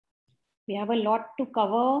We have a lot to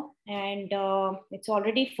cover, and it's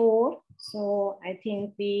already 4. So I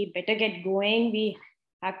think we better get going. We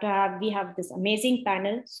have this amazing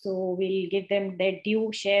panel. So we'll give them their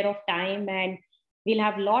due share of time, and we'll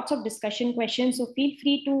have lots of discussion questions. So feel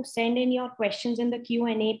free to send in your questions in the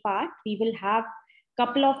Q&A part. We will have a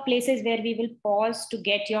couple of places where we will pause to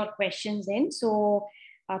get your questions in. So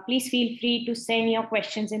please feel free to send your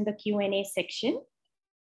questions in the Q&A section.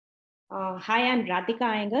 Hi, I'm Radhika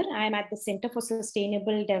Iyengar. I'm at the Center for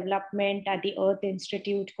Sustainable Development at the Earth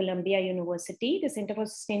Institute, Columbia University. The Center for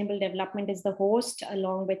Sustainable Development is the host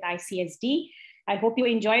along with ICSD. I hope you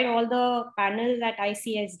enjoyed all the panels at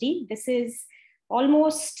ICSD. This is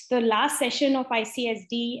almost the last session of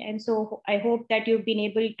ICSD. And so I hope that you've been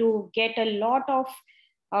able to get a lot of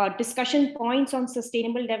discussion points on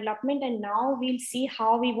sustainable development. And now we'll see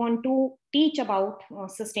how we want to teach about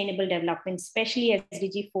sustainable development, especially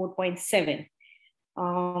SDG 4.7.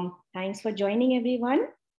 Thanks for joining, everyone.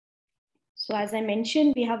 So as I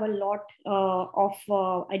mentioned, we have a lot of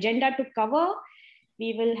agenda to cover.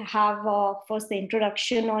 We will have first the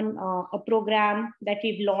introduction on a program that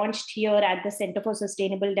we've launched here at the Center for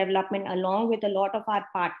Sustainable Development, along with a lot of our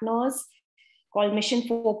partners, called Mission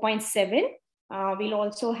 4.7. We'll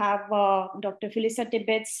also have Dr. Phyllis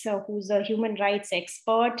Tibbetts, who's a human rights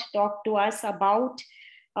expert, talk to us about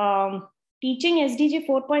teaching SDG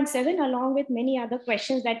 4.7, along with many other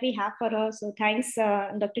questions that we have for her. So thanks,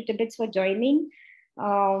 Dr. Tibbetts, for joining.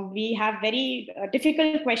 We have very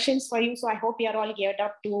difficult questions for you, so I hope you're all geared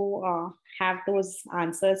up to have those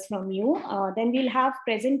answers from you. Then we'll have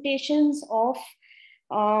presentations of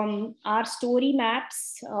our story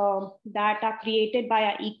maps that are created by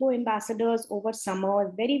our eco ambassadors over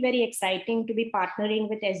summer. Very, very exciting to be partnering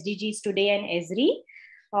with SDGs Today and ESRI.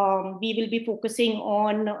 We will be focusing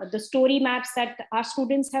on the story maps that our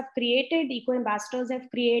students have created, eco ambassadors have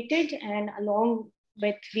created, and along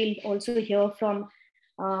with, we'll also hear from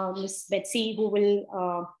Ms. Betsy, who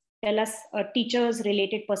will tell us a teacher's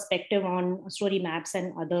related perspective on story maps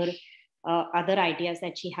and other ideas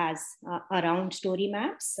that she has around story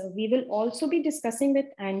maps. So we will also be discussing with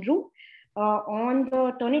Andrew on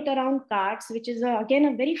the Turnitaround cards, which is again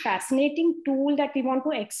a very fascinating tool that we want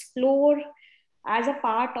to explore as a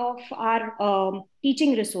part of our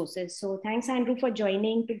teaching resources. So thanks, Andrew, for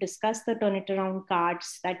joining to discuss the Turnitaround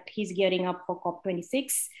cards that he's gearing up for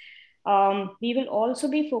COP26. We will also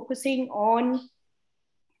be focusing on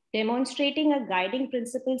demonstrating a guiding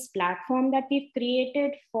principles platform that we've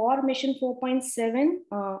created for Mission 4.7,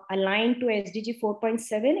 aligned to SDG 4.7.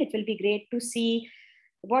 It will be great to see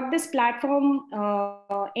what this platform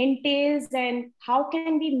entails and how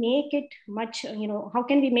can we make it how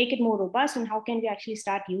can we make it more robust, and how can we actually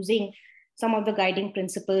start using some of the guiding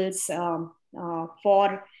principles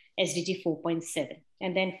for SDG 4.7.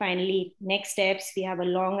 And then finally, next steps, we have a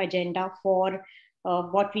long agenda for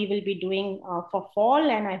what we will be doing for fall,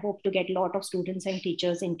 and I hope to get a lot of students and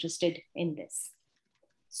teachers interested in this.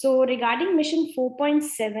 So regarding Mission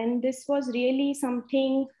 4.7, this was really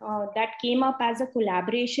something that came up as a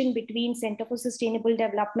collaboration between Center for Sustainable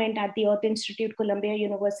Development at the Earth Institute, Columbia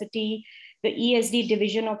University, the ESD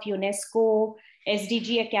division of UNESCO,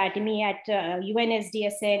 SDG Academy at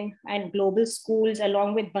UNSDSN, and Global Schools,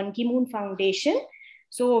 along with Ban Ki-moon Foundation.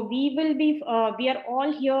 So we are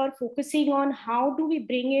all here focusing on how do we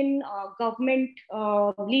bring in government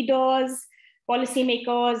leaders,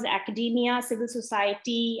 policymakers, academia, civil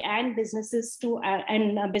society, and businesses to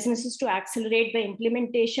accelerate the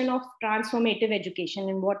implementation of transformative education.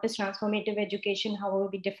 And what is transformative education? How are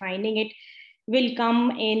we defining it? Will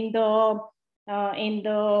come in the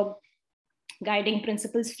guiding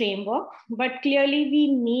principles framework. But clearly,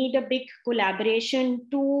 we need a big collaboration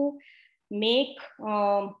to make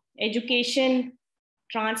education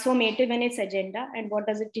transformative in its agenda. And what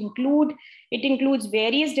does it include? It includes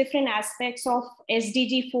various different aspects of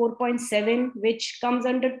SDG 4.7, which comes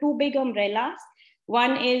under 2 big umbrellas.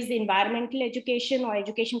 One is environmental education or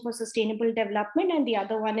education for sustainable development, and the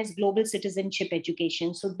other one is global citizenship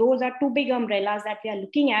education. So those are 2 big umbrellas that we are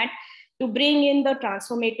looking at to bring in the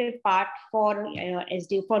transformative part for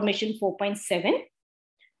Mission 4.7.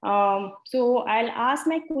 So I'll ask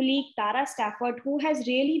my colleague Tara Stafford, who has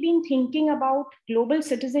really been thinking about global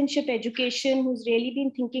citizenship education, who's really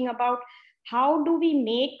been thinking about how do we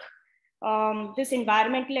make this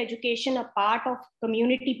environmental education a part of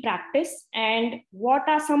community practice, and what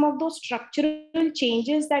are some of those structural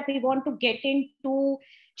changes that we want to get in to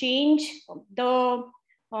change the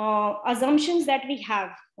assumptions that we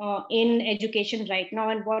have in education right now,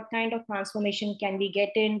 and what kind of transformation can we get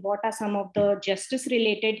in? What are some of the justice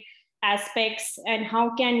related aspects and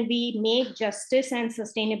how can we make justice and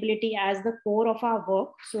sustainability as the core of our work.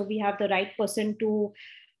 So we have the right person to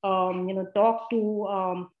talk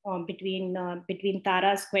to between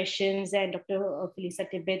Tara's questions and Dr. Felisa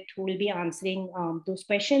Tibet, who will be answering those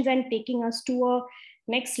questions and taking us to a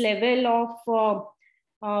next level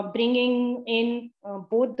of bringing in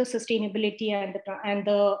both the sustainability and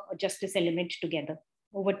the justice element together.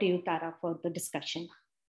 Over to you, Tara, for the discussion.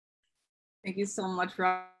 Thank you so much,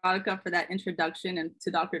 Radhika, for that introduction, and to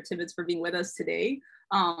Dr. Tibbetts for being with us today.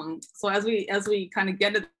 So as we kind of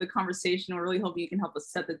get into the conversation, we're really hoping you can help us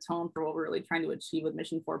set the tone for what we're really trying to achieve with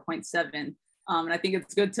Mission 4.7. And I think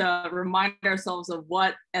it's good to remind ourselves of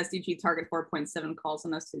what SDG Target 4.7 calls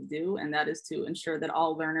on us to do, and that is to ensure that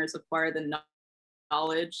all learners acquire the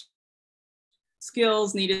knowledge,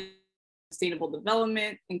 skills needed for sustainable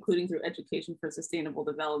development, including through education for sustainable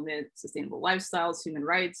development, sustainable lifestyles, human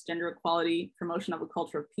rights, gender equality, promotion of a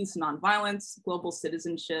culture of peace and nonviolence, global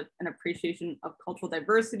citizenship, and appreciation of cultural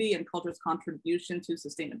diversity and culture's contribution to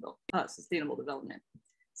sustainable development.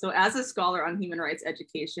 So as a scholar on human rights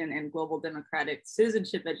education and global democratic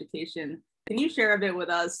citizenship education, can you share a bit with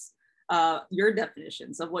us your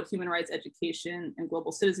definitions of what human rights education and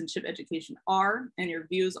global citizenship education are, and your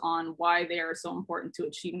views on why they are so important to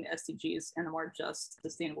achieving the SDGs and a more just,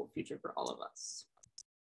 sustainable future for all of us?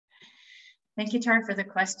 Thank you, Tara, for the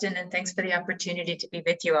question, and thanks for the opportunity to be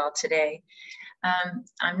with you all today.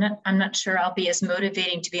 I'm not sure I'll be as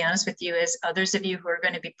motivating, to be honest with you, as others of you who are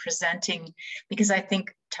going to be presenting, because I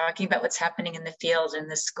think talking about what's happening in the field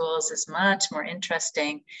and the schools is much more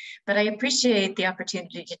interesting. But I appreciate the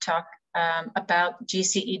opportunity to talk about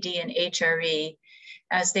GCED and HRE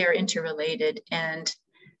as they are interrelated, and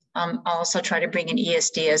I'll also try to bring in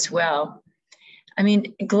ESD as well. I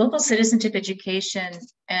mean, global citizenship education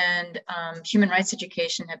and human rights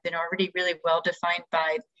education have been already really well defined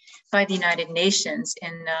by the United Nations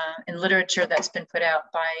in literature that's been put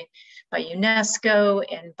out by UNESCO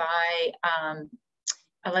and by,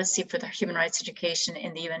 let's see, for the human rights education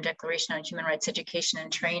in the UN Declaration on Human Rights Education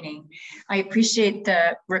and Training. I appreciate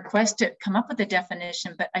the request to come up with a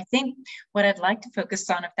definition, but I think what I'd like to focus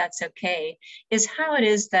on, if that's okay, is how it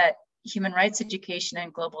is that human rights education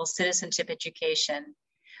and global citizenship education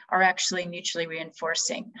are actually mutually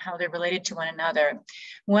reinforcing, how they're related to one another.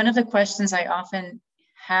 One of the questions I often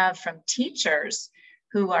have from teachers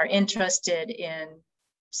who are interested in,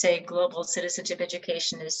 say, global citizenship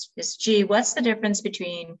education is, gee, what's the difference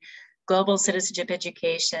between global citizenship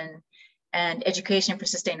education and education for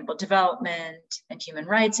sustainable development and human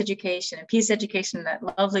rights education and peace education, that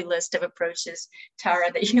lovely list of approaches, Tara,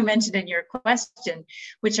 that you mentioned in your question,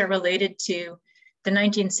 which are related to the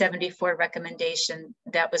 1974 recommendation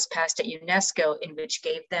that was passed at UNESCO, in which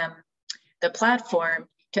gave them the platform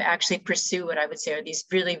to actually pursue what I would say are these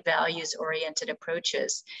really values-oriented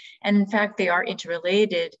approaches. And in fact, they are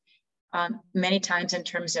interrelated many times in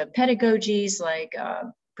terms of pedagogies like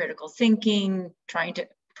critical thinking, trying to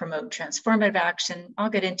promote transformative action. I'll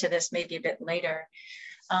get into this maybe a bit later.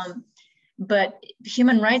 But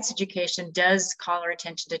human rights education does call our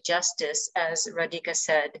attention to justice, as Radhika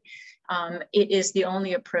said. It is the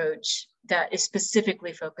only approach that is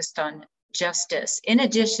specifically focused on justice, in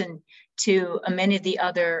addition to many of the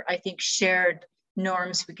other, I think, shared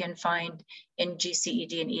norms we can find in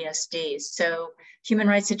GCED and ESD. So human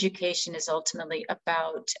rights education is ultimately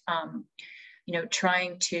about,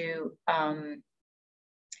 trying to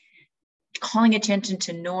calling attention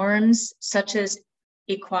to norms such as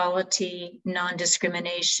equality,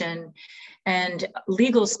 non-discrimination, and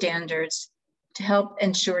legal standards to help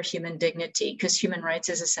ensure human dignity, because human rights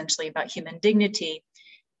is essentially about human dignity.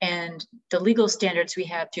 And the legal standards we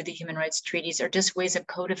have through the human rights treaties are just ways of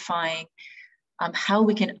codifying how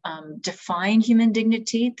we can define human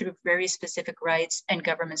dignity through very specific rights and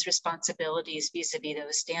government's responsibilities vis-a-vis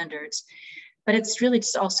those standards. But it's really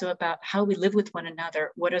just also about how we live with one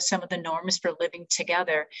another. What are some of the norms for living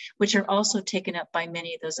together, which are also taken up by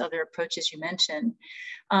many of those other approaches you mentioned.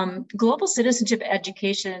 Global citizenship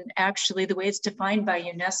education, actually, the way it's defined by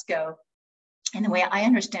UNESCO, and the way I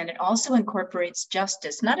understand it, also incorporates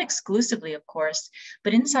justice, not exclusively, of course,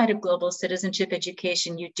 but inside of global citizenship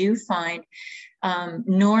education, you do find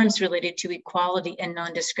norms related to equality and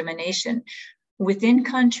non-discrimination within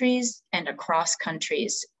countries and across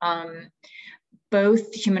countries.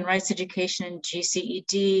 Both human rights education and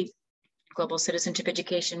GCED, global citizenship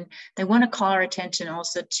education, they want to call our attention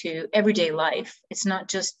also to everyday life. It's not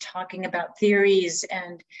just talking about theories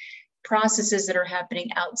and processes that are happening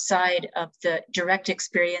outside of the direct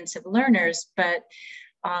experience of learners, but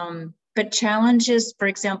But challenges, for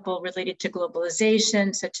example, related to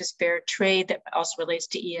globalization, such as fair trade, that also relates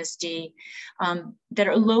to ESD, that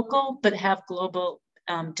are local but have global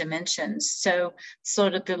dimensions. So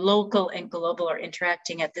sort of the local and global are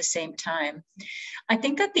interacting at the same time. I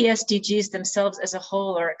think that the SDGs themselves as a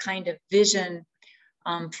whole are a kind of vision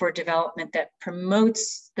for development that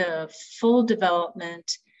promotes the full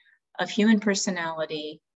development of human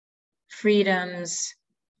personality, freedoms,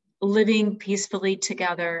 living peacefully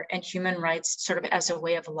together, and human rights sort of as a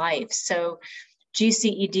way of life. So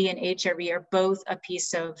GCED and HRE are both a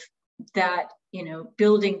piece of that, you know,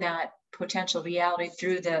 building that potential reality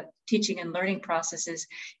through the teaching and learning processes,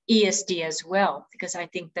 ESD as well, because I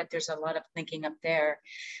think that there's a lot of linking up there.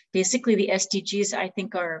 Basically, the SDGs, I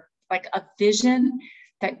think, are like a vision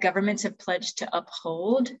that governments have pledged to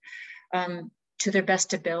uphold to their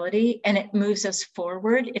best ability, and it moves us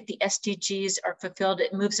forward. If the SDGs are fulfilled,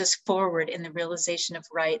 it moves us forward in the realization of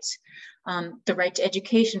rights. The right to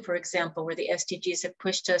education, for example, where the SDGs have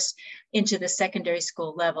pushed us into the secondary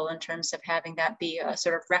school level in terms of having that be a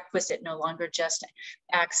sort of requisite, no longer just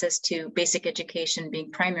access to basic education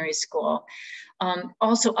being primary school.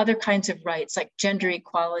 Also other kinds of rights like gender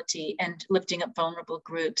equality and lifting up vulnerable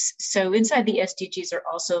groups. So inside the SDGs are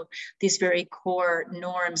also these very core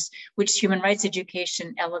norms which human rights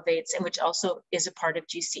education elevates and which also is a part of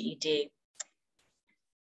GCED.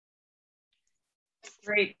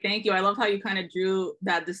 Great, thank you. I love how you kind of drew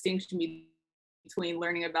that distinction between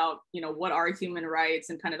learning about, you know, what are human rights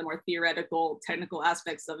and kind of the more theoretical, technical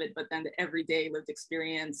aspects of it, but then the everyday lived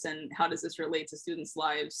experience and how does this relate to students'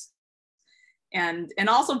 lives. And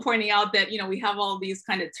also pointing out that, you know, we have all these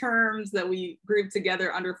kind of terms that we group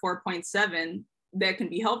together under 4.7 that can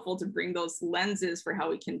be helpful to bring those lenses for how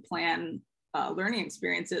we can plan learning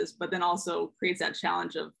experiences, but then also creates that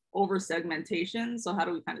challenge of over segmentation. So how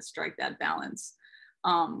do we kind of strike that balance?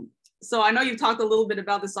 So I know you've talked a little bit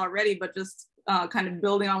about this already, but just kind of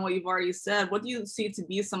building on what you've already said, what do you see to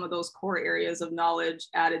be some of those core areas of knowledge,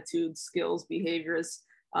 attitudes, skills, behaviors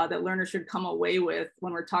that learners should come away with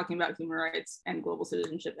when we're talking about human rights and global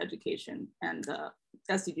citizenship education and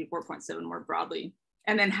SDG 4.7 more broadly?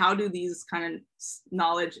 And then how do these kind of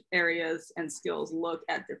knowledge areas and skills look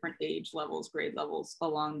at different age levels, grade levels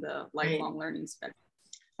along the lifelong learning spectrum?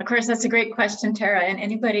 Of course, that's a great question, Tara. And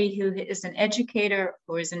anybody who is an educator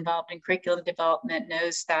or is involved in curriculum development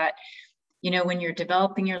knows that, you know, when you're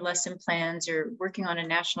developing your lesson plans, you're working on a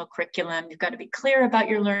national curriculum, you've got to be clear about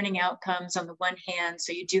your learning outcomes on the one hand.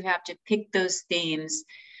 So you do have to pick those themes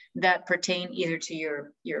that pertain either to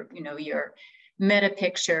your meta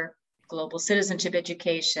picture, global citizenship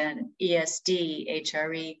education, ESD,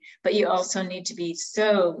 HRE, but you also need to be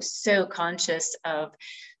so conscious of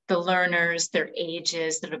the learners, their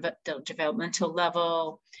ages, their developmental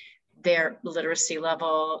level, their literacy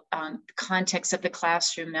level, context of the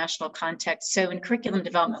classroom, national context. So in curriculum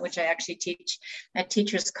development, which I actually teach at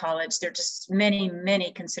Teachers College, there are just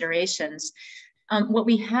many considerations. What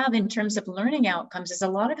we have in terms of learning outcomes is a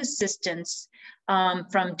lot of assistance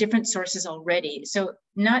from different sources already. So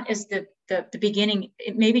not as the beginning,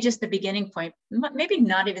 maybe just the beginning point, maybe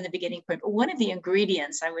not even the beginning point, but one of the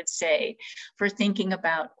ingredients I would say for thinking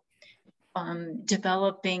about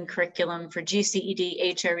developing curriculum for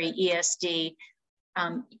GCED, HRE, ESD,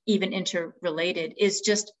 even interrelated, is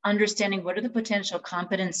just understanding what are the potential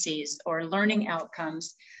competencies or learning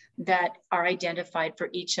outcomes that are identified for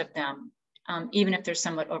each of them, even if they're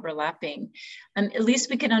somewhat overlapping. At least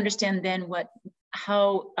we can understand then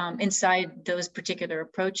how inside those particular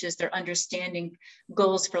approaches, they're understanding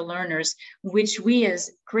goals for learners, which we as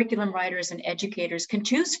curriculum writers and educators can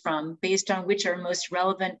choose from based on which are most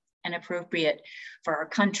relevant and appropriate for our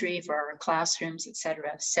country, for our classrooms, et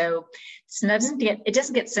cetera. So it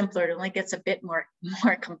doesn't get simpler, it only gets a bit more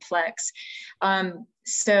complex.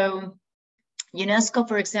 So UNESCO,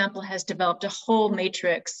 for example, has developed a whole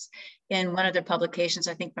matrix in one of their publications,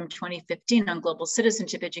 I think from 2015, on global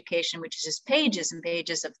citizenship education, which is just pages and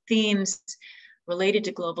pages of themes related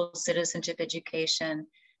to global citizenship education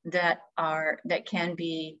that can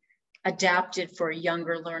be adapted for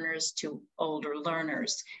younger learners to older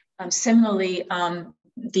learners. Similarly,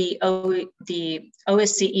 the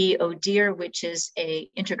OSCE ODIHR, which is a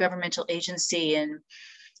intergovernmental agency in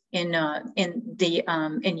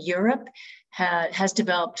Europe, has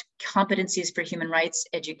developed competencies for human rights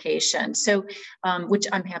education. So, which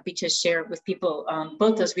I'm happy to share with people,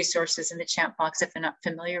 both those resources in the chat box if they're not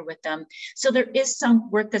familiar with them. So there is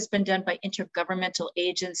some work that's been done by intergovernmental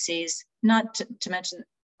agencies, not to mention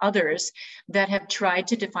others, that have tried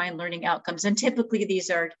to define learning outcomes. And typically these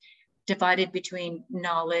are divided between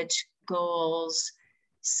knowledge, goals,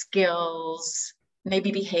 skills,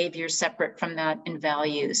 maybe behaviors separate from that and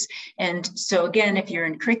values. And so again, if you're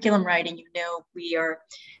in curriculum writing, you know, we are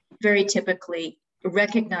very typically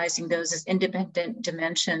recognizing those as independent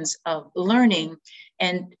dimensions of learning,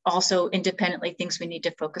 and also independently things we need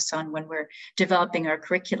to focus on when we're developing our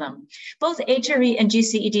curriculum. Both HRE and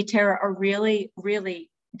GCE Terra are really,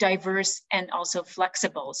 really diverse and also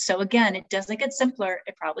flexible. So again, it doesn't get simpler,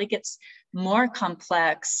 it probably gets more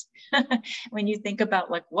complex when you think about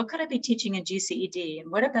like, what could I be teaching in GCED? And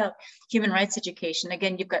what about human rights education?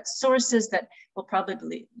 Again, you've got sources that will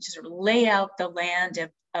probably just sort of lay out the land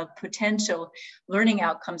of potential learning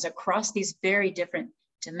outcomes across these very different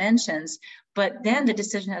dimensions. But then the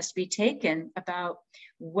decision has to be taken about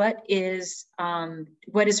what is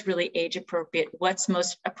really age appropriate, what's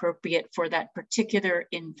most appropriate for that particular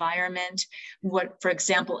environment. What, for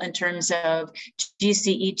example, in terms of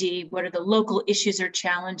GCED, what are the local issues or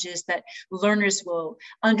challenges that learners will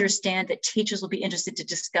understand, that teachers will be interested to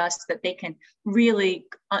discuss, that they can really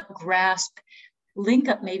grasp, link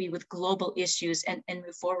up maybe with global issues and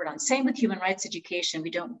move forward on. Same with human rights education. We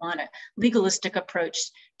don't want a legalistic approach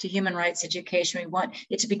to human rights education. We want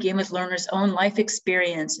it to begin with learners' own life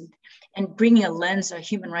experience and bringing a lens, a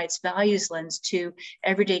human rights values lens to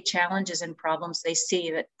everyday challenges and problems they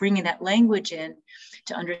see, that bringing that language in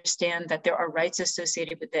to understand that there are rights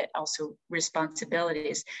associated with it, also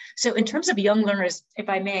responsibilities. So in terms of young learners, if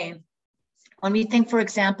I may, when we think, for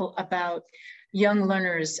example, about young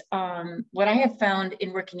learners, what I have found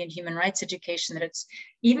in working in human rights education, that it's,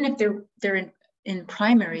 even if they're in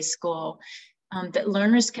primary school, that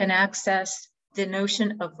learners can access the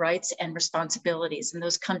notion of rights and responsibilities, and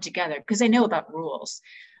those come together because they know about rules.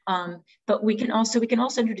 But we can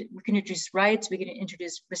introduce rights, we can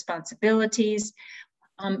introduce responsibilities.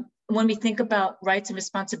 When we think about rights and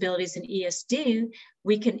responsibilities in ESD,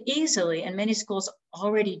 we can easily, and many schools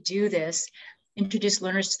already do this, introduce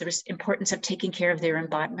learners to the importance of taking care of their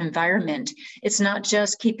environment. It's not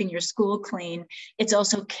just keeping your school clean, it's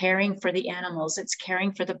also caring for the animals, it's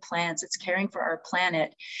caring for the plants, it's caring for our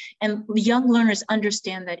planet. And young learners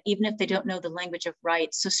understand that even if they don't know the language of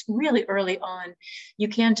rights. So really early on, you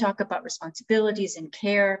can talk about responsibilities and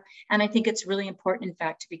care. And I think it's really important, in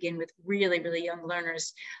fact, to begin with really, really young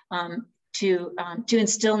learners, to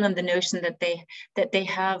instill in them the notion that they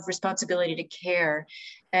have responsibility to care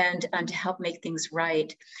and to help make things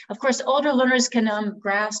right. Of course, older learners can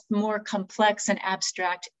grasp more complex and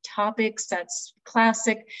abstract topics. That's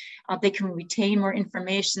classic. They can retain more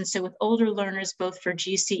information. So with older learners, both for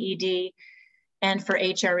GCED and for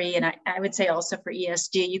HRE, and I would say also for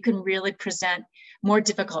ESD, you can really present more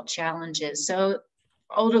difficult challenges. So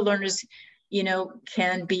older learners, you know,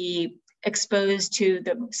 can be exposed to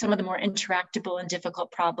some of the more intractable and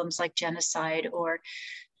difficult problems like genocide or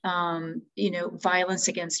violence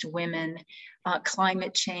against women,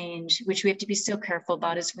 climate change, which we have to be so careful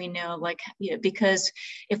about, as we know, because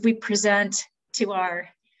if we present to our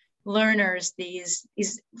learners these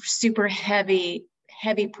super heavy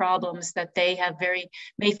problems that they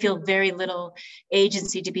may feel very little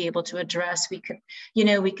agency to be able to address, we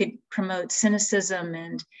could promote cynicism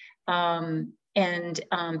and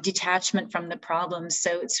detachment from the problems.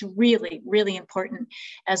 So it's really, really important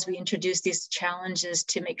as we introduce these challenges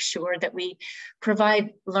to make sure that we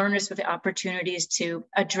provide learners with the opportunities to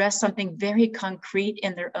address something very concrete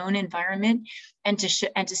in their own environment and to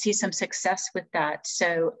see some success with that.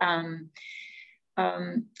 So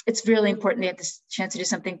it's really important they have this chance to do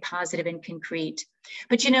something positive and concrete.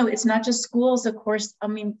 But it's not just schools, of course. I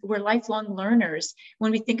mean, we're lifelong learners.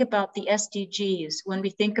 When we think about the SDGs, when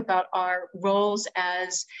we think about our roles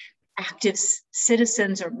as active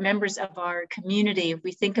citizens or members of our community, if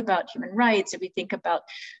we think about human rights, if we think about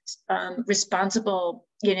responsible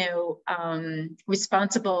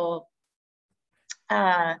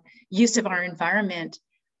use of our environment,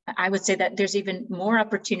 I would say that there's even more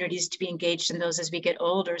opportunities to be engaged in those as we get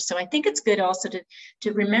older. So I think it's good also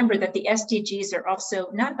to remember that the SDGs are also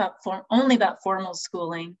not only about formal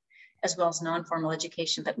schooling as well as non-formal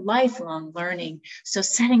education, but lifelong learning. So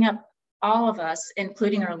setting up all of us,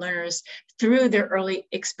 including our learners, through their early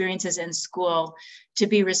experiences in school to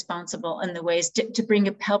be responsible in the ways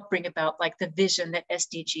to help bring about like the vision that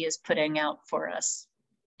SDG is putting out for us.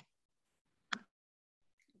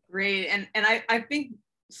 Great, and I think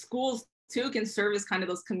schools too can serve as kind of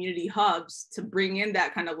those community hubs to bring in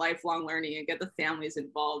that kind of lifelong learning and get the families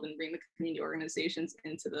involved and bring the community organizations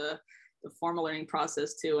into the formal learning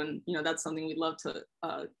process too. And that's something we'd love to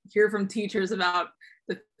hear from teachers about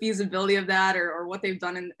the feasibility of that or what they've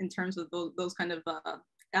done in terms of those kind of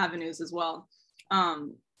avenues as well.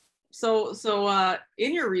 So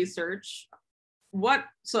in your research,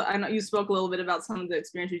 So I know you spoke a little bit about some of the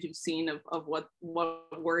experiences you've seen of what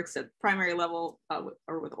works at primary level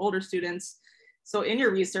or with older students. So in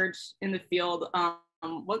your research in the field,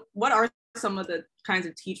 what are some of the kinds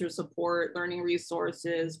of teacher support, learning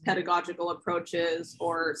resources, pedagogical approaches,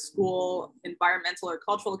 or school environmental or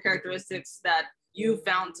cultural characteristics that you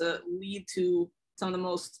found to lead to some of the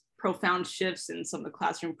most profound shifts in some of the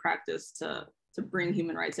classroom practice to bring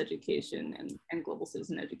human rights education and global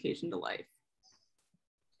citizen education to life?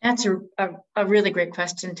 That's a really great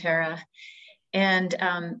question, Tara. And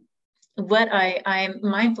what I'm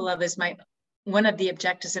mindful of is one of the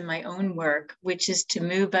objectives in my own work, which is to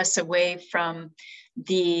move us away from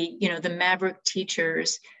the maverick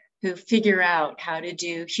teachers who figure out how to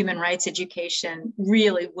do human rights education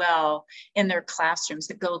really well in their classrooms,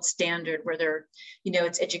 the gold standard where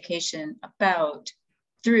it's education about,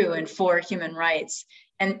 through, and for human rights.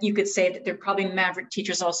 And you could say that they're probably maverick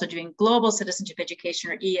teachers also doing global citizenship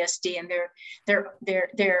education or ESD, and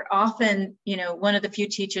they're often one of the few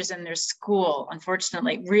teachers in their school,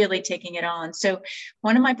 unfortunately, really taking it on. So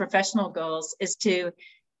one of my professional goals is to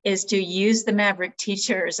use the maverick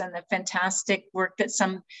teachers and the fantastic work that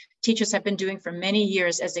some teachers have been doing for many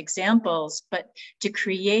years as examples, but to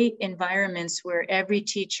create environments where every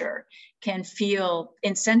teacher can feel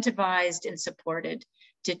incentivized and supported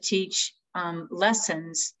to teach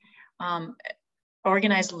lessons,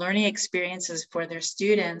 organized learning experiences for their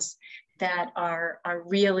students that are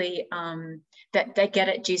really that get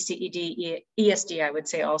at GCED, ESD, I would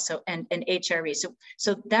say also, and HRE.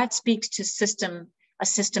 So that speaks to a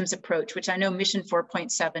systems approach, which I know Mission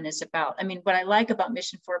 4.7 is about. I mean, what I like about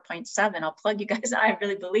Mission 4.7, I'll plug you guys, I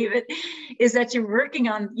really believe it, is that you're working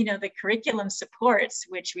on, the curriculum supports,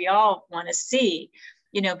 which we all want to see,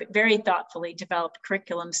 but very thoughtfully developed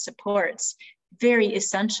curriculum supports, very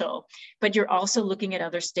essential. But you're also looking at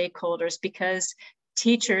other stakeholders, because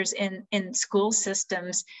teachers in school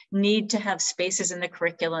systems need to have spaces in the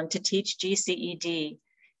curriculum to teach GCED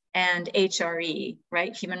and HRE,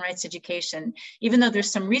 right? Human rights education. Even though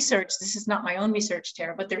there's some research, this is not my own research,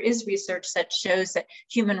 Tara, but there is research that shows that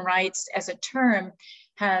human rights as a term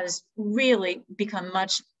has really become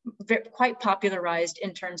quite popularized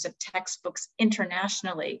in terms of textbooks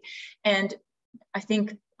internationally. And I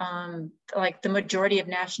think like the majority of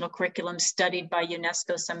national curriculums studied by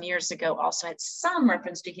UNESCO some years ago also had some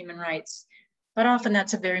reference to human rights, but often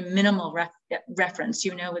that's a very minimal reference.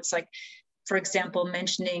 It's like, for example,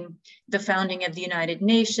 mentioning the founding of the United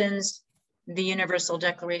Nations, the Universal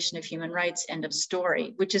Declaration of Human Rights, end of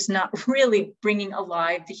story, which is not really bringing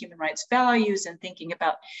alive the human rights values and thinking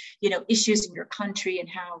about, issues in your country and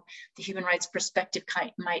how the human rights perspective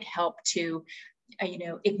might help to,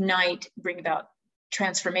 ignite, bring about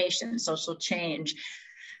transformation, social change.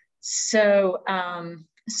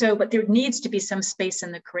 But there needs to be some space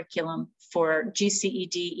in the curriculum for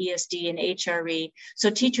GCED, ESD, and HRE, so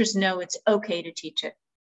teachers know it's okay to teach it.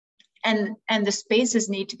 And the spaces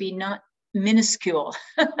need to be not minuscule.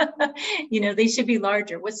 They should be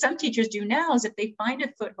larger. What some teachers do now is if they find a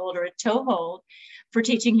foothold or a toehold for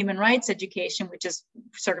teaching human rights education, which is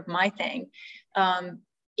sort of my thing,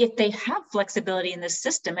 if they have flexibility in the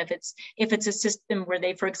system, if it's a system where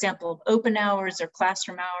they, for example, open hours or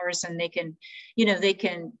classroom hours, and they can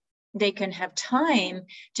have time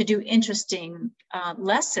to do interesting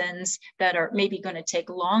lessons that are maybe going to take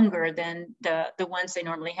longer than the ones they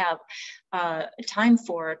normally have time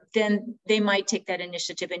for, then they might take that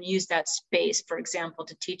initiative and use that space, for example,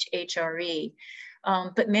 to teach HRE.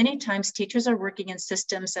 But many times teachers are working in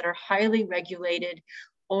systems that are highly regulated,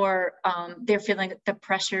 or they're feeling the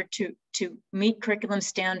pressure to meet curriculum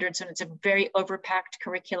standards, and it's a very overpacked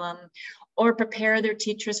curriculum, or prepare their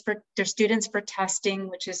students for testing,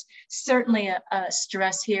 which is certainly a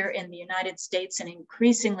stress here in the United States and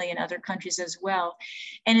increasingly in other countries as well.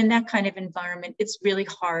 And in that kind of environment, it's really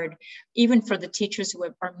hard, even for the teachers who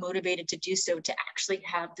are motivated to do so, to actually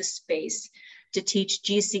have the space to teach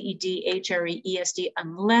GCED, HRE, ESD,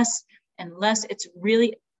 unless it's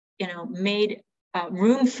really, made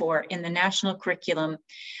room for in the national curriculum.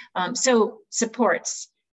 So supports,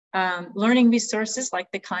 learning resources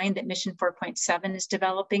like the kind that Mission 4.7 is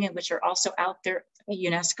developing, and which are also out there.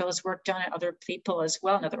 UNESCO has worked on it, other people as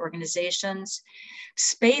well, and other organizations.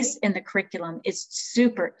 Space in the curriculum is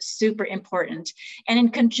super, super important. And in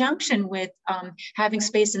conjunction with having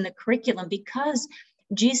space in the curriculum, because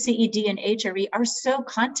GCED and HRE are so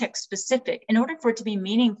context specific, in order for it to be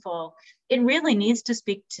meaningful, it really needs to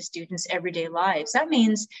speak to students' everyday lives. That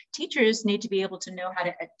means teachers need to be able to know how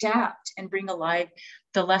to adapt and bring alive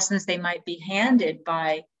the lessons they might be handed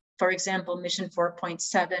by for example, Mission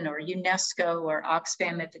 4.7 or UNESCO or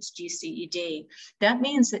Oxfam if it's GCED. That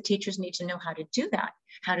means that teachers need to know how to do that,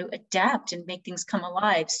 how to adapt and make things come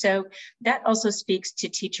alive. So that also speaks to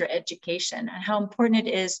teacher education and how important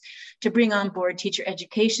it is to bring on board teacher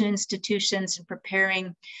education institutions and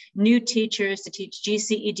preparing new teachers to teach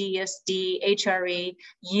GCED, ESD, HRE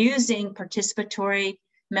using participatory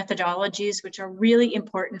methodologies, which are really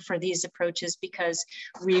important for these approaches because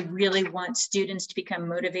we really want students to become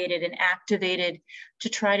motivated and activated to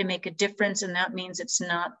try to make a difference. And that means it's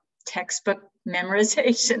not textbook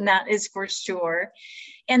memorization, that is for sure.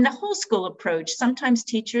 And the whole school approach, sometimes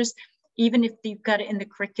teachers, even if you've got it in the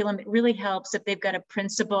curriculum, it really helps if they've got a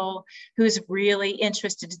principal who's really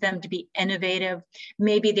interested in them to be innovative.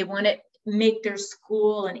 Maybe they want to make their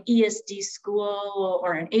school an ESD school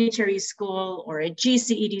or an HRE school or a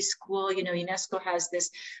GCED school. You know, UNESCO has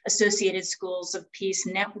this Associated Schools of Peace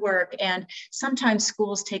network, and sometimes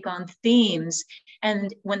schools take on themes.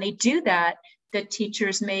 And when they do that, the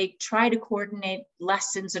teachers may try to coordinate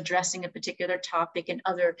lessons addressing a particular topic and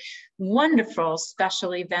other wonderful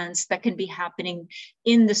special events that can be happening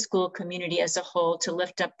in the school community as a whole to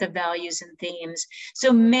lift up the values and themes.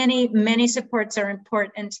 So many supports are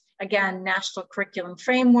important. Again, national curriculum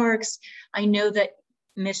frameworks. I know that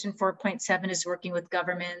Mission 4.7 is working with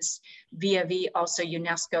governments, VIA, also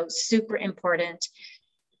UNESCO, super important.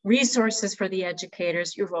 Resources for the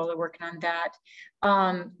educators, you're all working on that.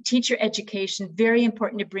 Teacher education, very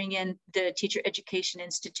important to bring in the teacher education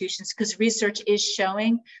institutions because research is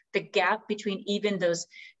showing the gap between even those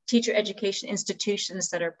teacher education institutions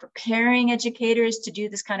that are preparing educators to do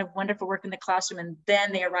this kind of wonderful work in the classroom, and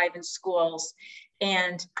then they arrive in schools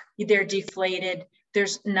and they're deflated.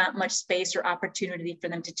 There's not much space or opportunity for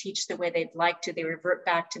them to teach the way they'd like to. They revert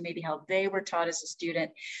back to maybe how they were taught as a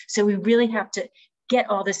student. So we really have to get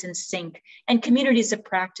all this in sync, and communities of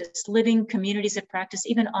practice, living communities of practice,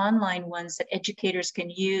 even online ones that educators can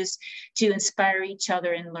use to inspire each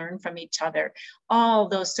other and learn from each other. All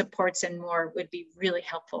those supports and more would be really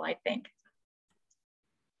helpful, I think.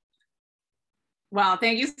 Wow,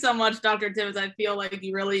 thank you so much, Dr. Tibbetts. I feel like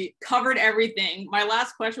you really covered everything. My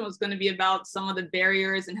last question was going to be about some of the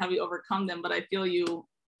barriers and how we overcome them, but I feel you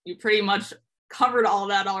pretty much covered all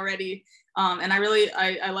that already. And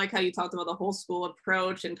I like how you talked about the whole school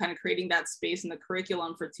approach and kind of creating that space in the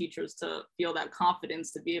curriculum for teachers to feel that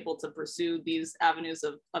confidence to be able to pursue these avenues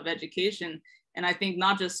of education. And I think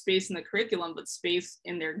not just space in the curriculum, but space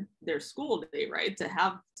in their school day, right? To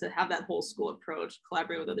have that whole school approach,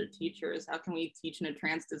 collaborate with other teachers. How can we teach in a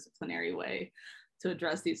transdisciplinary way to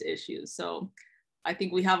address these issues? So I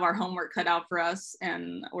think we have our homework cut out for us,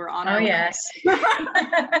 and we're on our way. Yes,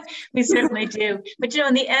 we certainly do. But you know,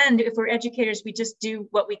 in the end, if we're educators, we just do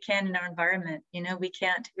what we can in our environment. You know, we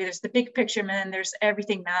can't. There's the big picture, man. There's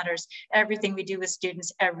everything matters. Everything we do with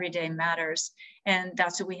students every day matters, and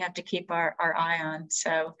that's what we have to keep our eye on.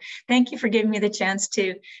 So, thank you for giving me the chance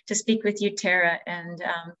to speak with you, Tara, and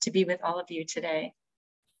to be with all of you today.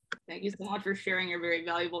 Thank you so much for sharing your very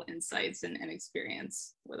valuable insights and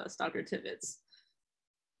experience with us, Dr. Tibbetts.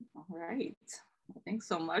 All right, thanks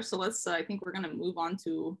so much. So I think we're gonna move on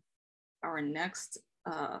to our next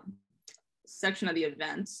section of the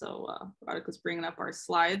event. So Radhika's bringing up our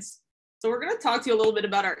slides. So we're gonna talk to you a little bit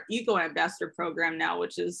about our Eco Ambassador program now,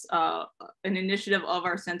 which is an initiative of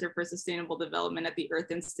our Center for Sustainable Development at the Earth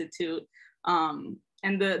Institute.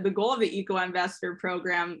 And the goal of the Eco Ambassador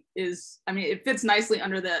program is, I mean, it fits nicely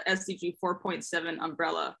under the SDG 4.7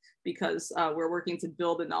 umbrella because we're working to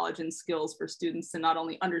build the knowledge and skills for students to not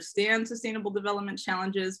only understand sustainable development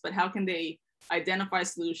challenges, but how can they identify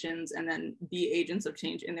solutions and then be agents of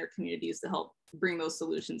change in their communities to help bring those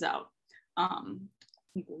solutions out. I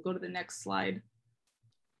think we'll go to the next slide.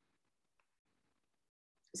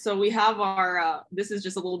 So we have our, this is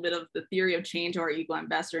just a little bit of the theory of change, our Eco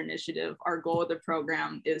Ambassador initiative. Our goal of the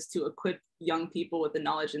program is to equip young people with the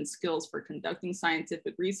knowledge and skills for conducting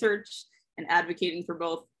scientific research and advocating for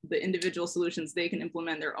both the individual solutions they can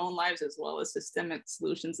implement in their own lives, as well as systemic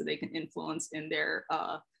solutions that they can influence in their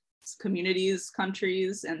communities,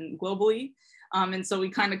 countries, and globally. And so we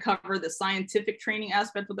kind of cover the scientific training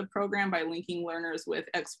aspect of the program by linking learners with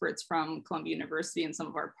experts from Columbia University and some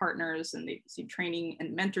of our partners, and they receive training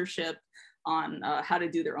and mentorship on how to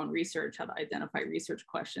do their own research, how to identify research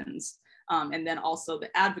questions, and then also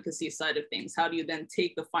the advocacy side of things. How do you then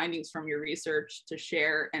take the findings from your research to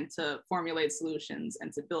share and to formulate solutions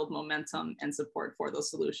and to build momentum and support for those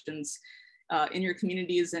solutions in your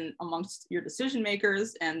communities and amongst your decision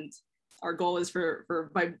makers? And our goal is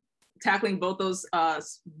by tackling both those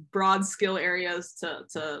broad skill areas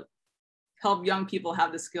to help young people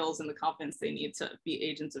have the skills and the confidence they need to be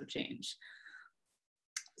agents of change.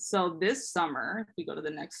 So this summer, if we go to the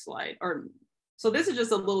next slide, so this is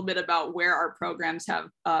just a little bit about where our programs have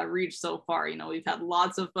reached so far. You know, we've had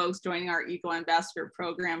lots of folks joining our Eco Ambassador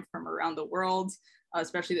program from around the world,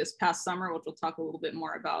 especially this past summer, which we'll talk a little bit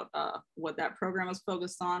more about what that program was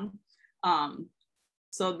focused on.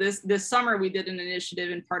 So this summer, we did an initiative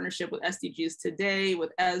in partnership with SDGs Today,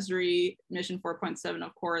 with ESRI, Mission 4.7,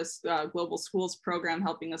 of course, Global Schools program,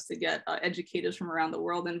 helping us to get educators from around the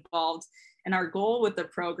world involved. And our goal with the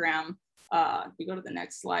program, if we go to the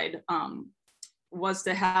next slide, was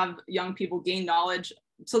to have young people gain knowledge.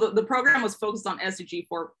 So the program was focused on SDG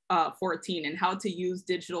 14 and how to use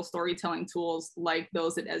digital storytelling tools like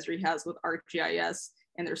those that ESRI has with ArcGIS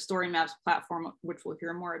and their StoryMaps platform, which we'll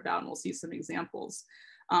hear more about, and we'll see some examples.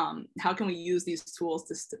 How can we use these tools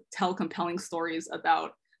to tell compelling stories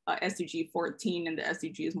about SDG 14 and the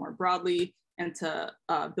SDGs more broadly, and to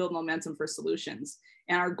build momentum for solutions?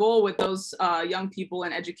 And our goal with those young people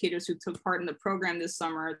and educators who took part in the program this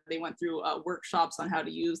summer, they went through workshops on how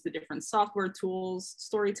to use the different software tools,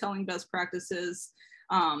 storytelling best practices.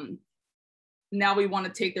 Now we want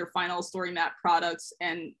to take their final story map products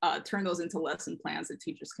and turn those into lesson plans that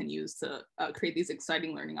teachers can use to create these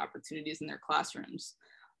exciting learning opportunities in their classrooms.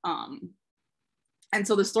 And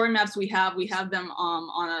so the story maps we have them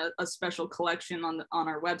on a special collection on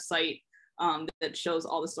our website that shows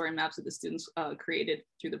all the story maps that the students created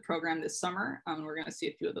through the program this summer. We're going to see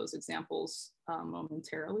a few of those examples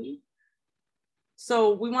momentarily.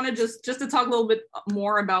 So we want to just to talk a little bit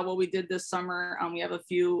more about what we did this summer. We have a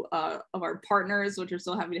few of our partners, which we're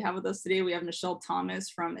so happy to have with us today. We have Michelle Thomas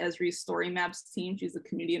from ESRI StoryMaps team. She's the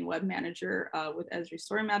community and web manager with ESRI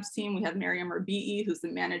StoryMaps team. We have Miriam Rabi'i, who's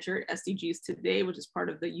the manager at SDGs Today, which is part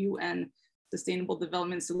of the UN Sustainable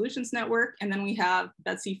Development Solutions Network. And then we have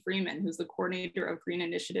Betsy Freeman, who's the coordinator of Green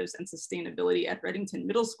Initiatives and Sustainability at Reddington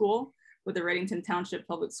Middle School with the Reddington Township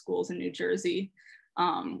Public Schools in New Jersey.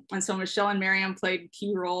 And so Michelle and Miriam played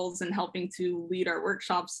key roles in helping to lead our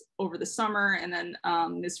workshops over the summer. And then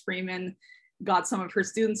Ms. Freeman got some of her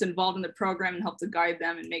students involved in the program and helped to guide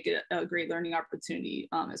them and make it a great learning opportunity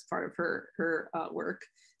as part of her work.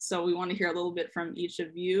 So we want to hear a little bit from each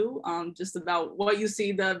of you just about what you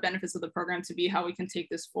see the benefits of the program to be, how we can take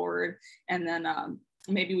this forward. And then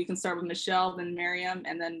maybe we can start with Michelle, then Miriam,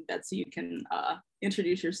 and then Betsy, you can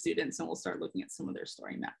introduce your students and we'll start looking at some of their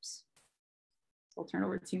story maps. So I'll turn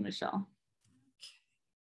over to you, Michelle.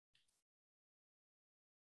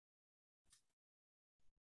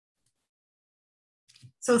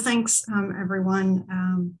 So thanks,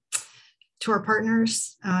 everyone. To our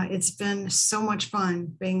partners, it's been so much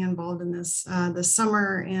fun being involved in this this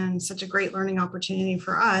summer, and such a great learning opportunity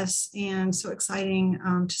for us, and so exciting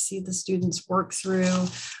to see the students work through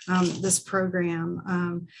this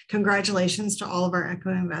program. Congratulations to all of our Eco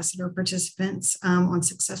Ambassador participants on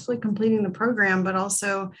successfully completing the program, but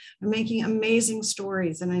also making amazing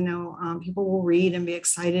stories. And I know people will read and be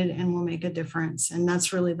excited and will make a difference. And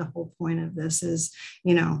that's really the whole point of this is,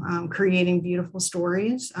 you know, creating beautiful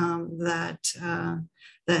stories that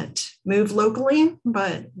move locally,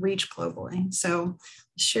 but reach globally. So I'll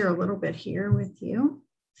share a little bit here with you.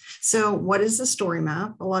 So what is the story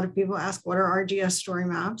map? A lot of people ask, what are ArcGIS story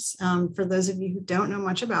maps? For those of you who don't know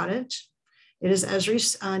much about it, it is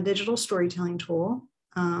ESRI's digital storytelling tool.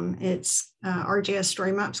 It's ArcGIS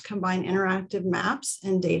story maps combine interactive maps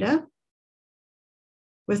and data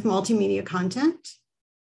with multimedia content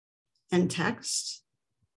and text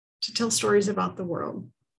to tell stories about the world.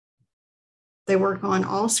 They work on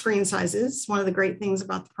all screen sizes. One of the great things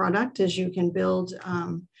about the product is you can build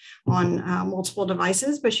on multiple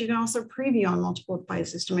devices, but you can also preview on multiple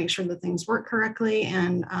devices to make sure that things work correctly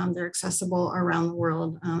and they're accessible around the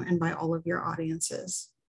world and by all of your audiences.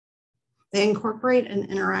 They incorporate an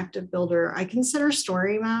interactive builder. I consider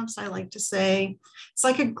story maps, I like to say, it's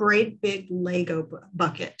like a great big Lego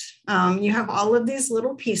bucket. You have all of these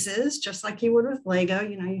little pieces, just like you would with Lego.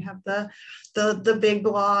 You know, you have the big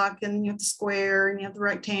block, and you have the square, and you have the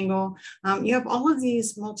rectangle. You have all of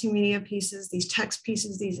these multimedia pieces, these text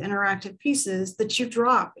pieces, these interactive pieces that you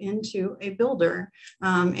drop into a builder.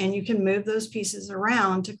 And you can move those pieces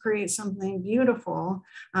around to create something beautiful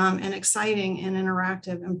and exciting and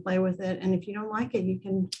interactive and play with it. And if you don't like it, you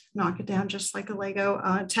can knock it down just like a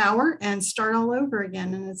Lego tower and start all over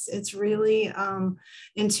again. And it's really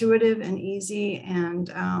intuitive and easy,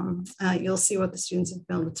 and you'll see what the students have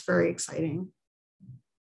built. It's very exciting.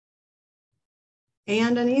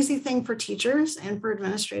 And an easy thing for teachers and for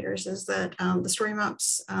administrators is that the story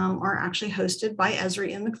maps are actually hosted by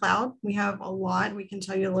ESRI in the cloud. We have a lot. We can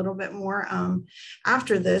tell you a little bit more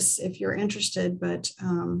after this if you're interested, but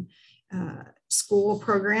school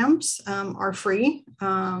programs are free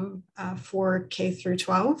for K through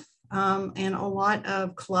 12. And a lot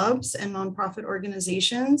of clubs and nonprofit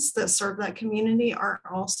organizations that serve that community are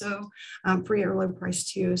also free or low price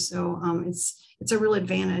too. So it's a real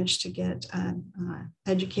advantage to get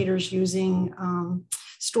educators using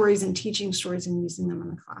stories and teaching stories and using them in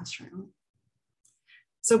the classroom.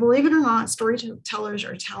 So believe it or not, storytellers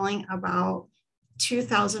are telling about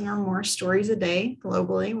 2,000 or more stories a day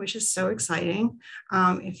globally, which is so exciting.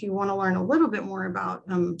 If you want to learn a little bit more about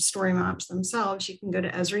story maps themselves, you can go to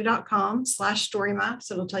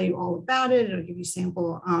esri.com/storymaps. It'll tell you all about it. It'll give you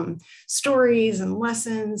sample stories and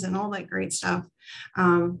lessons and all that great stuff.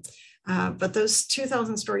 But those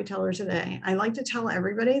 2,000 storytellers a day, I like to tell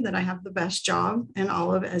everybody that I have the best job in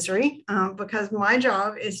all of ESRI because my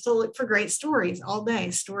job is to look for great stories all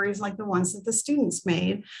day, stories like the ones that the students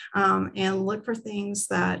made, and look for things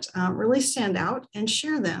that really stand out and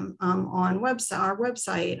share them on our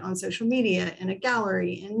website, on social media, in a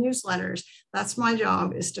gallery, in newsletters. That's my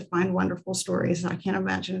job, is to find wonderful stories. I can't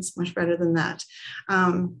imagine it's much better than that.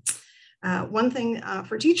 One thing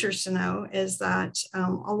for teachers to know is that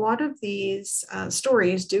a lot of these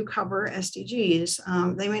stories do cover SDGs.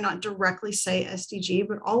 They may not directly say SDG,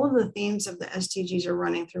 but all of the themes of the SDGs are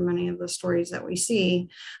running through many of the stories that we see.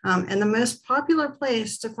 And the most popular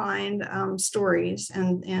place to find stories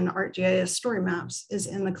and ArcGIS story maps is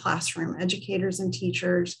in the classroom. Educators and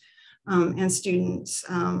teachers and students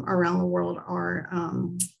around the world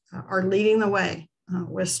are leading the way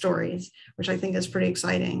with stories, which I think is pretty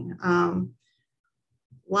exciting.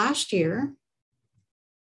 Last year,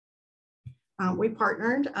 we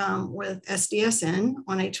partnered with SDSN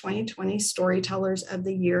on a 2020 Storytellers of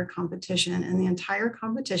the Year competition, and the entire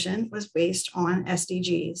competition was based on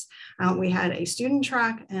SDGs. We had a student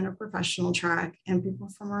track and a professional track, and people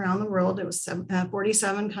from around the world, it was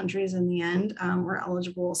 47 countries in the end, were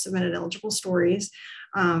submitted eligible stories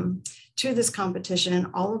to this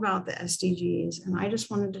competition, all about the SDGs. And I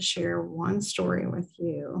just wanted to share one story with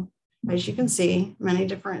you. As you can see, many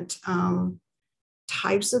different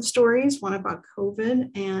types of stories, one about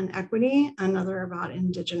COVID and equity, another about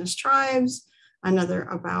Indigenous tribes, another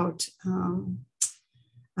about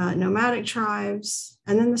nomadic tribes.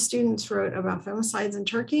 And then the students wrote about femicides in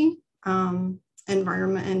Turkey,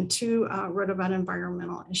 environment, and two wrote about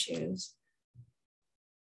environmental issues.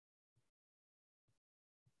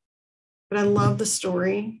 But I love the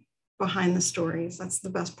story behind the stories. That's the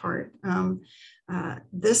best part.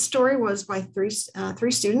 This story was by three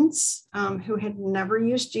students who had never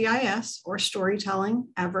used GIS or storytelling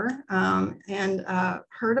ever, and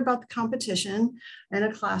heard about the competition in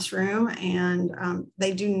a classroom. And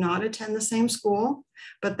they do not attend the same school,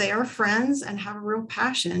 but they are friends and have a real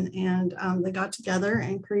passion. And they got together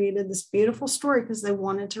and created this beautiful story because they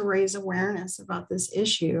wanted to raise awareness about this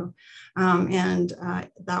issue.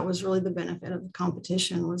 That was really the benefit of the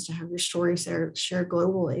competition, was to have your story shared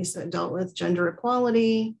globally. So it dealt with gender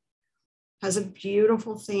equality, has a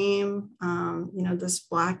beautiful theme. This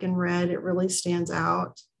black and red, it really stands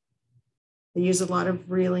out. They use a lot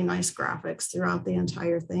of really nice graphics throughout the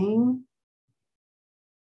entire thing.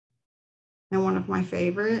 And one of my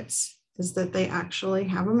favorites is that they actually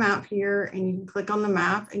have a map here, and you can click on the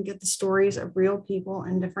map and get the stories of real people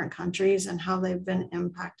in different countries and how they've been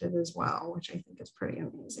impacted as well, which I think is pretty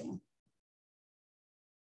amazing.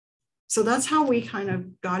 So that's how we kind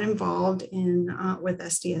of got involved with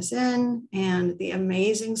SDSN and the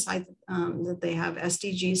amazing site that they have,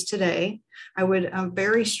 SDGs Today. I would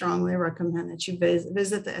very strongly recommend that you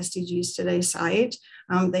visit the SDGs Today site.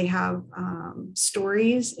 They have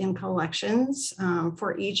stories in collections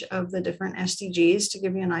for each of the different SDGs to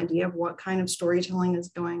give you an idea of what kind of storytelling is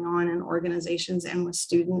going on in organizations and with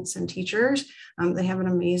students and teachers. They have an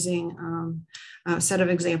amazing set of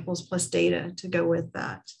examples plus data to go with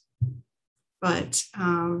that. But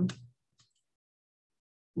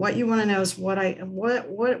what you want to know is what did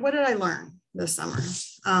I learn this summer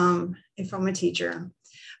if I'm a teacher?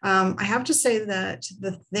 I have to say that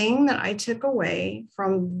the thing that I took away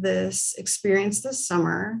from this experience this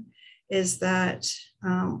summer is that,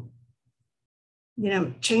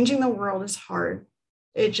 changing the world is hard.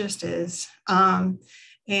 It just is. And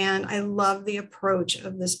I love the approach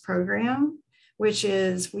of this program, which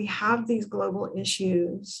is we have these global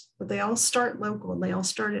issues, but they all start local. They all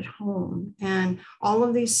start at home. And all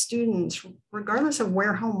of these students, regardless of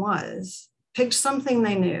where home was, picked something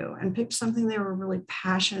they knew and picked something they were really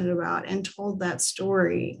passionate about and told that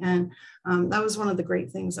story. And that was one of the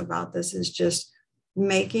great things about this, is just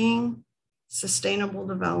making sustainable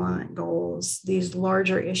development goals, these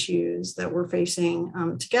larger issues that we're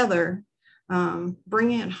facing together,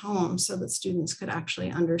 bringing it home so that students could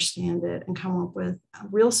actually understand it and come up with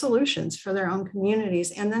real solutions for their own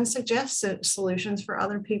communities, and then suggest solutions for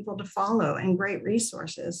other people to follow, and great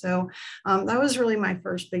resources. So that was really my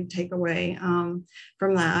first big takeaway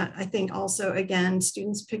from that. I think also, again,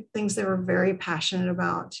 students picked things they were very passionate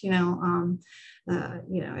about.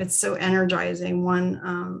 It's so energizing.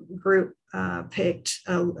 One group picked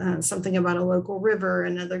something about a local river,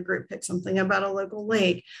 another group picked something about a local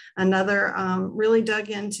lake, another really dug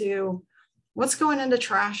into what's going into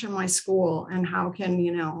trash in my school and how can,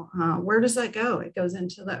 where does that go? It goes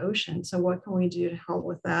into the ocean. So what can we do to help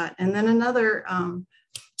with that? And then another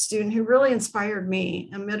student who really inspired me,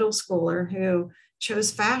 a middle schooler who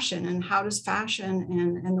chose fashion, and how does fashion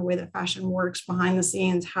and the way that fashion works behind the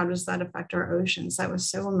scenes, how does that affect our oceans? That was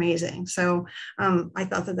so amazing. So I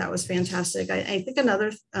thought that was fantastic. I think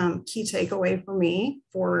another key takeaway for me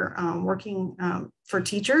for working for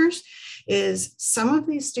teachers is some of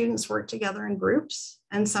these students work together in groups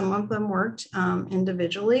and some of them worked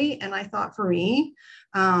individually. And I thought for me,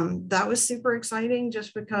 that was super exciting,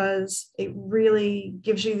 just because it really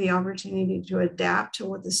gives you the opportunity to adapt to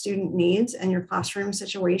what the student needs and your classroom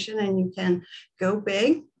situation. And you can go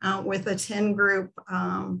big with a 10 group,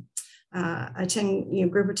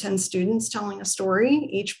 group of 10 students telling a story,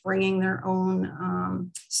 each bringing their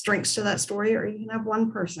own strengths to that story, or you can have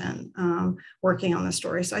one person working on the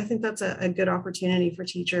story. So I think that's a good opportunity for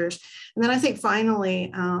teachers. And then I think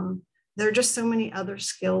finally, there are just so many other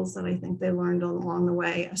skills that I think they learned along the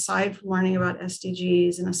way, aside from learning about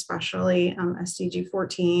SDGs, and especially SDG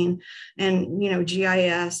 14 and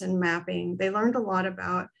GIS and mapping. They learned a lot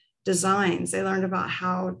about designs. They learned about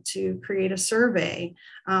how to create a survey,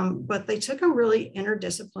 but they took a really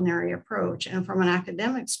interdisciplinary approach. And from an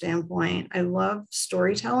academic standpoint, I love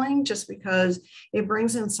storytelling just because it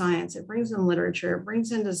brings in science, it brings in literature, it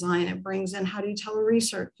brings in design, it brings in how do you tell a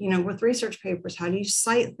research, with research papers, how do you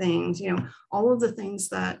cite things, all of the things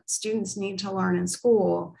that students need to learn in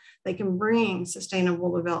school. They can bring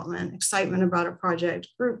sustainable development, excitement about a project,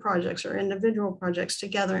 group projects or individual projects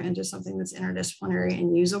together into something that's interdisciplinary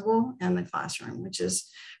and usable in the classroom, which is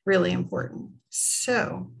really important.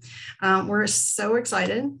 So we're so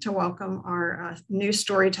excited to welcome our new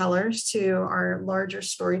storytellers to our larger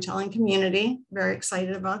storytelling community. Very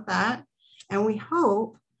excited about that. And we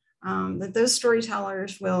hope that those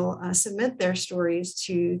storytellers will submit their stories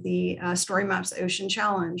to the StoryMaps Ocean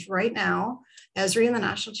Challenge. Right now, ESRI and the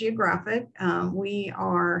National Geographic, we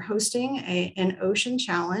are hosting an ocean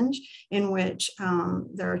challenge in which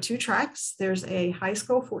there are 2 tracks. There's a high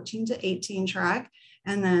school 14 to 18 track,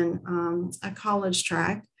 and then a college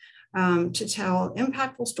track to tell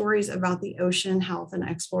impactful stories about the ocean health and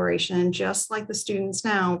exploration, just like the students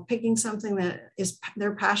now, picking something that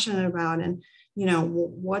they're passionate about, and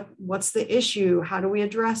what's the issue? How do we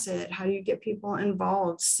address it? How do you get people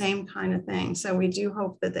involved? Same kind of thing. So we do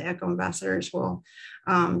hope that the ECHO ambassadors will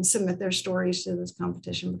submit their stories to this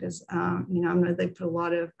competition, because I know they put a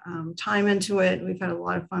lot of time into it. We've had a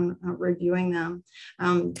lot of fun reviewing them.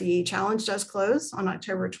 The challenge does close on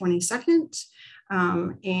October 22nd.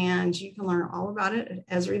 And you can learn all about it at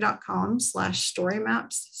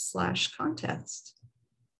esri.com/storymaps/contest.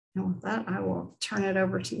 And with that, I will turn it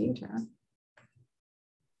over to you, Tara.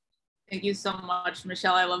 Thank you so much,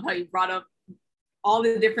 Michelle. I love how you brought up all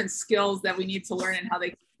the different skills that we need to learn and how they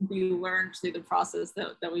can be learned through the process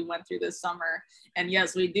that we went through this summer. And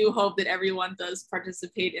yes, we do hope that everyone does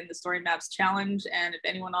participate in the StoryMaps challenge. And if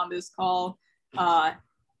anyone on this call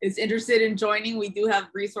is interested in joining, we do have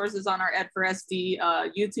resources on our Ed4SD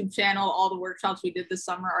YouTube channel. All the workshops we did this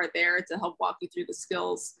summer are there to help walk you through the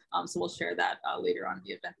skills. So we'll share that later on in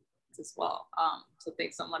the event as well. So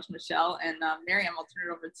thanks so much, Michelle. And Miriam, I'll turn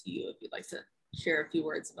it over to you if you'd like to share a few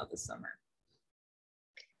words about this summer.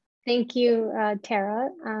 Thank you, Tara,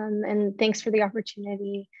 and thanks for the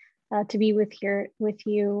opportunity to be with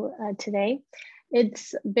you today.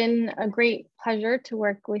 It's been a great pleasure to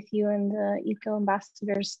work with you and the ECO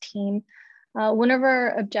Ambassadors team. One of our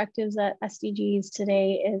objectives at SDGs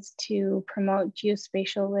Today is to promote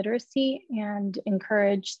geospatial literacy and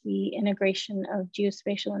encourage the integration of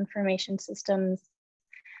geospatial information systems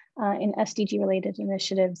in SDG-related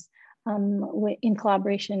initiatives in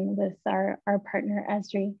collaboration with our partner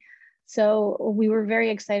ESRI. So we were very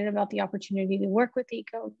excited about the opportunity to work with the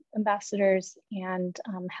Eco Ambassadors and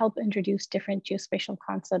help introduce different geospatial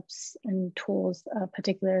concepts and tools,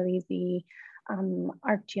 particularly the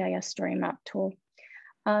ArcGIS StoryMap tool.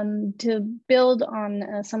 To build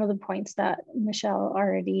on some of the points that Michelle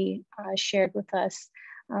already shared with us,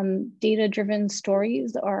 data-driven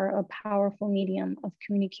stories are a powerful medium of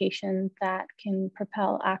communication that can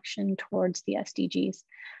propel action towards the SDGs.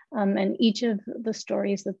 And each of the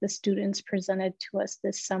stories that the students presented to us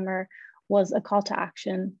this summer was a call to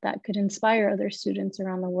action that could inspire other students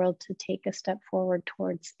around the world to take a step forward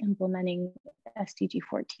towards implementing SDG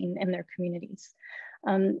 14 in their communities.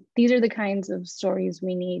 These are the kinds of stories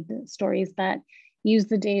we need, stories that use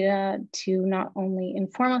the data to not only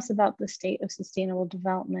inform us about the state of sustainable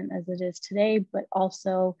development as it is today, but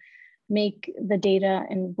also make the data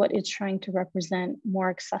and what it's trying to represent more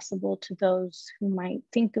accessible to those who might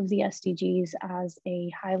think of the SDGs as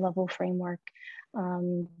a high-level framework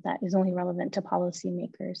that is only relevant to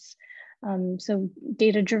policymakers. So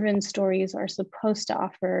data-driven stories are supposed to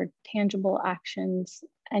offer tangible actions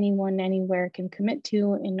anyone, anywhere can commit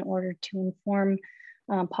to in order to inform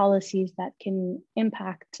policies that can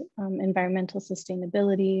impact environmental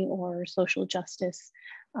sustainability or social justice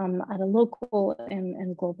at a local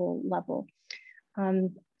and global level.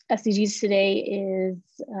 SDGs Today is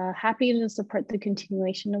happy to support the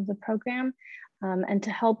continuation of the program and to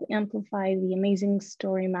help amplify the amazing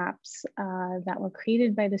story maps that were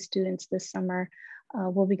created by the students this summer.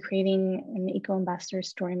 We'll be creating an Eco Ambassador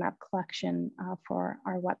story map collection for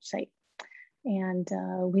our website. And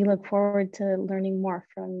we look forward to learning more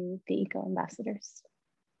from the Eco Ambassadors.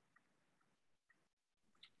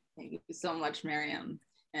 Thank you so much, Miriam.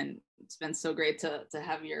 And it's been so great to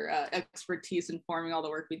have your expertise informing all the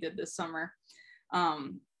work we did this summer.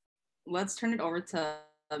 Let's turn it over to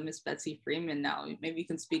Miss Betsy Freeman now. Maybe you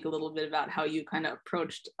can speak a little bit about how you kind of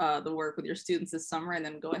approached the work with your students this summer, and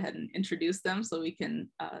then go ahead and introduce them so we can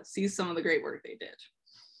see some of the great work they did.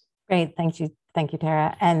 Great, thank you,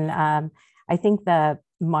 Tara. And I think the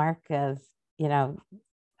mark of,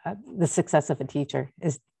 the success of a teacher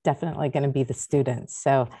is definitely going to be the students.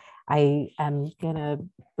 So I am going to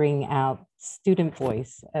bring out student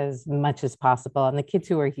voice as much as possible, and the kids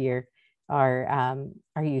who are here are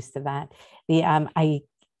used to that.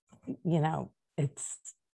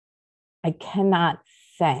 I cannot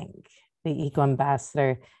thank the Eco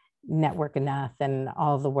Ambassador Network enough, and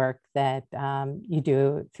all the work that you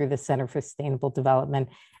do through the Center for Sustainable Development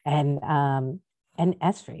and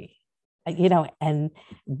ESRI, and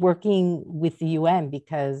working with the UN,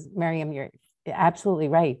 because Miriam, you're absolutely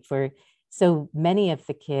right, for so many of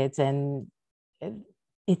the kids, and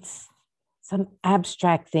it's some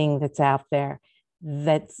abstract thing that's out there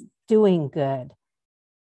that's doing good,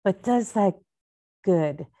 but does that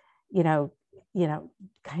good,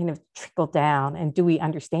 kind of trickle down, and do we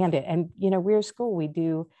understand it? And, we're a school, we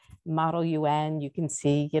do model UN. You can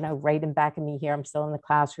see, right in back of me here, I'm still in the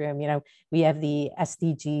classroom, we have the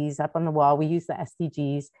SDGs up on the wall. We use the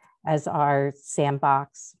SDGs as our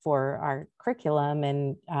sandbox for our curriculum,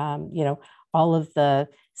 and, all of the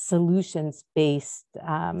solutions-based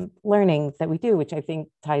learning that we do, which I think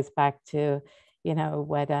ties back to,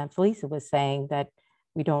 what Felisa was saying, that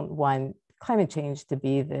we don't want climate change to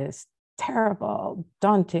be this terrible,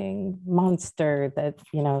 daunting monster that,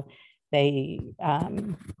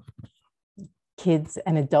 kids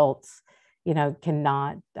and adults,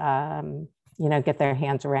 cannot, get their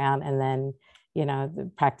hands around, and then,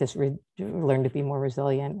 practice, learn to be more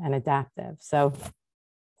resilient and adaptive. So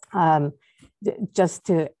just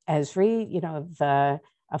to ESRI,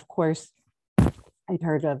 of course, I'd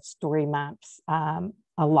heard of story maps a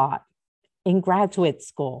lot in graduate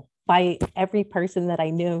school by every person that I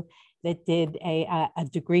knew that did a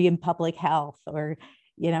degree in public health, or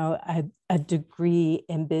a degree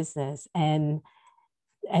in business, and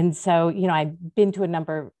so I've been to a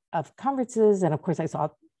number of conferences, and of course I saw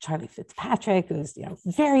Charlie Fitzpatrick, who's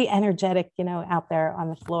very energetic, out there on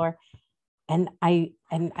the floor, and I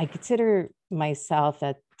consider myself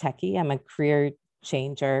a techie. I'm a career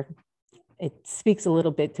changer. It speaks a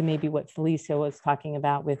little bit to maybe what Felicia was talking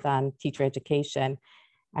about with teacher education.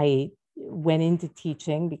 I went into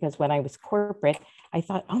teaching because when I was corporate, I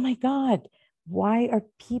thought, oh my God, why are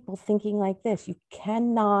people thinking like this? You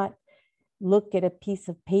cannot look at a piece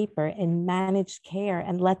of paper and manage care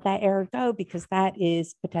and let that error go, because that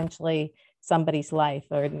is potentially somebody's life.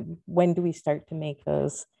 Or when do we start to make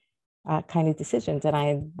those kind of decisions? And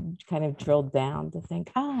I kind of drilled down to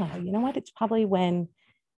think, you know what? It's probably when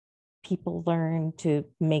people learn to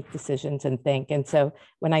make decisions and think. And so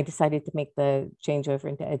when I decided to make the change over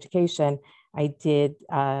into education, I did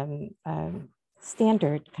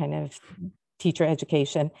standard kind of teacher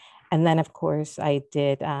education. And then, of course, I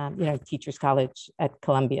did, Teachers College at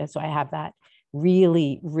Columbia. So I have that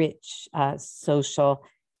really rich social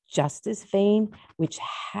justice vein, which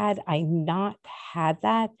had I not had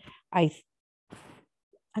that, I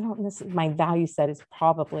don't know, my value set is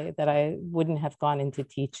probably that I wouldn't have gone into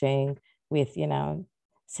teaching with,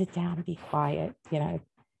 sit down, be quiet,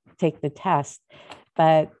 take the test.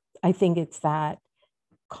 But I think it's that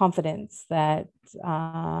confidence that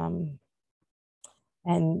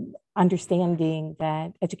and understanding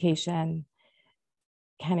that education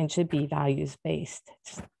can and should be values-based,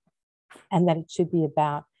 and that it should be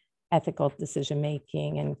about ethical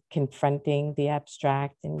decision-making and confronting the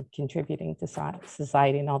abstract and contributing to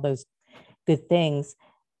society and all those good things.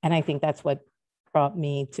 And I think that's what brought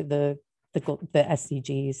me to the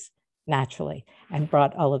SDGs naturally, and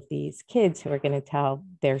brought all of these kids who are going to tell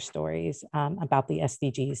their stories about the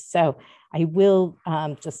SDGs. So I will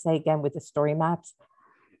just say again with the story maps,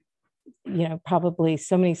 probably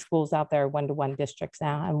so many schools out there are one-to-one districts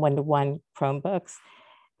now and one-to-one Chromebooks.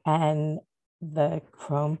 And the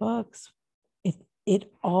Chromebooks,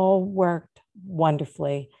 it all worked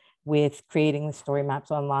wonderfully with creating the story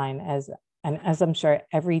maps online, as I'm sure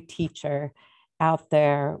every teacher out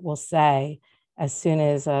there will say, as soon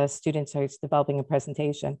as a student starts developing a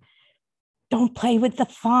presentation, don't play with the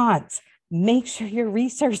fonts. Make sure your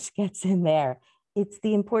research gets in there. It's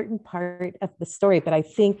the important part of the story. But I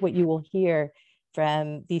think what you will hear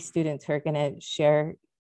from these students who are going to share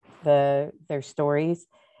their stories,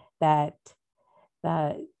 that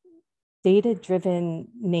the data-driven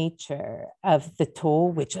nature of the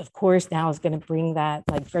tool, which of course now is going to bring that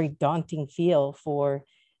like very daunting feel for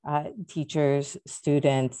teachers,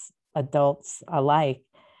 students, adults alike,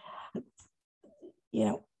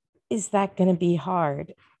 is that going to be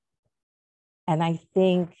hard? And I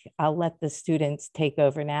think I'll let the students take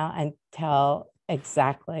over now and tell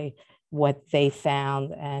exactly what they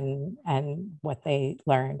found and what they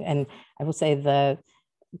learned. And I will say the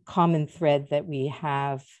common thread that we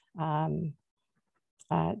have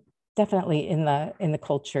definitely in the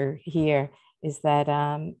culture here is that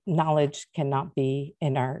knowledge cannot be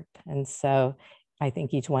inert. And so I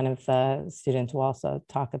think each one of the students will also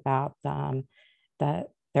talk about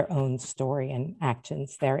their own story and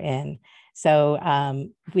actions therein. So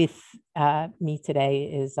with me today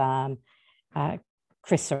is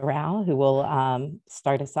Chris Sorrell, who will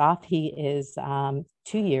start us off. He is 2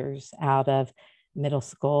 years out of middle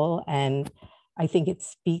school, and I think it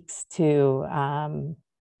speaks to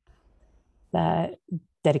the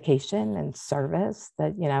dedication and service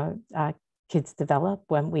that kids develop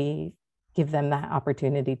when we give them that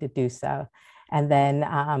opportunity to do so. And then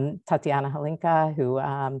Tatiana Halinka, who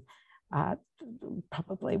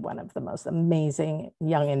probably one of the most amazing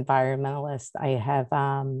young environmentalists I have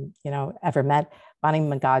ever met. Bonnie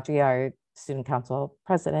Magadri, our student council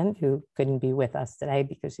president, who couldn't be with us today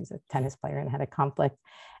because she's a tennis player and had a conflict.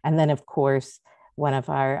 And then of course, one of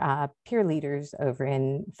our peer leaders over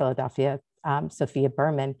in Philadelphia, Sophia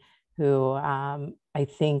Berman, who I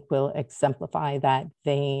think will exemplify that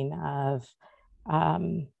vein of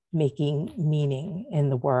making meaning in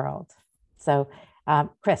the world. So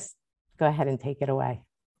Chris, go ahead and take it away.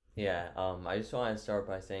 Yeah, I just want to start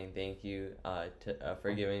by saying thank you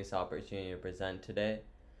for giving us the opportunity to present today.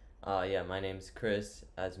 Yeah, my name's Chris,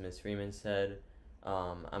 as Ms. Freeman said.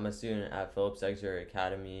 I'm a student at Phillips Exeter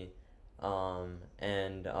Academy,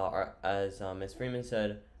 and as Ms. Freeman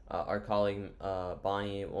said, our colleague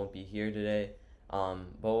Bonnie won't be here today. But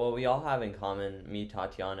what we all have in common, me,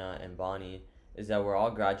 Tatiana, and Bonnie, is that we're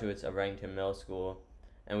all graduates of Reddington Middle School,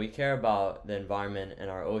 and we care about the environment and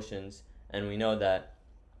our oceans, and we know that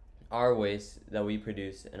our waste that we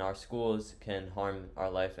produce in our schools can harm our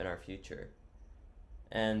life and our future.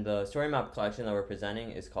 And the story map collection that we're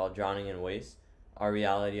presenting is called Drowning in Waste, Our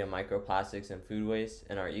Reality of Microplastics and Food Waste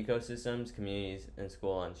in Our Ecosystems, Communities, and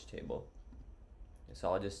School Lunch Table.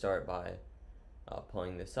 So I'll just start by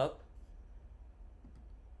pulling this up.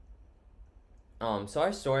 So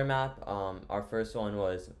our story map, our first one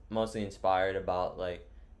was mostly inspired about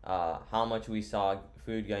how much we saw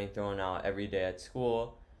food getting thrown out every day at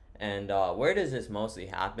school, and where does this mostly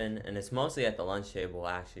happen? And it's mostly at the lunch table,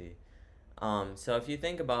 actually. So if you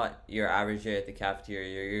think about your average day at the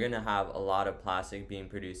cafeteria, you're gonna have a lot of plastic being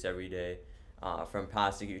produced every day, from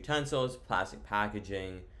plastic utensils, plastic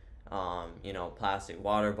packaging, plastic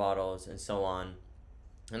water bottles, and so on.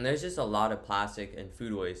 And there's just a lot of plastic and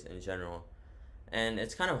food waste in general. And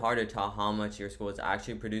it's kind of hard to tell how much your school is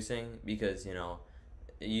actually producing because,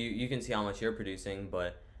 you can see how much you're producing,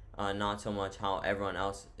 but not so much how everyone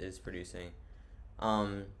else is producing.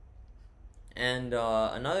 Another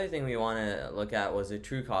thing we want to look at was the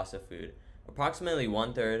true cost of food. Approximately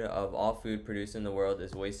 1/3 of all food produced in the world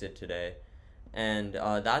is wasted today, and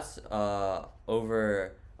that's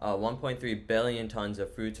over 1.3 billion tons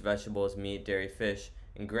of fruits, vegetables, meat, dairy, fish,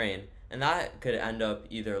 and grain. And that could end up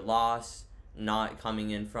either lost, not coming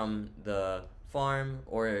in from the farm,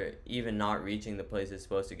 or even not reaching the place it's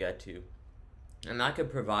supposed to get to. And that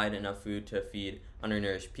could provide enough food to feed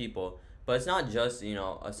undernourished people. But it's not just,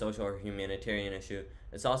 a social or humanitarian issue.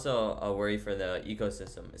 It's also a worry for the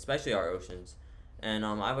ecosystem, especially our oceans. And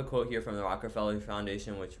I have a quote here from the Rockefeller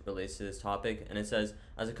Foundation, which relates to this topic, and it says,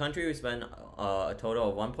 "As a country, we spend a total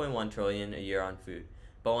of 1.1 trillion a year on food.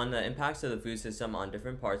 But when the impacts of the food system on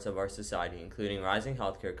different parts of our society, including rising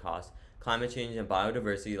healthcare costs, climate change, and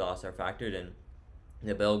biodiversity loss, are factored in,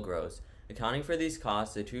 the bill grows. Accounting for these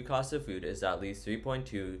costs, the true cost of food is at least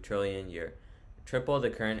 3.2 trillion a year, triple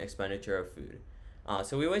the current expenditure of food."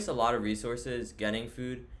 So we waste a lot of resources getting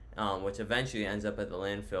food, which eventually ends up at the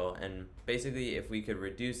landfill. And basically, if we could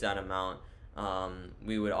reduce that amount,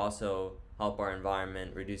 we would also help our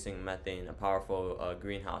environment, reducing methane, a powerful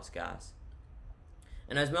greenhouse gas.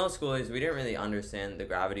 And as middle schoolers, we didn't really understand the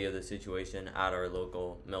gravity of the situation at our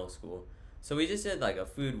local middle school. So we just did like a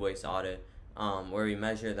food waste audit, where we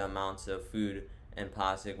measure the amounts of food and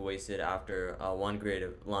plastic wasted after one grade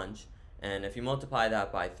of lunch. And if you multiply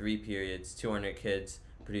that by 3 periods, 200 kids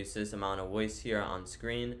produce this amount of waste here on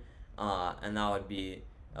screen, and that would be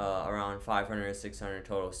around 500 or 600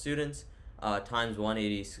 total students, times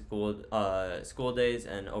 180 school days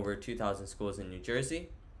and over 2,000 schools in New Jersey.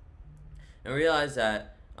 And realize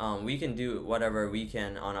that we can do whatever we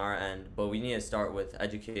can on our end, but we need to start with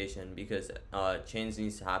education, because change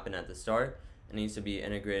needs to happen at the start. It needs to be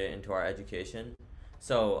integrated into our education.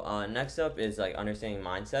 So next up is like understanding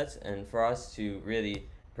mindsets, and for us to really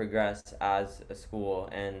progress as a school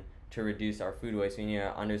and to reduce our food waste, we need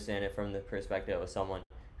to understand it from the perspective of someone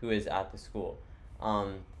who is at the school.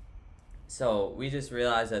 So we just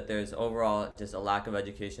realized that there's overall just a lack of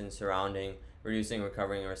education surrounding reducing,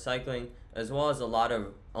 recovering, and recycling, as well as a lot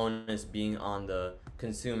of onus being on the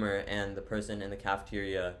consumer and the person in the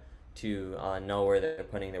cafeteria to know where they're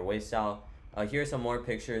putting their waste out. Here are some more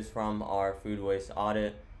pictures from our food waste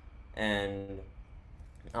audit, and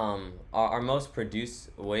our most produced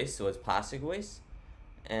waste was plastic waste.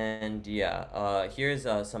 And yeah, here's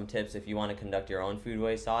some tips if you want to conduct your own food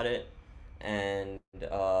waste audit. And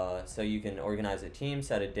so you can organize a team,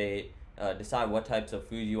 set a date, decide what types of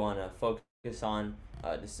food you want to focus on,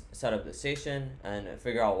 set up the station, and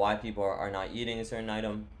figure out why people are not eating a certain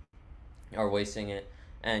item or wasting it.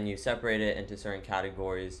 And you separate it into certain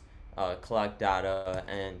categories, collect data,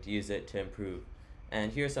 and use it to improve.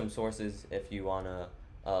 And here's some sources if you want to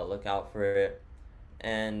look out for it.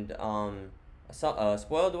 And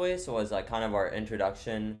spoiled waste was like kind of our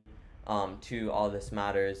introduction to all this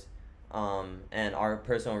matters, and our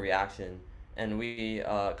personal reaction. And we,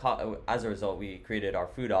 as a result, we created our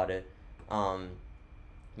food audit.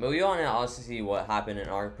 But we want to also see what happened in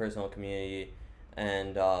our personal community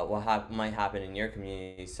and what might happen in your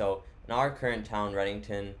community. So in our current town,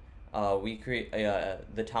 Reddington,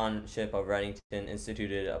 the township of Reddington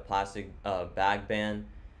instituted a plastic bag ban,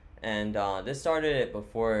 and this started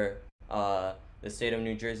before the state of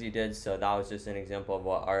New Jersey did. So that was just an example of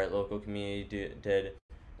what our local community did.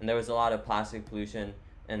 And there was a lot of plastic pollution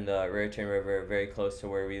in the Raritan River, very close to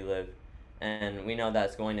where we live, and we know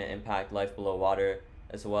that's going to impact life below water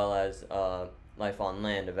as well as life on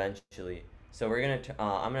land eventually. So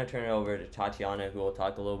I'm gonna turn it over to Tatiana, who will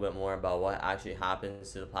talk a little bit more about what actually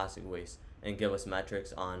happens to the plastic waste and give us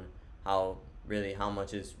metrics on how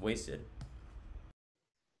much is wasted.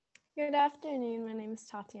 Good afternoon. My name is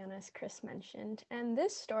Tatiana, as Chris mentioned, and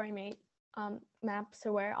this story map,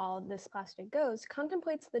 so where all of this plastic goes,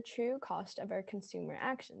 contemplates the true cost of our consumer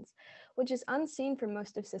actions, which is unseen for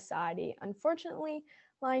most of society, unfortunately,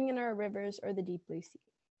 lying in our rivers or the deep blue sea.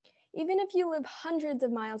 Even if you live hundreds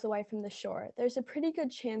of miles away from the shore, there's a pretty good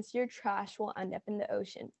chance your trash will end up in the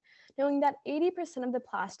ocean, knowing that 80% of the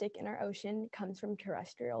plastic in our ocean comes from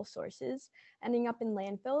terrestrial sources, ending up in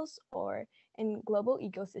landfills or in global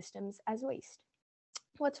ecosystems as waste.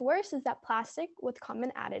 What's worse is that plastic with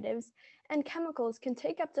common additives and chemicals can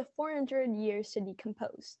take up to 400 years to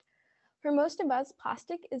decompose. For most of us,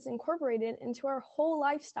 plastic is incorporated into our whole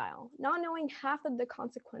lifestyle, not knowing half of the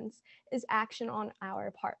consequence is action on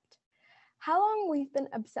our part. How long we've been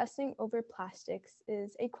obsessing over plastics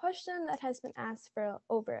is a question that has been asked for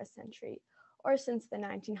over a century, or since the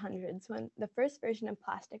 1900s when the first version of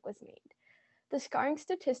plastic was made. The scarring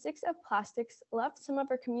statistics of plastics left some of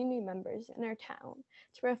our community members in our town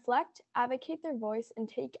to reflect, advocate their voice, and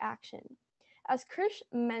take action. As Krish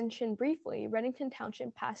mentioned briefly, Reddington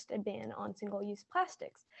Township passed a ban on single-use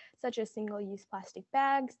plastics, such as single-use plastic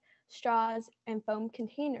bags, straws, and foam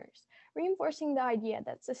containers, reinforcing the idea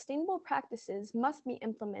that sustainable practices must be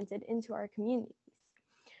implemented into our communities.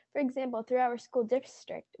 For example, through our school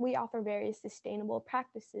district, we offer various sustainable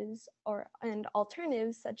practices and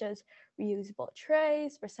alternatives such as reusable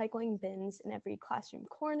trays, recycling bins in every classroom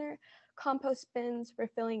corner, compost bins,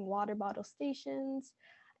 refilling water bottle stations,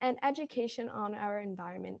 and education on our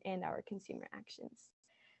environment and our consumer actions.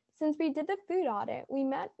 Since we did the food audit, we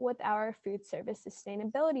met with our food service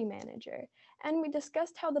sustainability manager, and we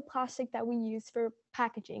discussed how the plastic that we use for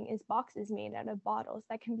packaging is boxes made out of bottles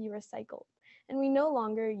that can be recycled, and we no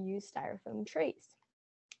longer use styrofoam trays.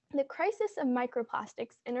 The crisis of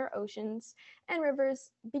microplastics in our oceans and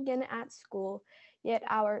rivers begin at school, yet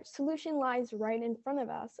our solution lies right in front of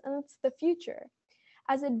us, and it's the future.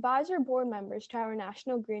 As advisor board members to our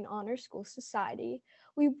National Green Honor School Society,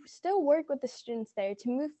 we still work with the students there to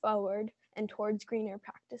move forward and towards greener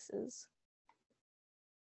practices.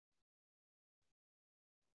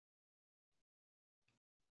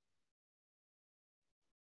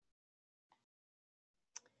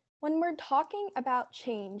 When we're talking about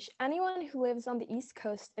change, anyone who lives on the East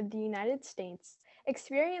Coast of the United States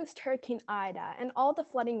experienced Hurricane Ida and all the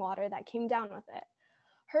flooding water that came down with it.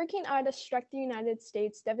 Hurricane Ida struck the United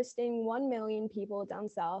States, devastating 1 million people down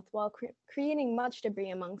south while creating much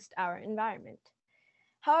debris amongst our environment.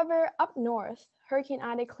 However, up north, Hurricane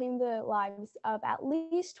Ida claimed the lives of at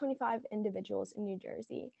least 25 individuals in New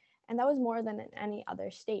Jersey, and that was more than in any other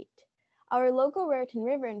state. Our local Raritan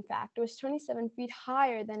River, in fact, was 27 feet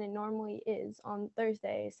higher than it normally is on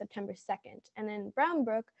Thursday, September 2nd, and in Brown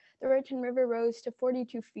Brook, the Raritan River rose to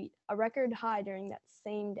 42 feet, a record high during that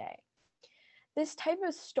same day. This type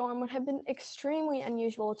of storm would have been extremely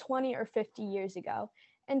unusual 20 or 50 years ago.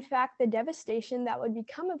 In fact, the devastation that would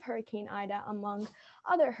become of Hurricane Ida, among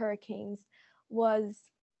other hurricanes, was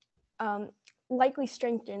likely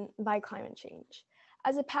strengthened by climate change.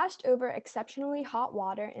 As it passed over exceptionally hot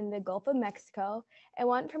water in the Gulf of Mexico, it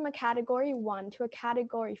went from a Category 1 to a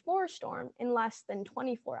Category 4 storm in less than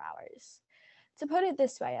 24 hours. To put it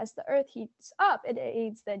this way, as the Earth heats up, it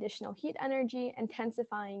aids the additional heat energy,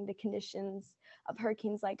 intensifying the conditions of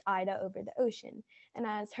hurricanes like Ida over the ocean. And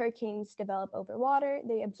as hurricanes develop over water,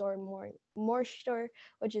 they absorb more moisture,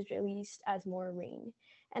 which is released as more rain.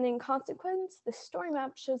 And in consequence, the story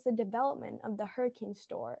map shows the development of the hurricane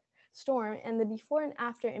storm and the before and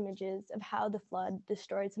after images of how the flood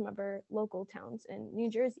destroyed some of our local towns in New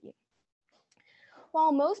Jersey.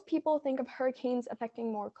 While most people think of hurricanes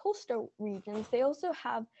affecting more coastal regions, they also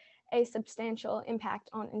have a substantial impact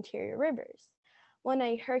on interior rivers. When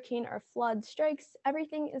a hurricane or flood strikes,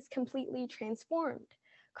 everything is completely transformed.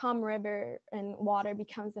 Calm river and water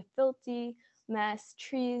becomes a filthy mess.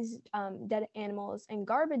 Trees, dead animals, and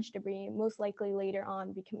garbage debris, most likely later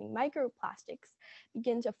on becoming microplastics,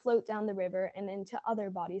 begin to float down the river and into other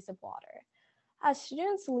bodies of water. As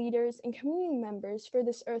students, leaders, and community members for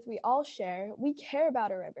this earth we all share, we care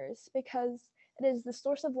about our rivers because it is the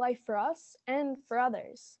source of life for us and for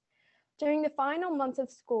others. During the final months of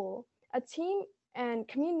school, a team and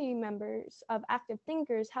community members of active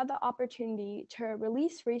thinkers had the opportunity to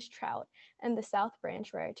release race trout in the South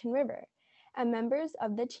Branch Raritan River, and members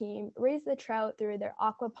of the team raised the trout through their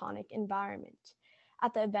aquaponic environment.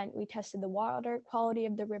 At the event, we tested the water quality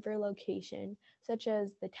of the river location, such as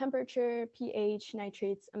the temperature, pH,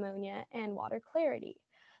 nitrates, ammonia, and water clarity.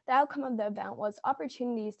 The outcome of the event was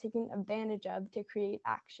opportunities taken advantage of to create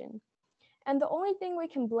action. And the only thing we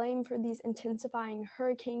can blame for these intensifying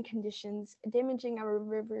hurricane conditions damaging our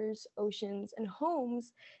rivers, oceans, and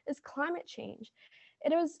homes is climate change.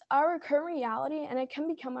 It is our current reality, and it can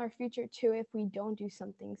become our future too if we don't do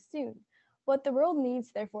something soon. What the world needs,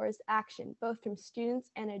 therefore, is action, both from students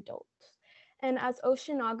and adults. And as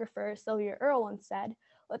oceanographer Sylvia Earle once said,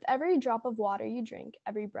 with every drop of water you drink,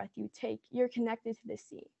 every breath you take, you're connected to the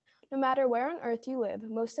sea. No matter where on Earth you live,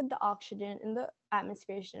 most of the oxygen in the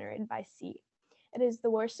atmosphere is generated by sea. It is the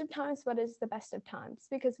worst of times, but it is the best of times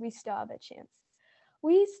because we still have a chance.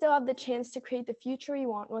 We still have the chance to create the future we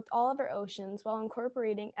want with all of our oceans while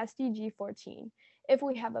incorporating SDG 14 if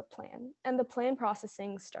we have a plan, and the plan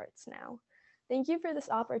processing starts now. Thank you for this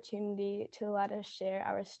opportunity to let us share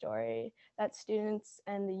our story that students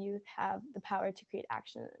and the youth have the power to create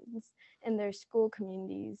actions in their school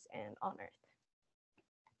communities and on Earth.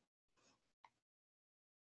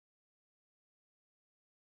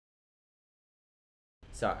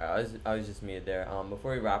 sorry, I was just muted there.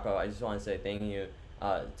 Before we wrap up, I just want to say thank you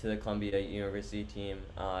to the Columbia University team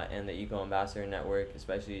and the Eco Ambassador Network,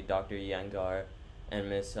 especially Dr. Yangar and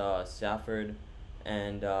Ms. Stafford.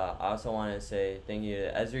 And I also want to say thank you to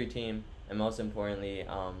the ESRI team, and most importantly,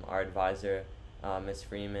 our advisor, Ms.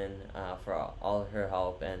 Freeman, for all her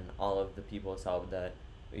help and all of the people's help that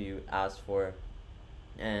you asked for.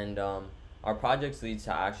 And our projects leads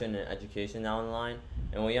to action and education down the line,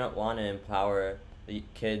 and we want to empower the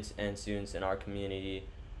kids and students in our community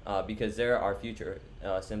because they're our future,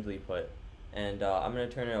 simply put. And I'm going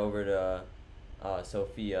to turn it over to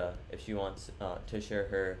Sophia if she wants to share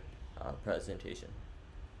her presentation.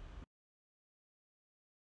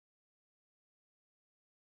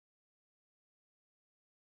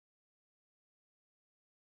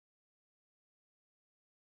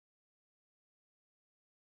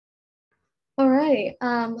 All right.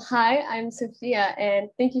 Hi, I'm Sophia, and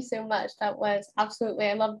thank you so much. That was absolutely,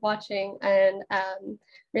 I loved watching and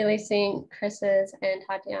really seeing Chris's and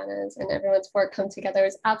Tatiana's and everyone's work come together. It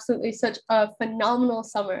was absolutely such a phenomenal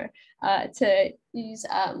summer to use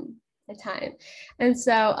the time. And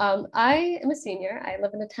so I am a senior. I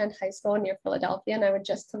live and attend high school near Philadelphia, and I would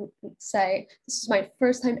just say this is my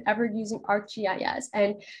first time ever using ArcGIS,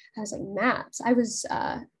 and I was like, maps.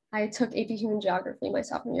 I took AP Human Geography my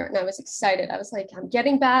sophomore year, and I was excited. I was like, I'm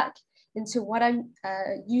getting back into what I'm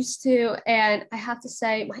used to. And I have to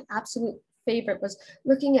say, my absolute favorite was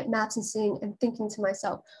looking at maps and seeing and thinking to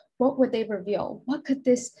myself, what would they reveal? How could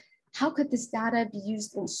this data be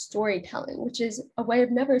used in storytelling, which is a way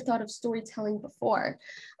I've never thought of storytelling before,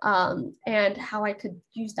 and how I could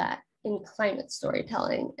use that in climate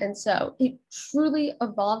storytelling. And so it truly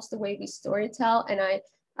evolves the way we storytell, and I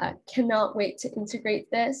cannot wait to integrate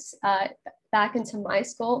this back into my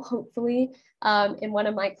school, hopefully in one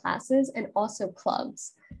of my classes, and also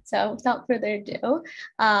clubs. So without further ado,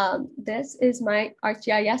 this is my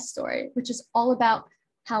ArcGIS story, which is all about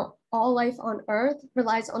how all life on Earth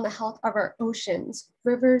relies on the health of our oceans,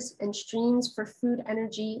 rivers, and streams for food,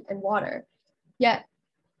 energy, and water. Yet,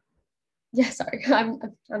 sorry, I'm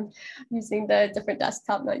using the different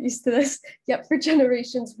desktop, not used to this. Yet for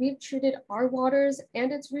generations, we've treated our waters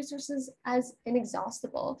and its resources as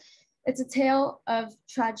inexhaustible. It's a tale of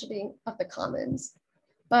tragedy of the commons.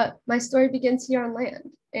 But my story begins here on land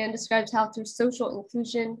and describes how through social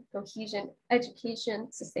inclusion, cohesion, education,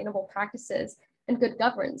 sustainable practices, and good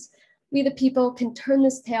governance, we the people can turn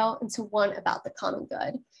this tale into one about the common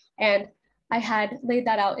good. And I had laid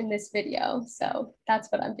that out in this video. So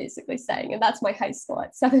that's what I'm basically saying. And that's my high school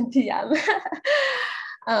at 7 p.m.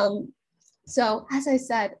 So as I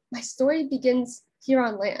said, my story begins here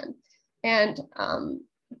on land and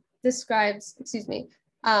describes, we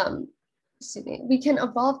can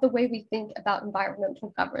evolve the way we think about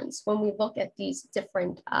environmental governance when we look at these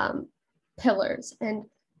different pillars. And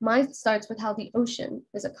mine starts with how the ocean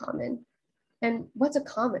is a common. And what's a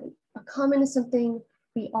common? A common is something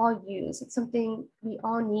we all use. It's something we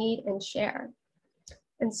all need and share.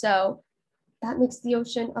 And so that makes the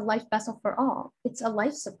ocean a life vessel for all. It's a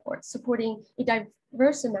life support, supporting a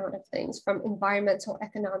diverse amount of things from environmental,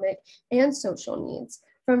 economic, and social needs,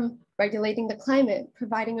 from regulating the climate,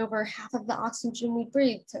 providing over half of the oxygen we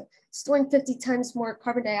breathe, to storing 50 times more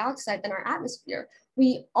carbon dioxide than our atmosphere.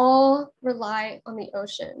 We all rely on the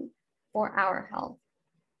ocean for our health.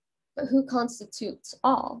 But who constitutes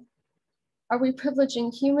all? Are we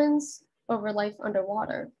privileging humans over life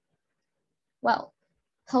underwater? Well,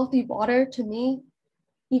 healthy water to me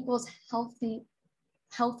equals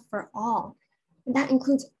health for all. And that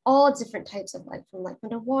includes all different types of life, from life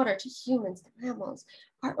underwater to humans to mammals.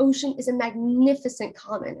 Our ocean is a magnificent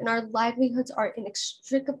common, and our livelihoods are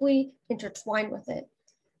inextricably intertwined with it.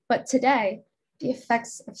 But today, the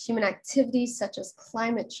effects of human activities such as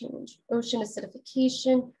climate change, ocean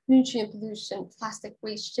acidification, nutrient pollution, plastic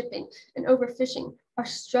waste, shipping, and overfishing are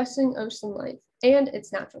stressing ocean life and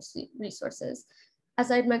its natural resources. As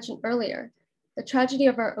I had mentioned earlier, the tragedy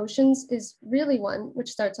of our oceans is really one which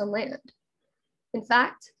starts on land. In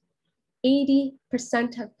fact, 80%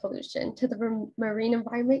 of pollution to the marine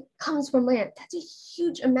environment comes from land. That's a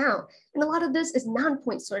huge amount. And a lot of this is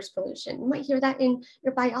non-point source pollution. You might hear that in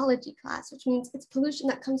your biology class, which means it's pollution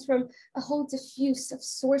that comes from a whole diffuse of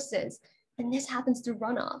sources. And this happens through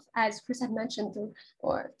runoff, as Chris had mentioned, through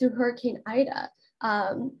Hurricane Ida.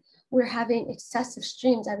 We're having excessive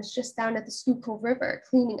streams. I was just down at the Schuylkill River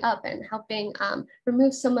cleaning up and helping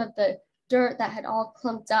remove some of the dirt that had all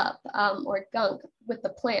clumped up or gunk with the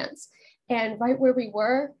plants. And right where we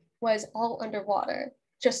were was all underwater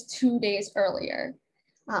just 2 days earlier.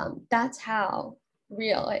 That's how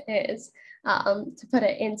real it is, to put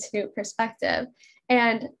it into perspective.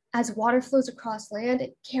 And as water flows across land,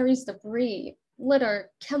 it carries debris, litter,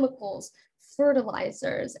 chemicals,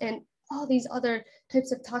 fertilizers, and all these other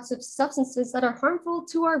types of toxic substances that are harmful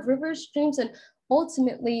to our rivers, streams, and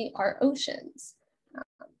ultimately our oceans.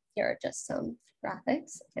 Here are just some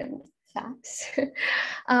graphics and facts.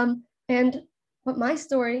 But my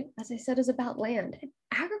story, as I said, is about land.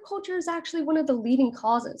 Agriculture is actually one of the leading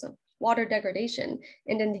causes of water degradation.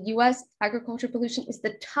 And in the US, agriculture pollution is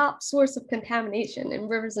the top source of contamination in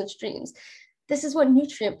rivers and streams. This is what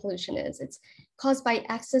nutrient pollution is. It's caused by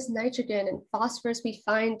excess nitrogen and phosphorus we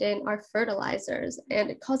find in our fertilizers, and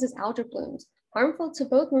it causes algal blooms, harmful to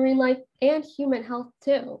both marine life and human health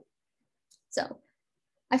too. So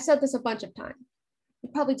I've said this a bunch of times. You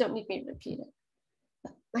probably don't need me to repeat it.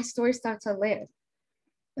 But my story starts on land,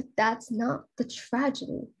 but that's not the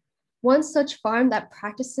tragedy. One such farm that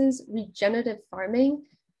practices regenerative farming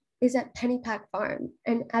is at Pennypack Farm.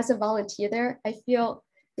 And as a volunteer there, I feel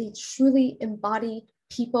they truly embody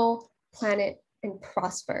people, planet, and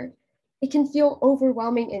prosper. It can feel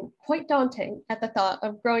overwhelming and quite daunting at the thought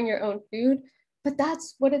of growing your own food, but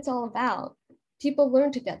that's what it's all about. People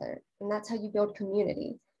learn together, and that's how you build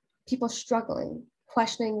community. People struggling,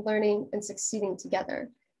 questioning, learning, and succeeding together.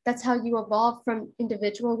 That's how you evolve from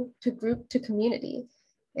individual to group to community.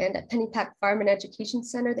 And at Pennypack Farm and Education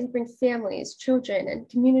Center, they bring families, children, and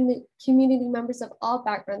community members of all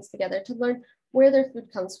backgrounds together to learn where their food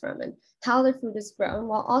comes from and how their food is grown,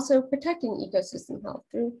 while also protecting ecosystem health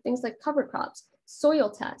through things like cover crops, soil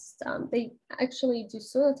tests. They actually do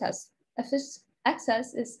soil tests.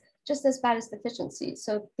 Excess is just as bad as deficiency.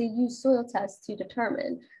 So they use soil tests to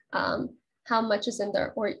determine how much is in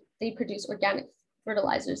there, or they produce organic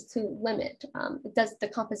fertilizers to limit. It does the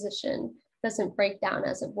composition doesn't break down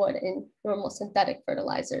as it would in normal synthetic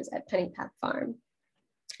fertilizers at Pennypack Farm.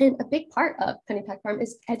 And a big part of Pennypack Farm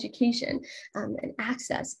is education and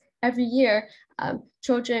access. Every year,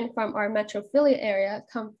 children from our metrophilia area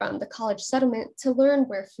come from the college settlement to learn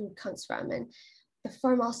where food comes from. And the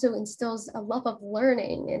farm also instills a love of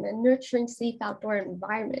learning and a nurturing, safe outdoor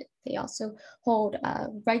environment. They also hold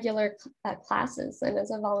regular classes. And as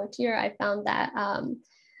a volunteer, I found that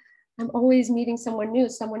I'm always meeting someone new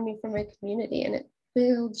from my community, and it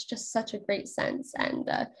builds just such a great sense and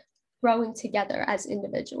growing together as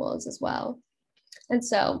individuals as well. And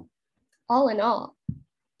so all in all,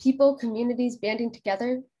 people, communities banding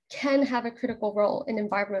together can have a critical role in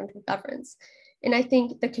environmental governance. And I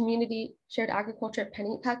think the community shared agriculture at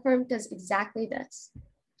Pennypack Farm does exactly this.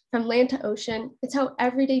 From land to ocean, it's how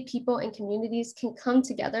everyday people and communities can come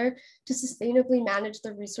together to sustainably manage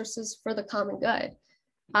the resources for the common good.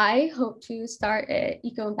 I hope to start an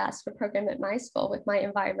eco-ambassador program at my school with my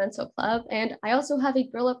environmental club. And I also have a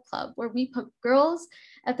Girl Up Club where we put girls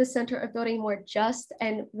at the center of building a more just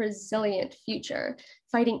and resilient future,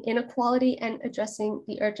 fighting inequality and addressing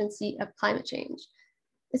the urgency of climate change.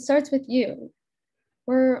 It starts with you.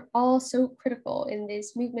 We're all so critical in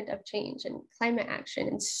this movement of change and climate action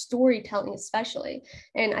and storytelling especially.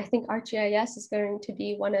 And I think ArcGIS is going to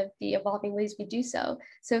be one of the evolving ways we do so.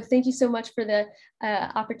 So thank you so much for the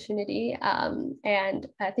opportunity. And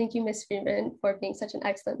thank you, Ms. Freeman, for being such an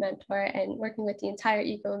excellent mentor and working with the entire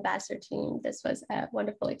Eco Ambassador team. This was a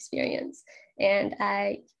wonderful experience. And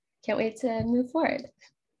I can't wait to move forward.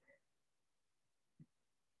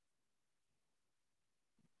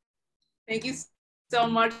 Thank you so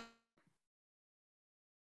much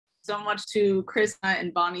to Chris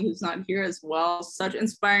and Bonnie, who's not here as well. Such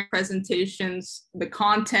inspiring presentations, the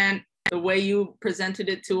content, the way you presented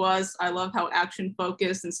it to us. I love how action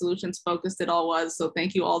focused and solutions focused it all was. So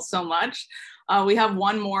thank you all so much. We have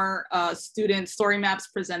one more student StoryMaps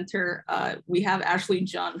presenter. We have Ashley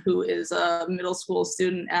Jun, who is a middle school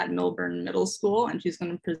student at Milburn Middle School, and she's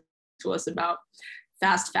going to present to us about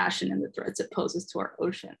fast fashion and the threats it poses to our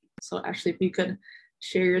ocean. So Ashley, if you could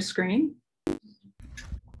share your screen.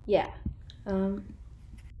 Yeah.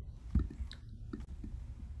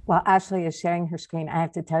 While Ashley is sharing her screen, I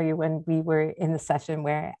have to tell you, when we were in the session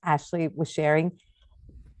where Ashley was sharing,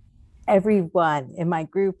 everyone in my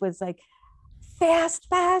group was like, fast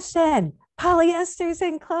fashion, polyesters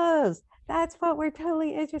and clothes. That's what we're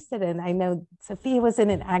totally interested in. I know Sophia was in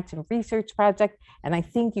an active research project, and I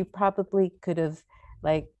think you probably could have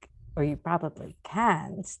or you probably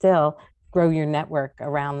can still grow your network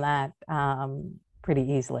around that pretty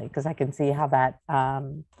easily, because I can see how that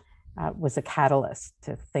was a catalyst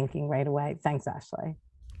to thinking right away. Thanks, Ashley.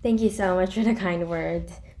 Thank you so much for the kind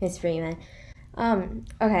words, Ms. Freeman.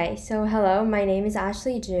 Okay, so hello, my name is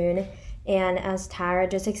Ashley June, And as Tara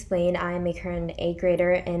just explained, I am a current 8th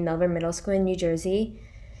grader in Melbourne Middle School in New Jersey.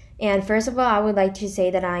 And first of all, I would like to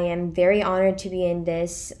say that I am very honored to be in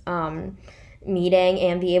this meeting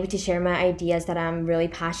and be able to share my ideas that I'm really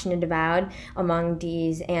passionate about along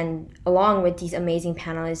with these amazing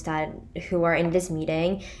panelists who are in this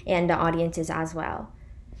meeting and the audiences as well.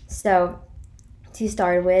 So to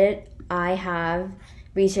start with, I have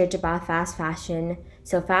research about fast fashion.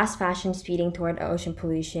 So fast fashion speeding toward ocean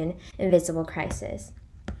pollution, invisible crisis.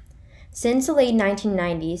 Since the late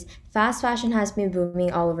 1990s, fast fashion has been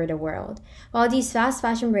booming all over the world. While these fast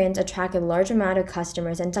fashion brands attract a large amount of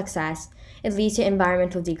customers and success, it leads to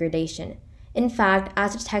environmental degradation. In fact,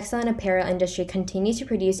 as the textile and apparel industry continues to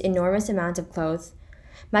produce enormous amounts of clothes,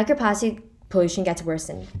 microplastic pollution gets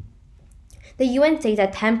worsened. The UN states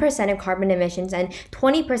that 10% of carbon emissions and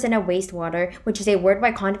 20% of wastewater, which is a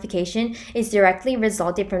worldwide quantification, is directly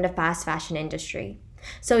resulted from the fast fashion industry.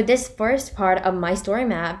 So this first part of my story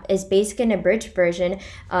map is basically an abridged version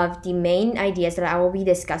of the main ideas that I will be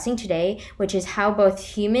discussing today, which is how both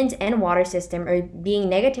humans and water system are being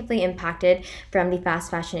negatively impacted from the fast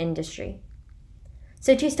fashion industry.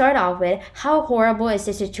 So to start off with, how horrible is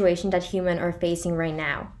the situation that humans are facing right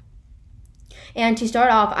now? And to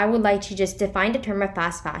start off, I would like to just define the term of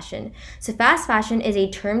fast fashion. So fast fashion is a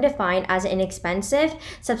term defined as an inexpensive,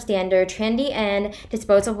 substandard, trendy, and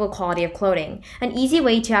disposable quality of clothing. An easy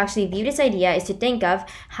way to actually view this idea is to think of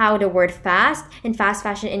how the word fast in fast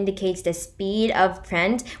fashion indicates the speed of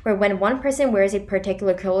trend, where when one person wears a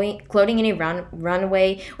particular clothing in a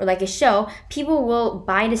runway or like a show, people will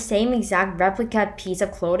buy the same exact replica piece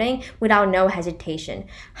of clothing without no hesitation.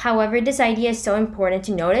 However, this idea is so important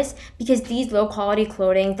to notice because these low-quality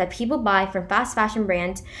clothing that people buy from fast fashion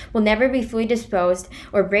brands will never be fully disposed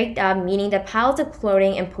or break down, meaning that piles of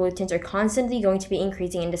clothing and pollutants are constantly going to be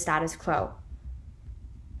increasing in the status quo.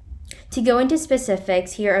 To go into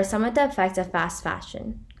specifics, here are some of the effects of fast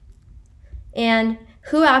fashion. And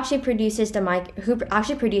who actually produces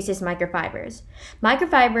microfibers?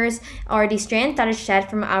 Microfibers are the strands that are shed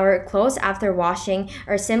from our clothes after washing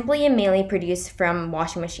or simply and mainly produced from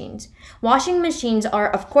washing machines. Washing machines are,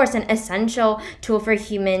 of course, an essential tool for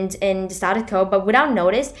humans in the status quo, but without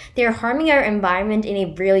notice, they are harming our environment in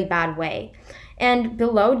a really bad way. And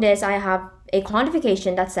below this, I have a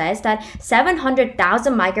quantification that says that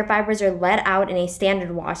 700,000 microfibers are let out in a standard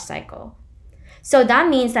wash cycle. So that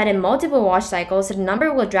means that in multiple wash cycles, the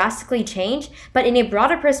number will drastically change, but in a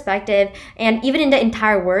broader perspective, and even in the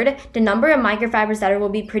entire world, the number of microfibers that will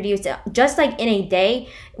be produced just like in a day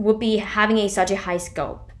will be having such a high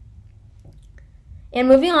scope. And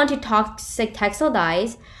moving on to toxic textile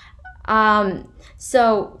dyes,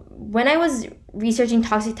 so when I was researching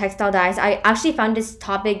toxic textile dyes, I actually found this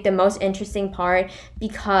topic the most interesting part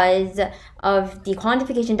because of the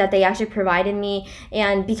quantification that they actually provided me,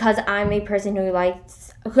 and because I'm a person who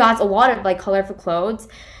has a lot of colorful clothes,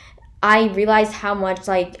 I realized how much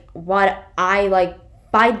what I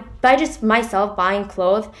by just myself buying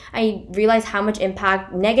clothes, I realized how much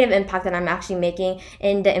negative impact that I'm actually making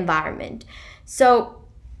in the environment. So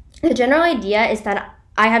the general idea is that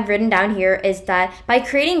I have written down here is that by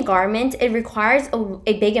creating garments, it requires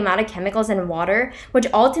a big amount of chemicals and water, which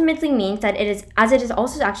ultimately means that it is, as it is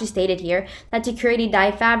also actually stated here, that to create a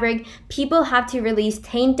dye fabric, people have to release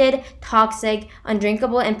tainted, toxic,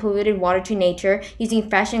 undrinkable, and polluted water to nature using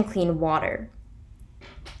fresh and clean water.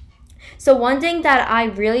 So one thing that I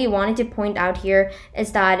really wanted to point out here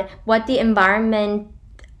is that what the Environmental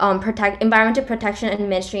Protection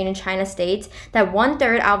Administration in China states that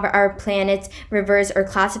 1/3 of our planet's rivers are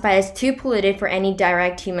classified as too polluted for any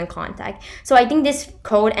direct human contact. So I think this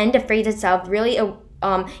code and the phrase itself really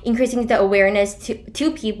increasing the awareness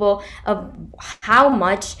to people of how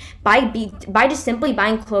much by just simply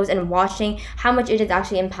buying clothes and washing, how much it is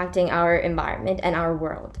actually impacting our environment and our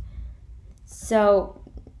world. So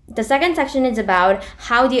the second section is about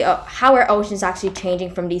how our oceans actually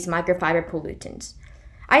changing from these microfiber pollutants.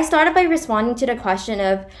 I started by responding to the question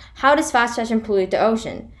of how does fast fashion pollute the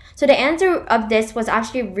ocean? So the answer of this was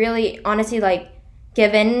actually really honestly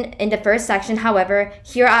given in the first section. However,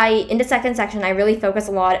 in the second section, I really focus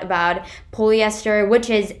a lot about polyester, which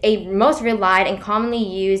is a most relied and commonly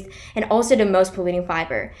used and also the most polluting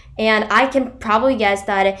fiber. And I can probably guess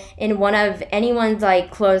that in one of anyone's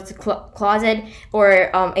closet or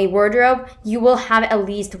a wardrobe, you will have at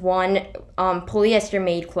least one polyester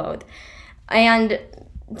made cloth. And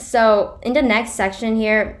so in the next section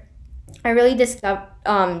here, I really describe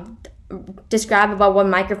about what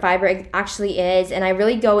microfiber actually is, and I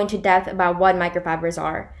really go into depth about what microfibers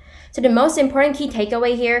are. So the most important key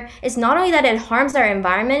takeaway here is not only that it harms our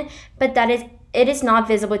environment, but that it is not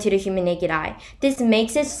visible to the human naked eye. This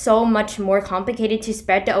makes it so much more complicated to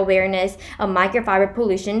spread the awareness of microfiber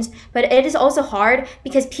pollutions, but it is also hard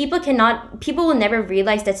because people will never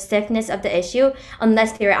realize the stiffness of the issue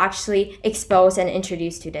unless they are actually exposed and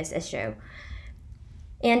introduced to this issue.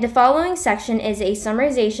 And the following section is a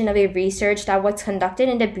summarization of a research that was conducted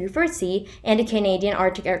in the Beaufort Sea and the Canadian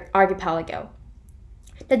Arctic archipelago.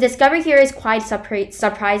 The discovery here is quite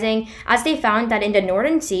surprising, as they found that in the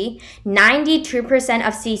Northern Sea, 92%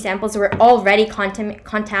 of sea samples were already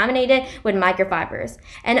contaminated with microfibers.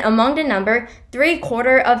 And among the number,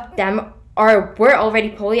 3/4 of them were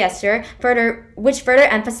already polyester, which further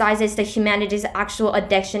emphasizes the humanity's actual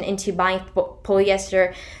addiction into buying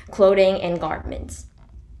polyester clothing and garments.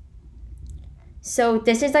 So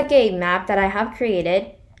this is like a map that I have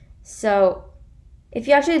created. So if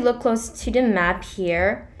you actually look close to the map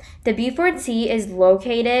here, the Beaufort Sea is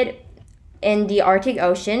located in the Arctic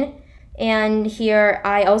Ocean. And here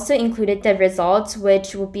I also included the results,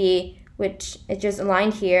 which is just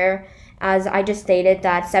aligned here, as I just stated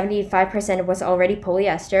that 75% was already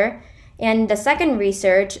polyester. And the second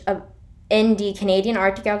research in the Canadian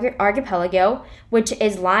Arctic archipelago, which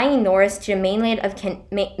is lying north to the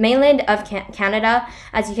mainland of Canada,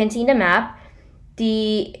 as you can see in the map,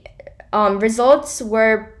 the results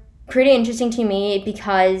were pretty interesting to me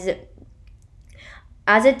because,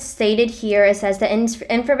 as it's stated here, it says the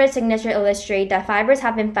infrared signature illustrate that fibers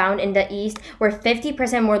have been found in the east were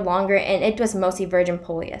 50% more longer, and it was mostly virgin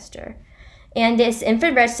polyester. And this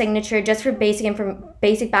infrared signature, just for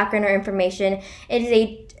basic background or information, it is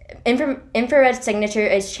infrared signature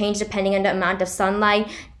is changed depending on the amount of sunlight,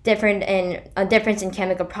 difference in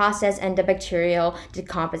chemical process, and the bacterial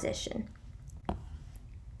decomposition.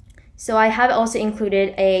 So I have also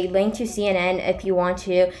included a link to CNN if you want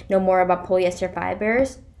to know more about polyester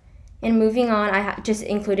fibers. And moving on, I just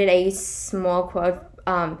included a small quote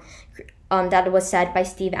that was said by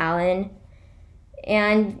Steve Allen.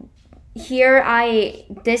 And here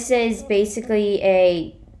this is basically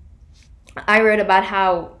I wrote about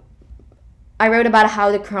how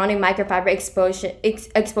the chronic microfiber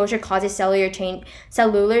exposure causes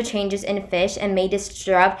cellular changes in fish and may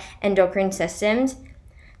disrupt endocrine systems.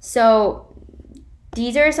 So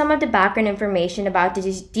these are some of the background information about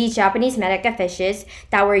these Japanese Medica fishes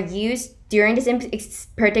that were used during this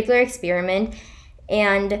particular experiment.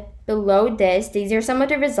 And below this, these are some of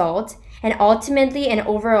the results. And ultimately and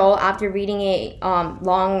overall, after reading a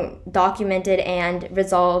long documented and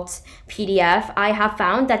results PDF, I have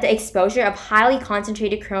found that the exposure of highly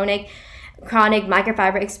concentrated chronic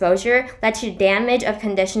microfiber exposure led to damage of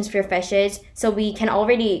conditions for fishes. So we can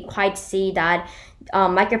already quite see that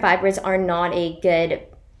microfibers are not a good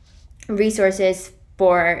resources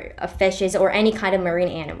for fishes or any kind of marine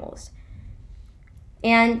animals.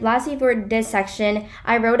 And lastly, for this section,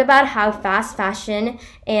 I wrote about how fast fashion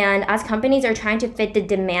and as companies are trying to fit the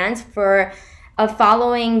demands of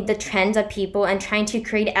following the trends of people and trying to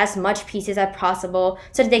create as much pieces as possible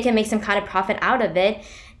so that they can make some kind of profit out of it,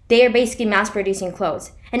 they are basically mass producing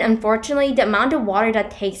clothes. And unfortunately, the amount of water that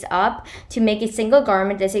takes up to make a single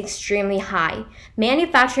garment is extremely high.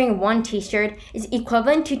 Manufacturing one t-shirt is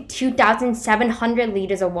equivalent to 2,700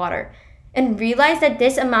 liters of water. And realize that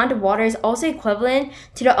this amount of water is also equivalent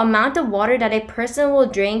to the amount of water that a person will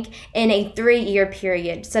drink in a 3-year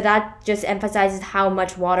period. So that just emphasizes how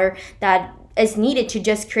much water that is needed to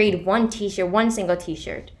just create one single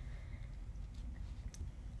t-shirt.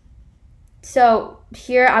 So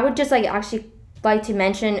here I would just like to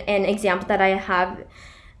mention an example that I have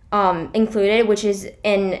included, which is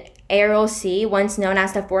in Aral Sea, once known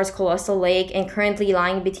as the Fourth Colossal Lake and currently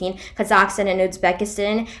lying between Kazakhstan and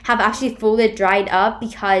Uzbekistan, have actually fully dried up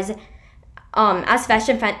because as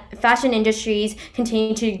fashion industries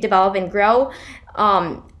continue to develop and grow,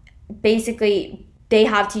 basically they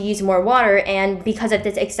have to use more water, and because of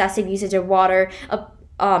this excessive usage of water,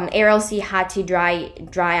 Aral Sea had to dry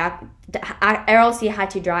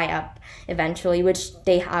up eventually, which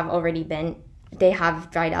they have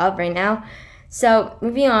dried up right now. So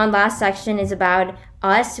moving on, last section is about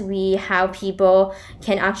how people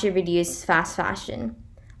can actually reduce fast fashion.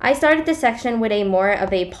 I started this section with more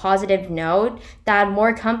of a positive note that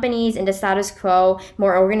more companies in the status quo,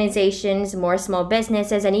 more organizations, more small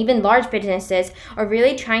businesses, and even large businesses are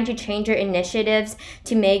really trying to change their initiatives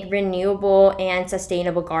to make renewable and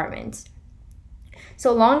sustainable garments. So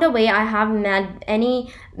along the way, I have met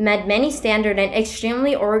many standard and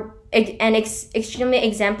extremely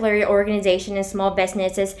exemplary organizations and small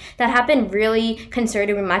businesses that have been really concerned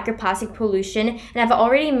with microplastic pollution and have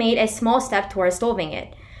already made a small step towards solving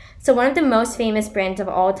it. So one of the most famous brands of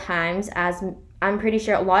all times, as I'm pretty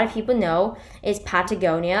sure a lot of people know is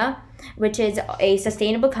Patagonia, which is a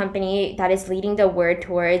sustainable company that is leading the world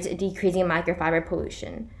towards decreasing microfiber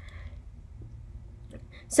pollution.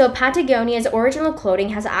 So Patagonia's original clothing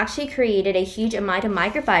has actually created a huge amount of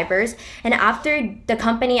microfibers, and after the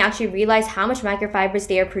company actually realized how much microfibers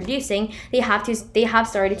they are producing, they have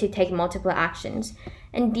started to take multiple actions.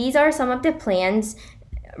 And these are some of the plans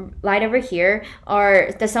right over here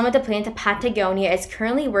are some of the plans that Patagonia is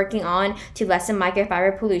currently working on to lessen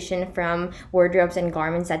microfiber pollution from wardrobes and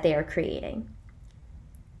garments that they are creating.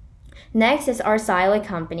 Next is ArcGIS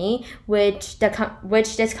company, which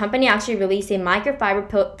this company actually released a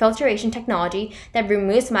microfiber filtration technology that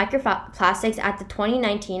removes microplastics at the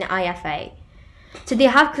 2019 IFA. So they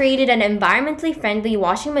have created an environmentally friendly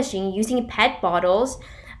washing machine using PET bottles,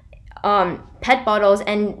 and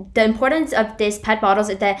the importance of this PET bottles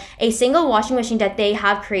is that a single washing machine that they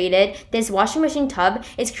have created, this washing machine tub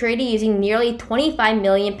is created using nearly 25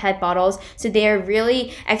 million PET bottles. So they are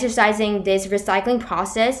really exercising this recycling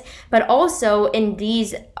process, but also in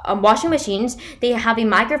these washing machines, they have a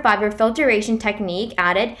microfiber filtration technique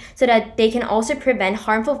added so that they can also prevent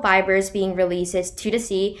harmful fibers being released to the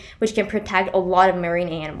sea, which can protect a lot of marine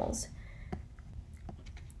animals.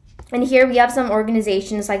 And here we have some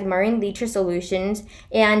organizations like Marine Leisure Solutions,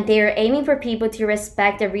 and they're aiming for people to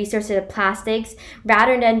respect the resources of plastics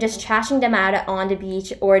rather than just trashing them out on the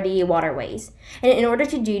beach or the waterways. And in order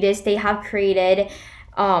to do this, they have created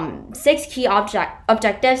 6 key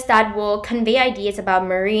objectives that will convey ideas about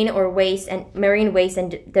marine waste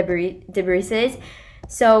and debris.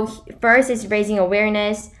 So first is raising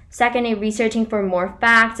awareness. Second is researching for more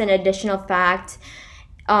facts and additional facts,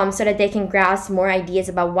 so that they can grasp more ideas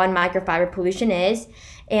about what microfiber pollution is.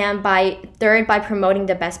 And third, by promoting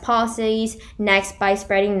the best policies. Next, by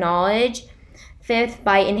spreading knowledge. Fifth,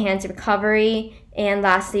 by enhanced recovery. And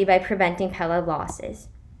lastly, by preventing pellet losses.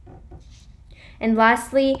 And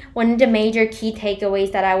lastly, one of the major key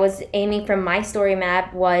takeaways that I was aiming from my story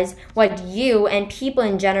map was what you and people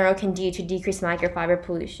in general can do to decrease microfiber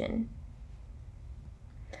pollution.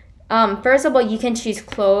 First of all, you can choose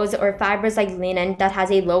clothes or fibers like linen that has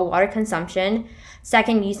a low water consumption.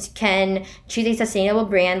 Second, you can choose a sustainable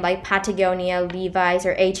brand like Patagonia, Levi's,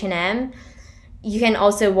 or H&M. You can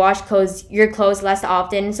also wash your clothes less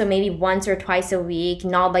often, so maybe once or twice a week,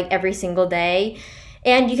 not like every single day.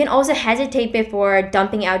 And you can also hesitate before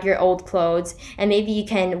dumping out your old clothes, and maybe you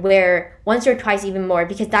can wear once or twice even more,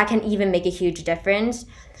 because that can even make a huge difference.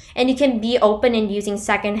 And you can be open in using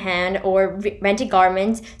secondhand or rented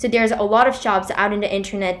garments. So there's a lot of shops out in the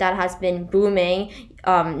internet that has been booming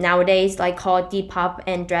nowadays, like called Depop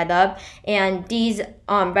and ThredUp. And these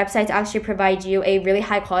websites actually provide you a really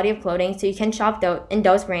high quality of clothing, so you can shop in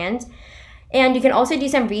those brands. And you can also do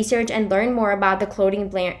some research and learn more about the clothing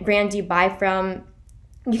brands you buy from.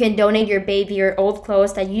 You can donate your baby or old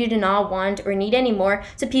clothes that you do not want or need anymore,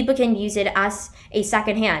 so people can use it as a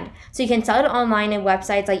second hand. So you can sell it online in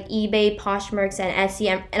websites like eBay, Poshmark, and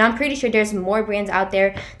Etsy. And I'm pretty sure there's more brands out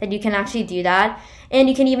there that you can actually do that. And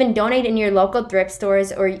you can even donate in your local thrift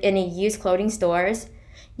stores or in a used clothing stores.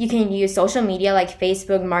 You can use social media like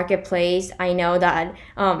Facebook Marketplace. I know that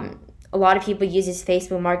a lot of people use this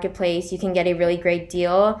Facebook Marketplace. You can get a really great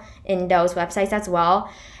deal in those websites as well.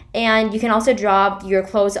 And you can also drop your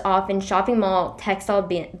clothes off in shopping mall textile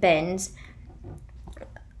bins.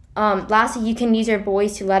 Lastly, you can use your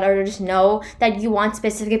voice to let others know that you want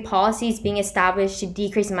specific policies being established to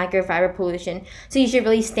decrease microfiber pollution. So you should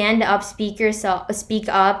really stand up, speak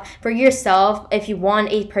up for yourself if you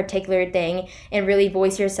want a particular thing, and really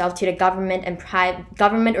voice yourself to the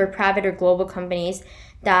government or private or global companies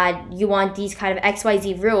that you want these kind of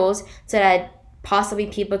XYZ rules, so that possibly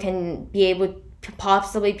people can be able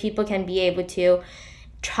to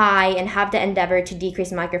try and have the endeavor to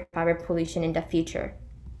decrease microfiber pollution in the future.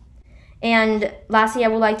 And lastly, I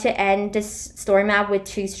would like to end this story map with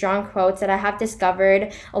 2 strong quotes that I have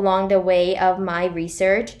discovered along the way of my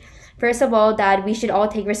research. First of all, that we should all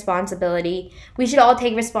take responsibility. We should all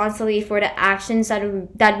take responsibility for the actions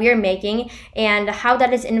that we are making and how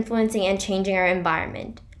that is influencing and changing our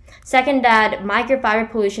environment. Second, that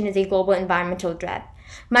microfiber pollution is a global environmental threat.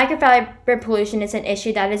 Microfiber pollution is an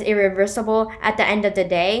issue that is irreversible at the end of the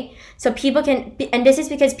day. So this is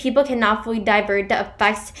because people cannot fully divert the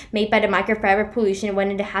effects made by the microfiber pollution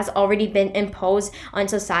when it has already been imposed on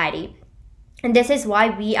society. And this is why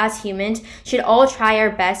we as humans should all try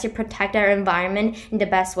our best to protect our environment in the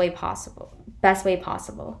best way possible.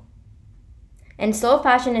 And slow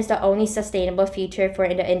fashion is the only sustainable future for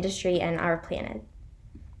the industry and our planet.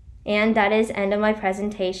 And that is the end of my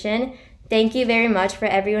presentation. Thank you very much for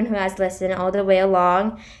everyone who has listened all the way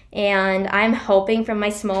along. And I'm hoping from my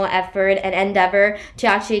small effort and endeavor to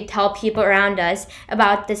actually tell people around us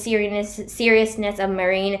about the seriousness of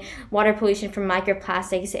marine water pollution from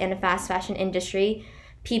microplastics and the fast fashion industry,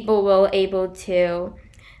 people will able to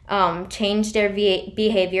change their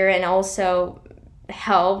behavior and also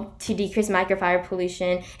help to decrease microfiber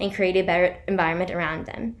pollution and create a better environment around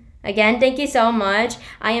them. Again, thank you so much.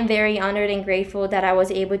 I am very honored and grateful that I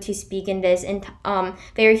was able to speak in this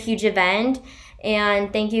very huge event.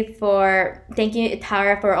 And thank you,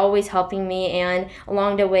 Tara, for always helping me and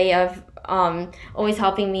along the way of always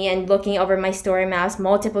helping me and looking over my story maps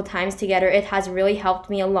multiple times together. It has really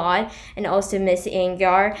helped me a lot. And also Miss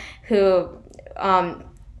Ingar, who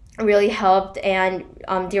really helped and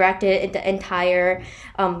directed the entire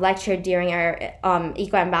lecture during our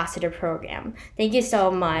Eco Ambassador program. Thank you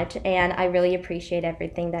so much, and I really appreciate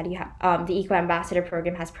everything that the Eco Ambassador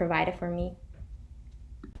program has provided for me.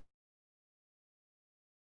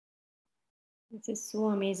 This is so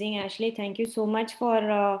amazing, Ashley. Thank you so much for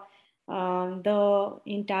the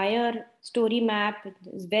entire story map.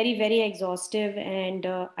 It's very, very exhaustive, and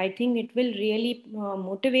I think it will really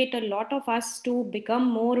motivate a lot of us to become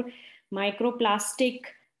more microplastic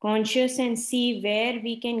conscious and see where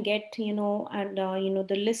we can get, and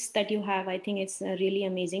the list that you have. I think it's really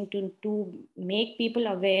amazing to make people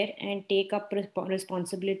aware and take up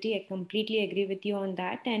responsibility. I completely agree with you on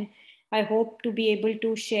that, and I hope to be able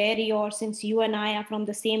to share since you and I are from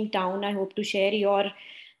the same town, I hope to share your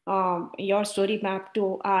story map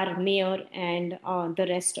to our mayor and the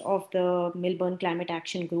rest of the Melbourne Climate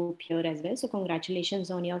Action Group here as well. So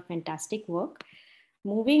congratulations on your fantastic work.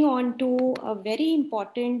 Moving on to a very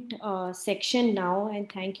important section now,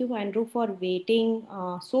 and thank you, Andrew, for waiting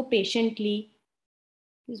so patiently.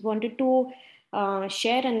 Just wanted to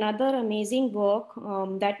share another amazing work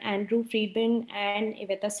that Andrew Friedman and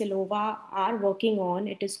Iveta Silova are working on.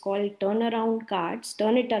 It is called Turnaround Cards,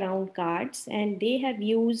 Turnitaround Cards, and they have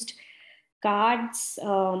used cards,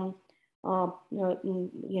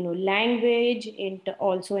 language,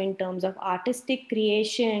 also in terms of artistic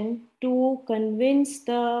creation to convince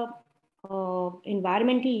the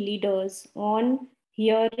environmental leaders on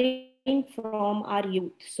hearing from our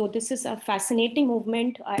youth. So this is a fascinating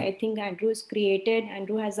movement. I think Andrew has created.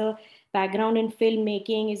 Andrew has a background in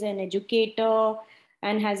filmmaking, is an educator,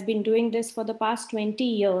 and has been doing this for the past 20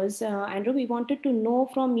 years. Andrew, we wanted to know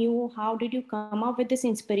from you, how did you come up with this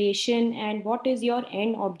inspiration, and what is your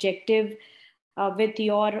end objective with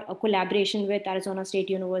your collaboration with Arizona State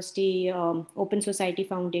University, Open Society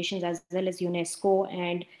Foundations, as well as UNESCO,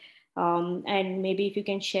 and maybe if you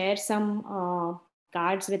can share some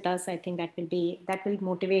cards with us, I think that will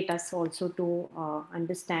motivate us also to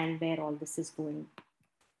understand where all this is going.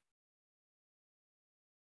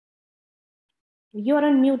 You're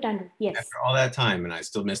on mute, Andrew. Yes. After all that time, and I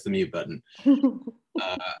still missed the mute button.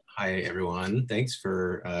 Hi, everyone. Thanks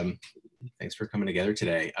for coming together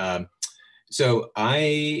today. So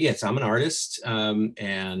I'm an artist,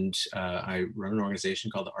 and I run an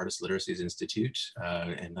organization called the Artist Literacies Institute,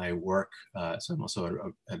 and I work, so I'm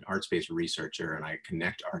also an arts-based researcher, and I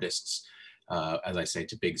connect artists, as I say,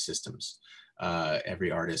 to big systems.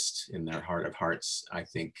 Every artist in their heart of hearts, I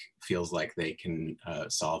think, feels like they can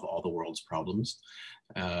solve all the world's problems.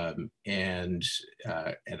 And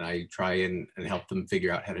I try and help them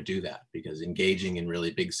figure out how to do that, because engaging in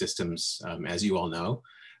really big systems, as you all know,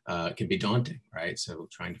 can be daunting, right? So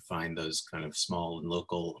trying to find those kind of small and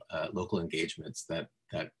local engagements that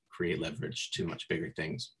create leverage to much bigger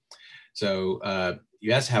things. So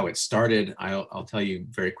you asked how it started. I'll tell you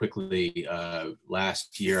very quickly.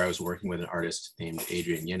 Last year, I was working with an artist named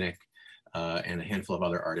Adrian Yenick and a handful of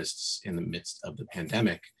other artists in the midst of the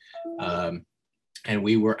pandemic. And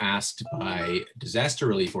we were asked by disaster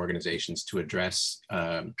relief organizations to address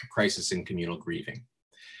crisis in communal grieving.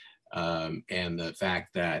 And the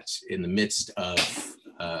fact that in the midst of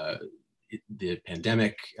the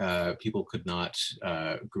pandemic, people could not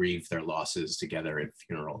grieve their losses together at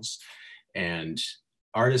funerals. And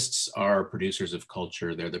artists are producers of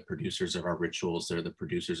culture. They're the producers of our rituals. They're the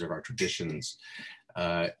producers of our traditions.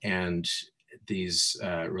 And these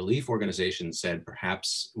relief organizations said,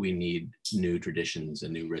 perhaps we need new traditions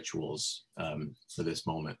and new rituals for this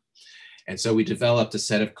moment. And so we developed a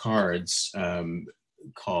set of cards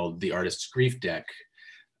called the Artist's Grief Deck.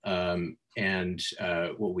 And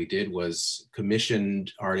what we did was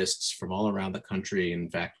commissioned artists from all around the country, in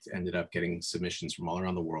fact, ended up getting submissions from all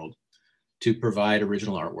around the world, to provide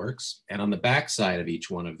original artworks. And on the back side of each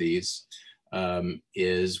one of these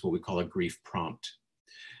is what we call a grief prompt.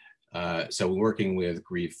 So working with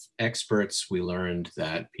grief experts, we learned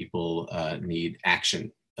that people need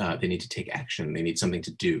action. They need to take action. They need something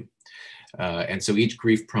to do. And so each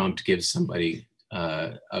grief prompt gives somebody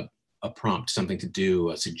a prompt, something to do,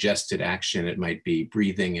 a suggested action. It might be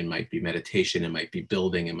breathing, it might be meditation, it might be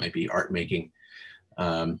building, it might be art making.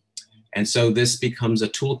 And so this becomes a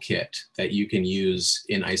toolkit that you can use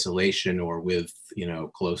in isolation or with,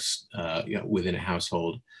 close, within a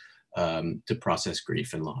household to process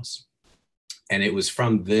grief and loss. And it was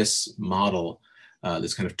from this model,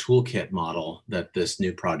 this kind of toolkit model, that this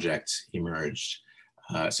new project emerged.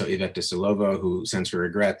 So Yvette de Silova, who sends her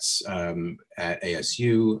regrets at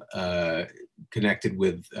ASU, connected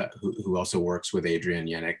with, who also works with Adrian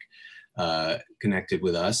Yannick, connected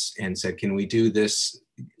with us and said, can we do this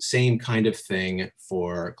same kind of thing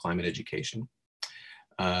for climate education?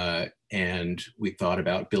 And we thought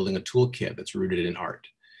about building a toolkit that's rooted in art.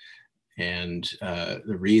 And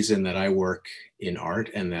the reason that I work in art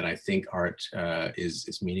and that I think art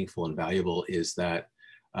is meaningful and valuable is that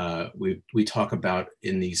we talk about,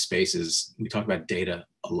 in these spaces, we talk about data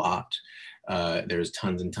a lot. There's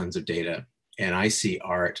tons and tons of data. And I see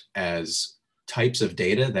art as types of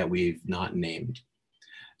data that we've not named.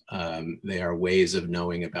 They are ways of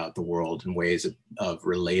knowing about the world and ways of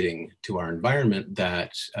relating to our environment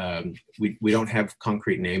that we don't have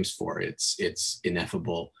concrete names for. It's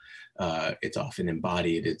ineffable. It's often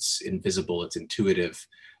embodied, it's invisible, it's intuitive,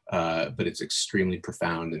 but it's extremely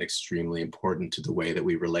profound and extremely important to the way that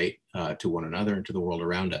we relate to one another and to the world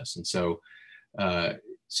around us. And so,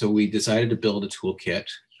 so we decided to build a toolkit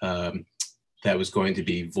that was going to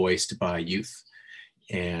be voiced by youth.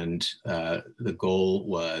 And the goal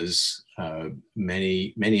was,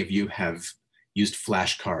 many of you have used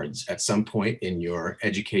flashcards at some point in your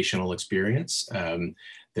educational experience.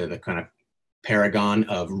 They're the kind of paragon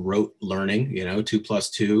of rote learning, 2 +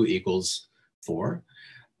 2 = 4.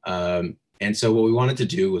 And so what we wanted to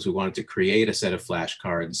do was we wanted to create a set of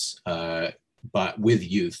flashcards, but with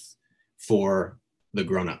youth for the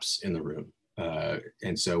grown-ups in the room.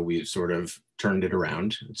 And so we've sort of turned it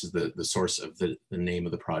around, which is the source of the name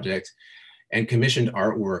of the project, and commissioned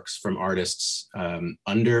artworks from artists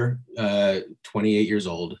under 28 years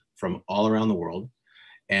old from all around the world,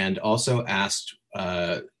 and also asked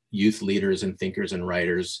youth leaders and thinkers and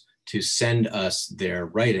writers to send us their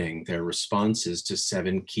writing, their responses to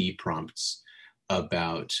 7 key prompts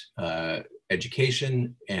about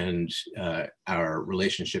education and our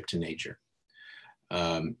relationship to nature.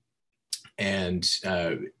 And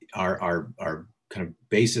our kind of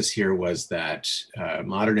basis here was that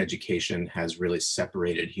modern education has really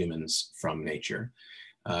separated humans from nature.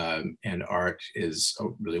 And art is a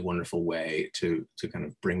really wonderful way to kind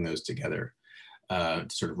of bring those together, to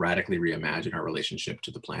sort of radically reimagine our relationship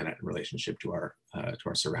to the planet and relationship to our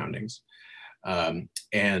surroundings.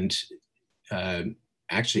 And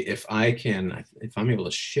actually, if I'm able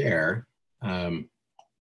to share,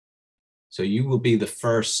 so you will be the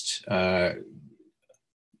first,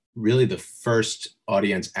 really the first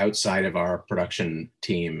audience outside of our production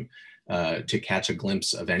team to catch a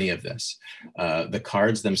glimpse of any of this. The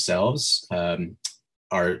cards themselves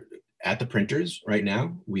are at the printers right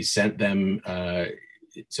now. We sent them,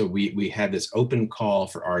 so we had this open call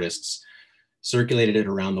for artists, circulated it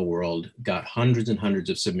around the world, got hundreds and hundreds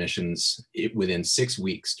of submissions within 6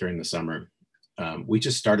 weeks during the summer. We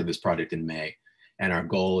just started this project in May, and our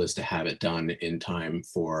goal is to have it done in time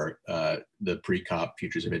for the pre-COP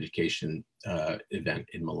Futures of Education event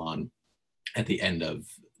in Milan at the end of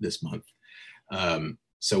this month.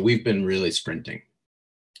 So we've been really sprinting.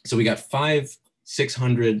 So we got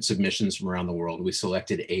 600 submissions from around the world. We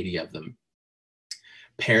selected 80 of them,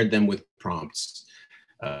 paired them with prompts,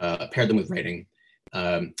 paired them with writing,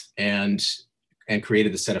 and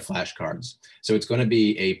created a set of flashcards. So it's going to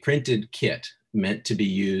be a printed kit meant to be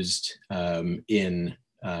used in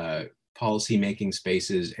policy-making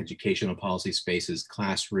spaces, educational policy spaces,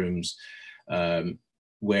 classrooms,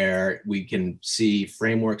 where we can see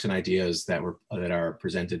frameworks and ideas that are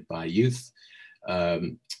presented by youth,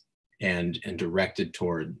 and directed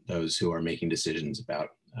toward those who are making decisions about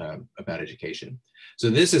education. So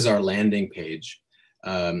this is our landing page.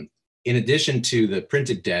 In addition to the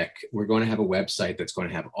printed deck, we're going to have a website that's going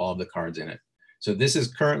to have all of the cards in it. So this is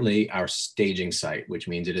currently our staging site, which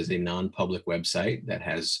means it is a non-public website that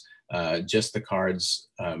has just the cards.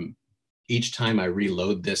 Each time I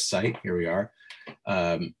reload this site, here we are,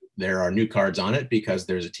 there are new cards on it because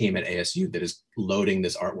there's a team at ASU that is loading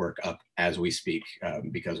this artwork up as we speak,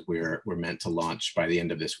 because we're meant to launch by the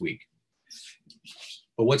end of this week.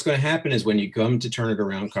 But what's going to happen is when you come to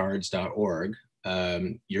turnitaroundcards.org,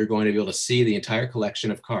 you're going to be able to see the entire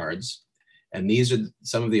collection of cards. And these are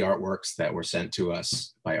some of the artworks that were sent to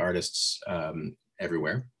us by artists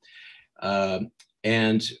everywhere.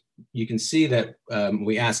 And you can see that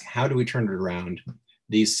we ask, how do we turn it around?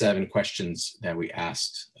 These 7 questions that we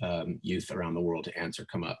asked youth around the world to answer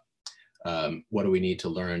come up. What do we need to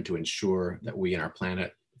learn to ensure that we and our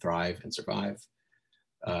planet thrive and survive?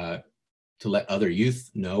 To let other youth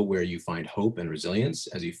know where you find hope and resilience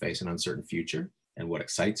as you face an uncertain future and what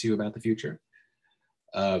excites you about the future.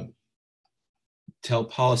 Tell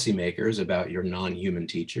policymakers about your non-human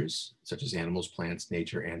teachers, such as animals, plants,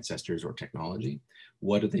 nature, ancestors, or technology.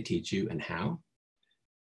 What do they teach you and how?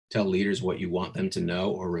 Tell leaders what you want them to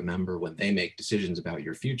know or remember when they make decisions about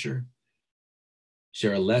your future.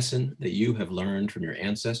 Share a lesson that you have learned from your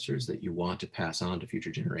ancestors that you want to pass on to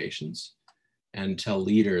future generations. And tell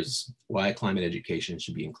leaders why climate education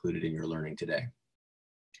should be included in your learning today.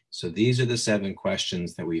 So these are the 7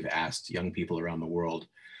 questions that we've asked young people around the world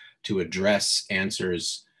to address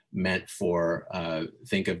answers meant for,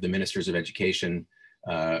 think of the ministers of education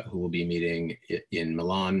who will be meeting in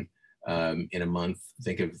Milan in a month.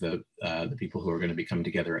 Think of the people who are going to be coming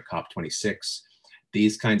together at COP26.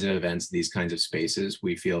 These kinds of events, these kinds of spaces,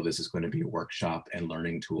 we feel this is going to be a workshop and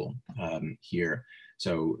learning tool here.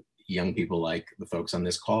 So young people like the folks on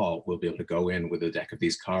this call will be able to go in with a deck of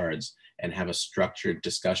these cards and have a structured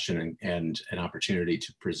discussion and an opportunity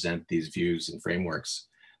to present these views and frameworks.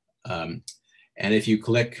 And if you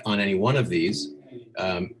click on any one of these,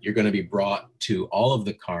 you're going to be brought to all of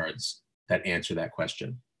the cards that answer that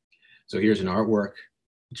question. So here's an artwork.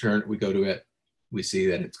 We go to it. We see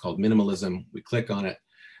that it's called minimalism. We click on it,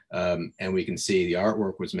 and we can see the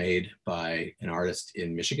artwork was made by an artist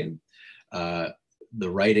in Michigan. The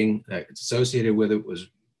writing that's associated with it was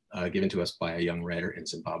given to us by a young writer in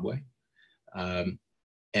Zimbabwe.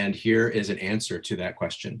 And here is an answer to that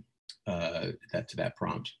question, to that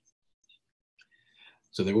prompt.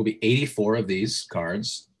 So there will be 84 of these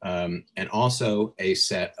cards, and also a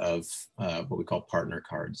set of what we call partner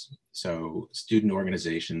cards. So student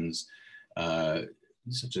organizations,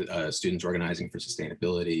 such as Students Organizing for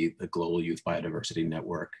Sustainability, the Global Youth Biodiversity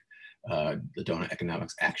Network, the Donut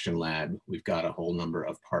Economics Action Lab. We've got a whole number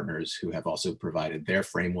of partners who have also provided their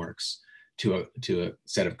frameworks to a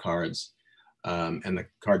set of cards. And the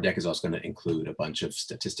card deck is also going to include a bunch of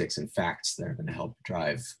statistics and facts that are going to help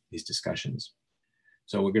drive these discussions.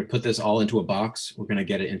 So we're going to put this all into a box. We're going to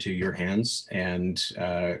get it into your hands and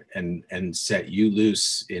set you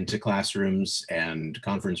loose into classrooms and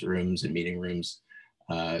conference rooms and meeting rooms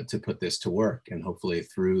to put this to work. And hopefully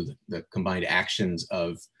through the combined actions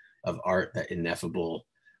of art, that ineffable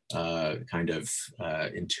kind of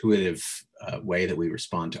intuitive way that we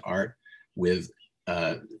respond to art with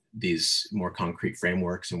these more concrete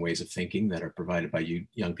frameworks and ways of thinking that are provided by you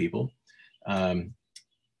young people,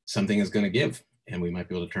 something is going to give. And we might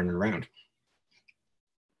be able to turn it around.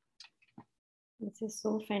 This is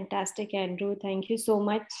so fantastic, Andrew. Thank you so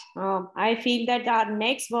much. I feel that our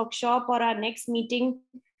next workshop or our next meeting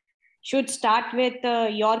should start with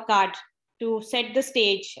your card to set the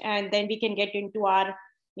stage, and then we can get into our,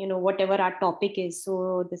 whatever our topic is.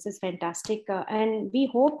 So this is fantastic. And we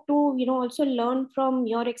hope to, also learn from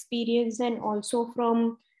your experience and also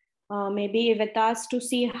from maybe with us to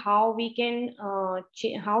see how we can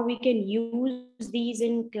use these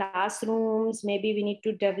in classrooms. Maybe we need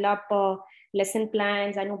to develop lesson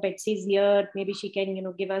plans. I know Betsy's here. Maybe she can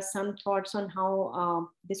give us some thoughts on how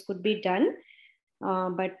this could be done.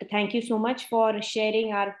 But thank you so much for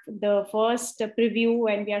sharing the first preview,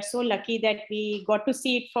 and we are so lucky that we got to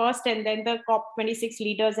see it first, and then the COP26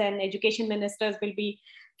 leaders and education ministers will be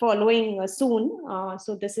following soon.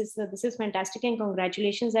 So this is fantastic, and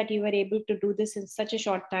congratulations that you were able to do this in such a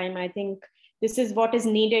short time. I think this is what is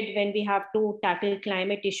needed when we have to tackle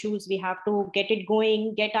climate issues. We have to get it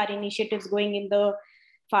going, get our initiatives going in the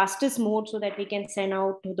fastest mode so that we can send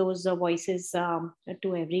out those voices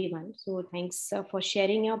to everyone. So thanks for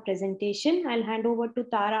sharing your presentation. I'll hand over to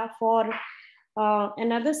Tara for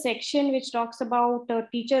another section which talks about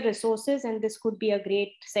teacher resources, and this could be a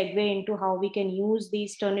great segue into how we can use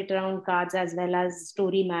these Turnitaround cards as well as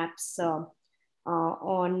story maps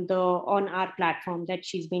on our platform that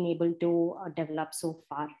she's been able to develop so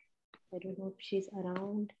far. I don't know if she's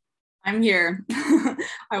around. I'm here.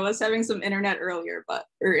 I was having some internet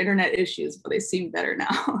internet issues, but they seem better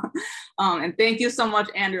now. And thank you so much,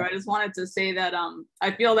 Andrew. I just wanted to say that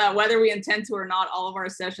I feel that whether we intend to or not, all of our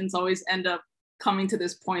sessions always end up coming to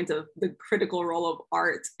this point of the critical role of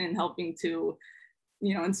art in helping to,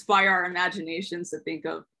 inspire our imaginations to think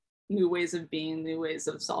of new ways of being, new ways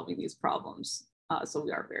of solving these problems. So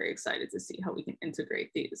we are very excited to see how we can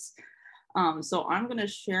integrate these. So I'm gonna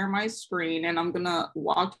share my screen and I'm gonna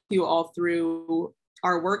walk you all through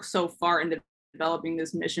our work so far in developing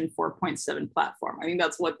this Mission 4.7 platform. I think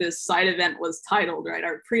that's what this side event was titled, right?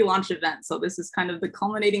 Our pre-launch event. So this is kind of the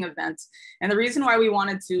culminating event. And the reason why we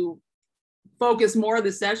wanted to focus more of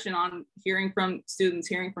the session on hearing from students,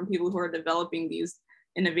 hearing from people who are developing these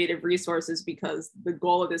innovative resources, because the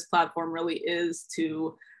goal of this platform really is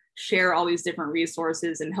to share all these different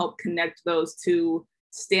resources and help connect those to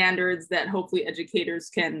standards that hopefully educators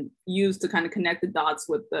can use to kind of connect the dots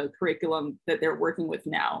with the curriculum that they're working with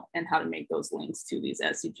now, and how to make those links to these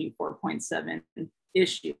SDG 4.7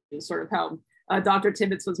 issues, sort of how Dr.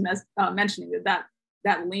 Tibbetts was mentioning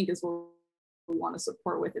that link is what we want to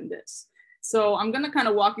support within this. So I'm going to kind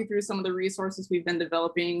of walk you through some of the resources we've been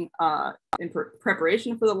developing in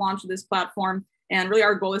preparation for the launch of this platform. And really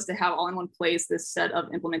our goal is to have all in one place this set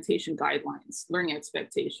of implementation guidelines, learning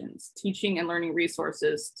expectations, teaching and learning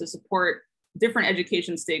resources to support different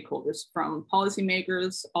education stakeholders, from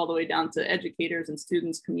policymakers all the way down to educators and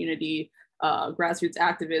students, community, grassroots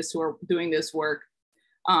activists who are doing this work.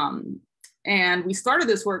 And we started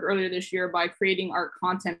this work earlier this year by creating our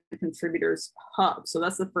content contributors hub. So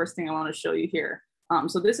that's the first thing I want to show you here.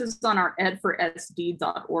 So this is on our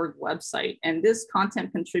ed4sd.org website, and this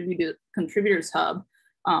content contributors hub,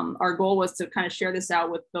 our goal was to kind of share this out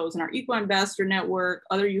with those in our Eco Ambassador network,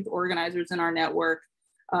 other youth organizers in our network,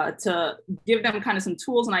 to give them kind of some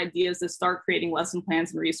tools and ideas to start creating lesson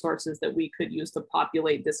plans and resources that we could use to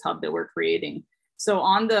populate this hub that we're creating. So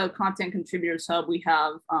on the content contributors hub, we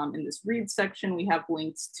have in this read section, we have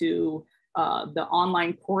links to the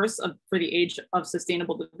online course for the Age of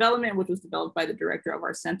Sustainable Development, which was developed by the director of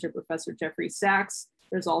our center, Professor Jeffrey Sachs.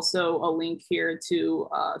 There's also a link here to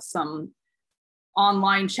some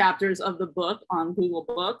online chapters of the book on Google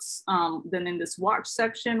Books. Then in this watch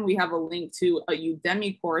section, we have a link to a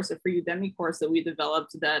Udemy course, a free Udemy course that we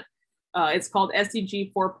developed that it's called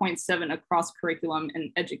SDG 4.7 Across Curriculum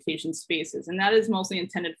and Education Spaces. And that is mostly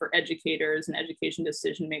intended for educators and education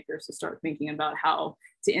decision makers to start thinking about how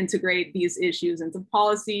to integrate these issues into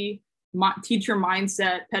policy, teacher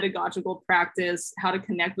mindset, pedagogical practice, how to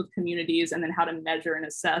connect with communities, and then how to measure and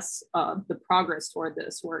assess the progress toward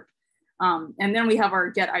this work. And then we have our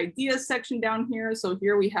Get Ideas section down here. So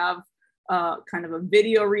here we have kind of a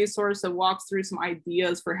video resource that walks through some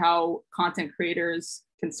ideas for how content creators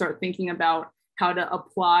can start thinking about how to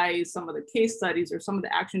apply some of the case studies or some of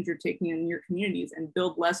the actions you're taking in your communities and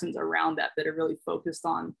build lessons around that that are really focused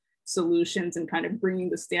on solutions and kind of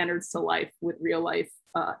bringing the standards to life with real life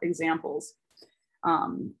examples.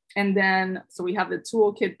 And then, so we have the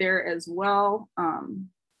toolkit there as well. I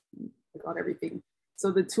got everything.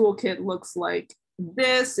 So the toolkit looks like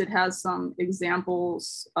this. It has some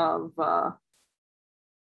examples of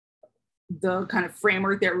the kind of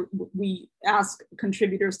framework that we ask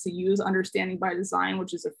contributors to use, Understanding by Design,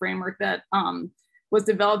 which is a framework that was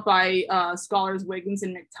developed by scholars Wiggins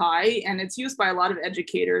and McTighe, and it's used by a lot of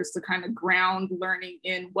educators to kind of ground learning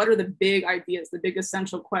in what are the big ideas, the big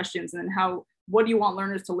essential questions, and then what do you want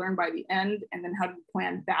learners to learn by the end, and then how do you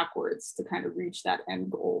plan backwards to kind of reach that end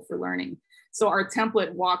goal for learning. So our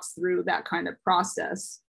template walks through that kind of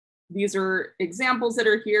process. These are examples that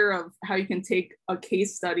are here of how you can take a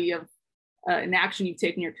case study of an action you've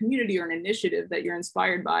taken in your community or an initiative that you're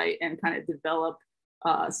inspired by and kind of develop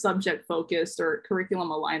subject focused or curriculum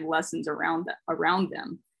aligned lessons around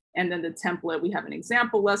them. And then the template, we have an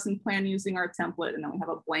example lesson plan using our template, and then we have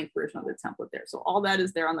a blank version of the template there. So all that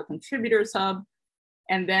is there on the contributors hub.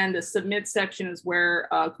 And then the submit section is where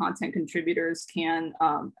content contributors can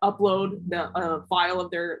upload the file of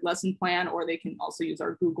their lesson plan, or they can also use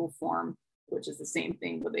our Google form, which is the same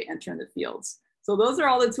thing where they enter in the fields. So those are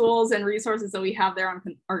all the tools and resources that we have there on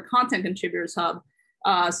our content contributors hub.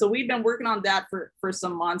 So we've been working on that for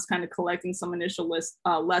some months, kind of collecting some initial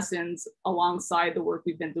lessons alongside the work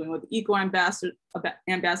we've been doing with Eco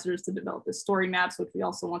Ambassadors to develop the story maps, which we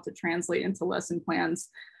also want to translate into lesson plans.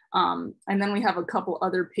 And then we have a couple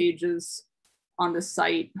other pages on the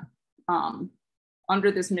site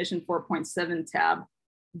under this Mission 4.7 tab,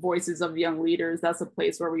 Voices of Young Leaders. That's a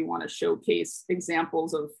place where we want to showcase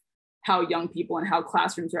examples of how young people and how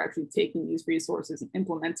classrooms are actually taking these resources and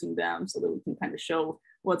implementing them so that we can kind of show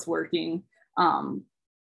what's working. And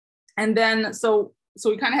then, so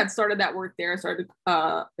we kind of had started that work there, started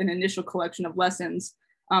an initial collection of lessons,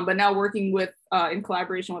 but now working with, in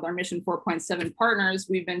collaboration with our Mission 4.7 partners,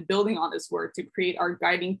 we've been building on this work to create our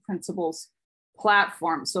guiding principles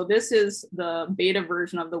platform. So this is the beta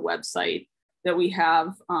version of the website that we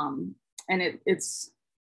have, and it's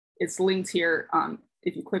linked here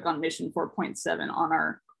if you click on mission 4.7 on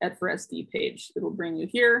our Ed4SD page, it'll bring you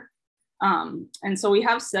here. And so we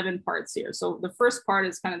have 7 parts here. So the first part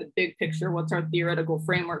is kind of the big picture. What's our theoretical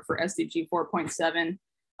framework for SDG 4.7?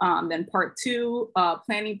 Then part 2,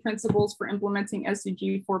 planning principles for implementing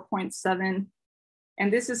SDG 4.7.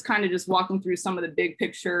 And this is kind of just walking through some of the big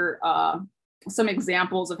picture, some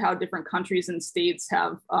examples of how different countries and states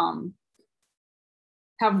have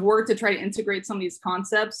worked to try to integrate some of these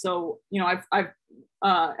concepts. So, you know,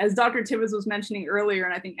 as Dr. Tibbetts was mentioning earlier,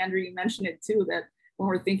 and I think Andrew, you mentioned it too, that when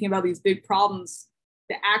we're thinking about these big problems,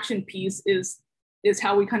 the action piece is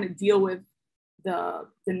how we kind of deal with the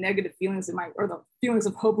negative feelings that might, or the feelings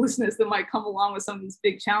of hopelessness that might come along with some of these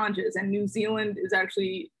big challenges. And New Zealand is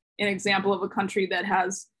actually an example of a country that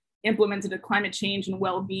has implemented a climate change and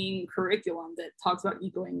well-being curriculum that talks about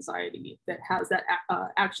eco-anxiety, that has that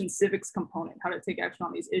action civics component, how to take action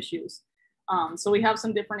on these issues. So we have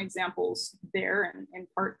some different examples there in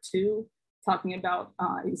part 2, talking about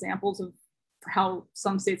examples of how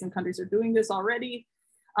some states and countries are doing this already.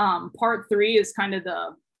 Part 3 is kind of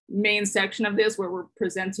the main section of this, where we're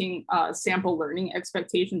presenting sample learning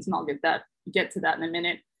expectations, and I'll get to that in a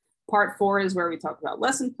minute. Part 4 is where we talk about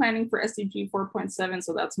lesson planning for SDG 4.7.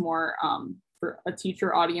 So that's more for a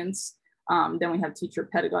teacher audience. Then we have teacher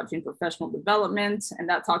pedagogy and professional development, and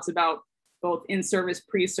that talks about both in-service,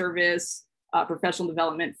 pre-service, professional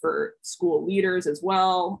development for school leaders as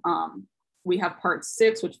well. We have part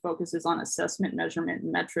 6, which focuses on assessment, measurement,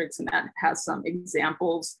 and metrics, and that has some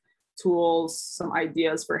examples, tools, some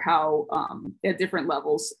ideas for how at different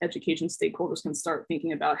levels, education stakeholders can start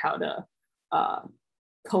thinking about how to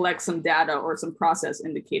collect some data or some process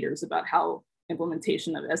indicators about how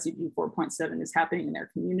implementation of SDG 4.7 is happening in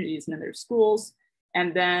their communities and in their schools.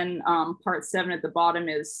 And then part 7 at the bottom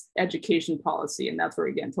is education policy. And that's where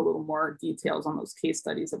we get into a little more details on those case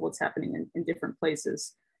studies of what's happening in different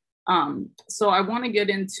places. So I want to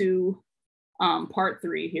get into part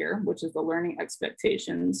 3 here, which is the learning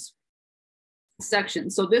expectations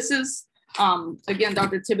section. So this is, again,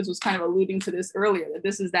 Dr. Tibbetts was kind of alluding to this earlier, that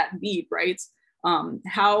this is that need, right?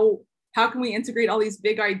 How can we integrate all these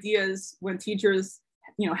big ideas when teachers,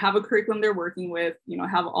 you know, have a curriculum they're working with, you know,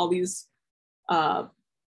 have all these, you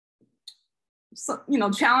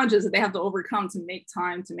know, challenges that they have to overcome to make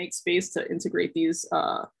time, to make space to integrate these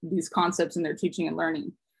concepts in their teaching and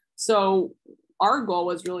learning. So our goal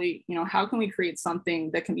was really, you know, how can we create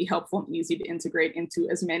something that can be helpful and easy to integrate into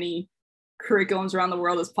as many curriculums around the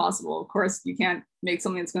world as possible? Of course, you can't make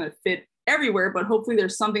something that's going to fit everywhere, but hopefully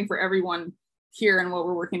there's something for everyone here in what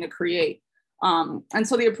we're working to create. And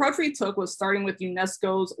so the approach we took was starting with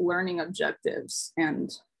UNESCO's learning objectives.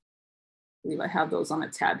 And I believe I have those on a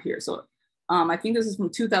tab here. So I think this is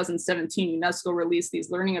from 2017. UNESCO released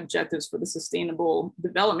these learning objectives for the Sustainable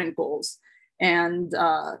Development Goals. And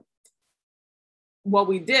what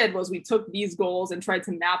we did was we took these goals and tried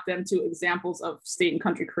to map them to examples of state and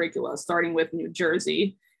country curricula, starting with New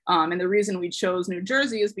Jersey. And the reason we chose New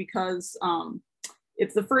Jersey is because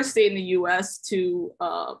it's the first state in the US to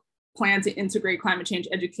plan to integrate climate change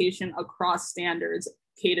education across standards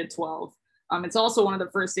K-12. It's also one of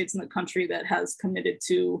the first states in the country that has committed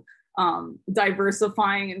to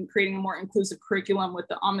diversifying and creating a more inclusive curriculum with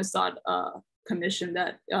the Amistad Commission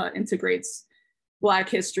that integrates Black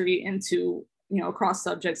history into, you know, across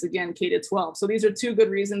subjects, again, K-12. So these are 2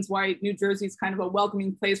 good reasons why New Jersey is kind of a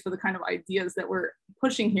welcoming place for the kind of ideas that we're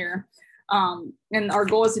pushing here. And our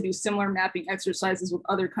goal is to do similar mapping exercises with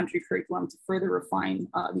other country curriculum to further refine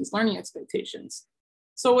these learning expectations.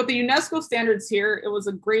 So with the UNESCO standards here, it was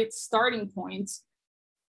a great starting point.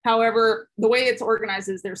 However, the way it's organized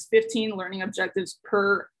is there's 15 learning objectives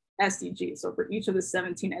per SDG. So for each of the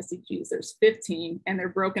 17 SDGs, there's 15, and they're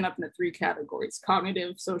broken up into 3 categories: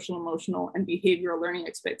 cognitive, social, emotional, and behavioral learning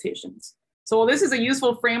expectations. So while this is a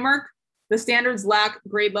useful framework, the standards lack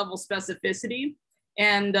grade level specificity.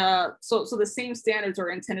 And so the same standards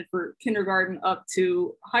are intended for kindergarten up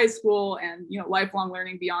to high school and, you know, lifelong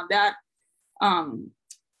learning beyond that.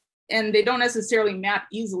 And they don't necessarily map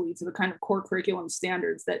easily to the kind of core curriculum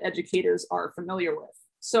standards that educators are familiar with.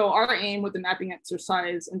 So our aim with the mapping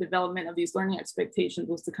exercise and development of these learning expectations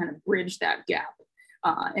was to kind of bridge that gap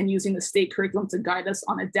and using the state curriculum to guide us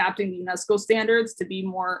on adapting the UNESCO standards to be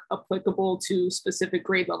more applicable to specific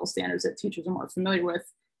grade level standards that teachers are more familiar with.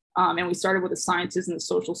 And we started with the sciences and the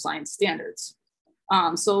social science standards.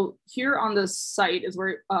 So here on the site is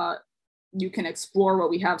where you can explore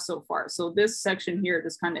what we have so far. So this section here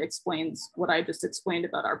just kind of explains what I just explained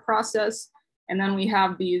about our process. And then we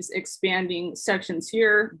have these expanding sections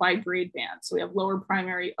here by grade band. So we have lower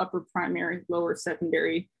primary, upper primary, lower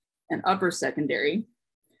secondary, and upper secondary.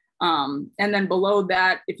 And then below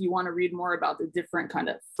that, if you want to read more about the different kind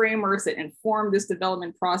of frameworks that inform this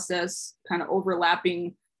development process, kind of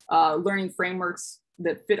overlapping learning frameworks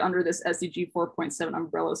that fit under this SDG 4.7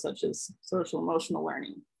 umbrella, such as social emotional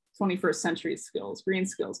learning, 21st century skills, green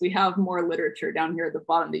skills. We have more literature down here at the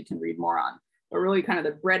bottom that you can read more on. But really kind of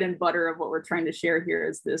the bread and butter of what we're trying to share here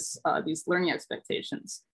is this, these learning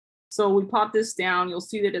expectations. So we pop this down, you'll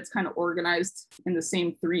see that it's kind of organized in the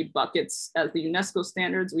same 3 buckets as the UNESCO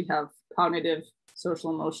standards. We have cognitive, social,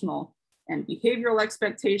 emotional, and behavioral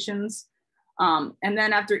expectations. And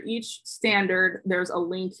then after each standard, there's a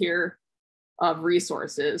link here of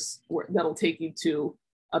resources that'll take you to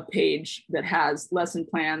a page that has lesson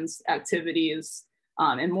plans, activities,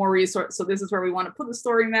 and more resources. So this is where we want to put the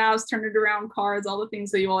story maps, Turnitaround cards, all the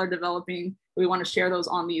things that you all are developing. We want to share those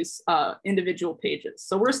on these individual pages.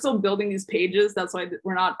 So we're still building these pages. That's why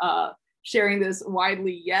we're not sharing this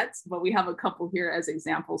widely yet, but we have a couple here as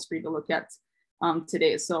examples for you to look at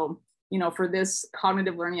today. So, you know, for this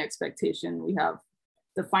cognitive learning expectation, we have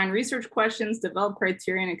define research questions, develop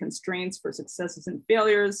criterion and constraints for successes and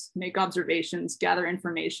failures, make observations, gather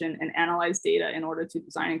information, and analyze data in order to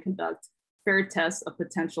design and conduct fair tests of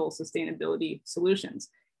potential sustainability solutions.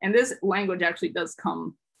 And this language actually does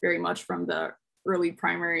come very much from the early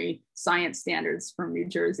primary science standards from New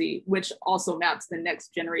Jersey, which also maps the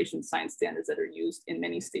next generation science standards that are used in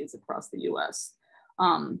many states across the US.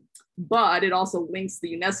 But it also links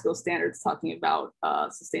the UNESCO standards talking about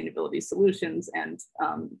sustainability solutions and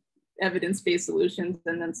evidence-based solutions.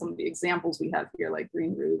 And then some of the examples we have here, like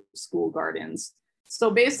green roofs, school gardens. So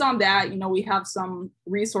based on that, you know, we have some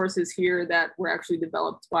resources here that were actually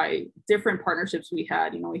developed by different partnerships we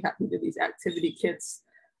had. You know, we did these activity kits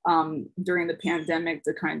during the pandemic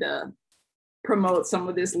to kind of promote some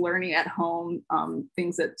of this learning at home,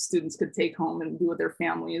 things that students could take home and do with their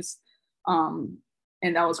families.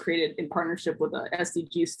 And that was created in partnership with the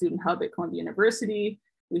SDGs Student Hub at Columbia University.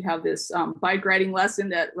 We have this bike riding lesson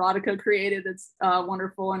that Radhika created that's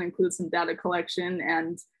wonderful and includes some data collection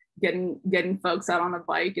and getting folks out on a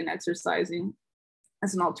bike and exercising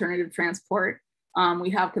as an alternative transport. We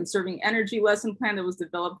have conserving energy lesson plan that was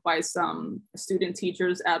developed by some student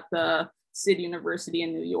teachers at the City University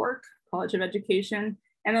in New York, College of Education.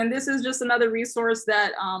 And then this is just another resource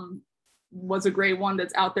that was a great one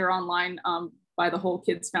that's out there online by the Whole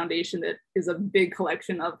Kids Foundation that is a big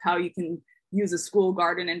collection of how you can use a school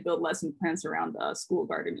garden and build lesson plans around school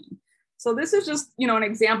gardening. So this is just, you know, an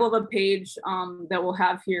example of a page that we'll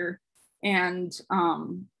have here, and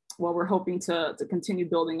well, we're hoping to continue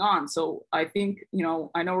building on. So I think, you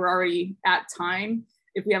know, I know we're already at time.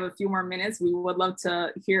 If we have a few more minutes, we would love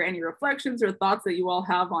to hear any reflections or thoughts that you all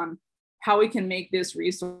have on how we can make this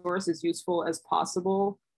resource as useful as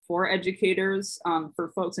possible for educators,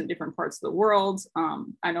 for folks in different parts of the world.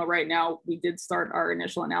 I know right now we did start our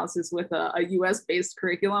initial analysis with a US-based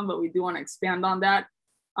curriculum, but we do want to expand on that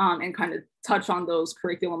and kind of touch on those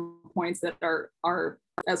curriculum points that are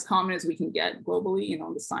as common as we can get globally, you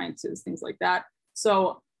know, the sciences, things like that.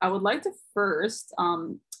 So I would like to first,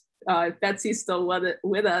 if Betsy's still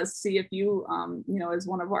with us, see if you, you know, as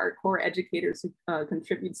one of our core educators who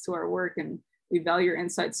contributes to our work, and we value your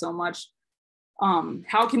insights so much.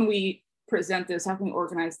 How can we present this? How can we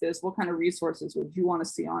organize this? What kind of resources would you want to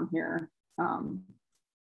see on here?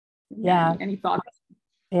 Yeah. Any thoughts?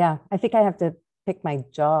 Yeah, I think I have to pick my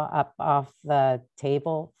jaw up off the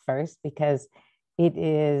table first, because it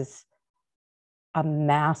is a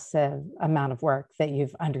massive amount of work that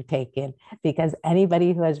you've undertaken, because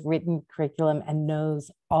anybody who has written curriculum and knows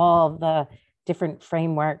all the different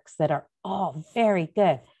frameworks that are all very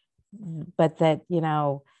good, but that, you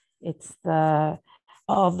know, it's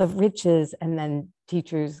all the riches, and then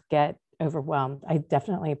teachers get overwhelmed. I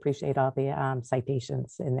definitely appreciate all the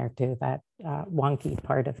citations in there too, that wonky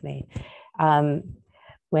part of me.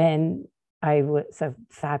 When I was, so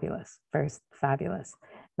fabulous, first fabulous.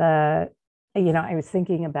 You know, I was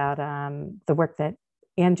thinking about the work that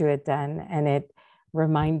Andrew had done, and it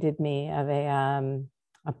reminded me of a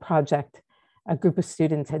project a group of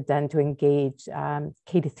students had done to engage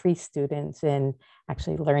K-3 students in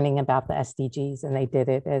actually learning about the SDGs. And they did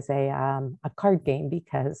it as a card game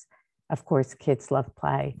because, of course, kids love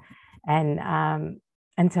play. And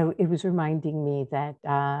so it was reminding me that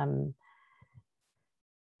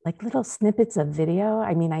like little snippets of video,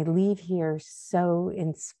 I mean, I leave here so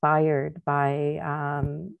inspired by,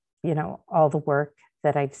 you know, all the work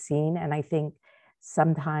that I've seen. And I think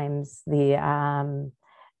sometimes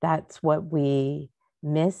that's what we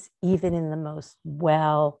miss, even in the most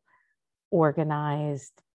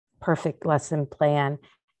well-organized, perfect lesson plan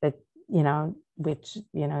that, you know, which,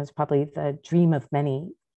 you know, is probably the dream of many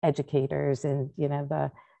educators in, you know,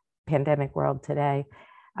 the pandemic world today.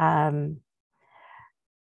 I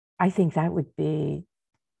think that would be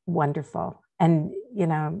wonderful. And, you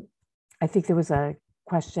know, I think there was a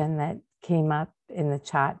question that came up in the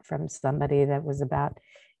chat from somebody that was about,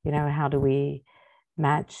 you know, how do we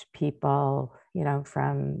match people, you know,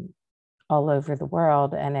 from all over the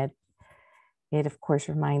world? And it of course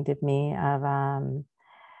reminded me of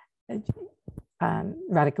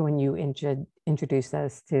Radhika, when you introduced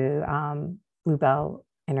us to Bluebell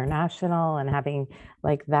International and having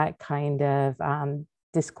like that kind of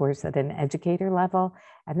discourse at an educator level.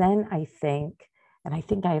 And then I think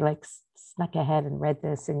I like snuck ahead and read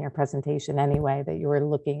this in your presentation anyway, that you were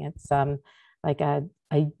looking at some like a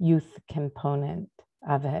youth component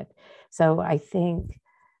of it. So I think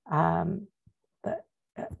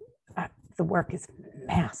the work is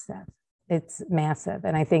massive. It's massive.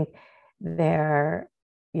 And I think they're,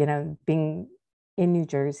 you know, being in New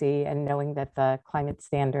Jersey and knowing that the climate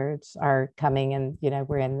standards are coming and, you know,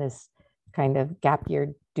 we're in this kind of gap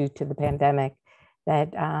year due to the pandemic,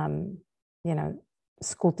 that, you know,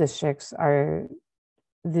 school districts are,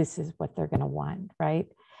 this is what they're going to want, right?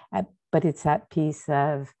 But it's that piece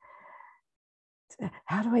of,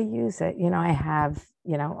 how do I use it? You know, I have,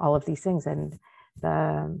 you know, all of these things, and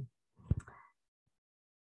the,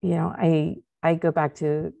 you know, I go back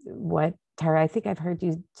to what, Tara, I think I've heard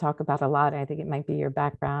you talk about a lot. I think it might be your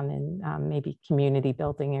background in maybe community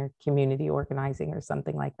building or community organizing or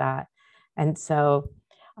something like that. And so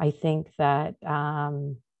I think that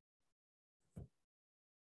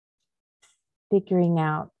figuring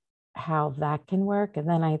out how that can work. And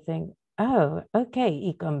then I think, oh, okay,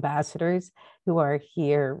 eco ambassadors who are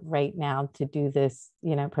here right now to do this,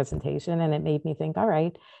 you know, presentation. And it made me think, all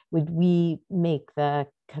right, would we make the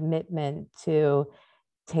commitment to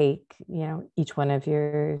take, you know, each one of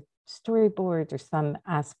your storyboards or some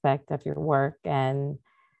aspect of your work and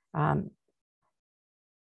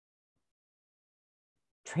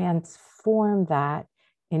transform that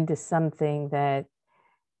into something that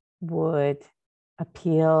would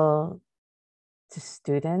appeal to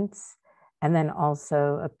students and then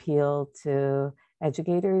also appeal to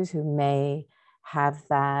educators who may have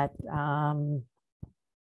that,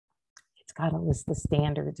 it's got a list of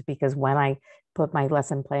standards, because when I put my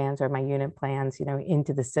lesson plans or my unit plans, you know,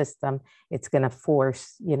 into the system, it's going to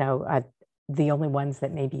force, you know, the only ones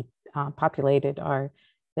that may be populated are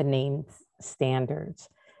the named standards.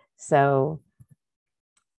 So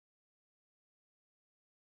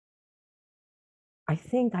I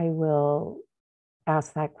think I will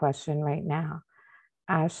ask that question right now.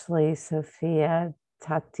 Ashley, Sophia,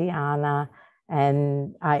 Tatiana,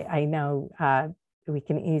 and I know we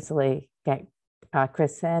can easily get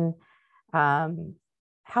Chris in. How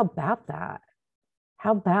about that?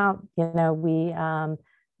 How about, you know, we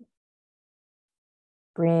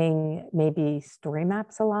bring maybe story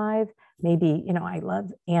maps alive? Maybe, you know, I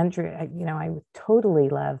love Andrew, you know, I would totally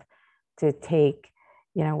love to take,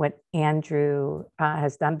 you know, what Andrew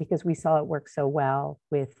has done, because we saw it work so well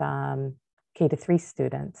with K-3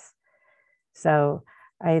 students. So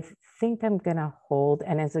I think I'm going to hold,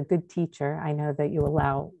 and as a good teacher, I know that you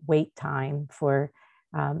allow wait time for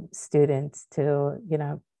students to, you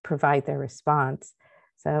know, provide their response.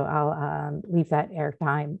 So I'll leave that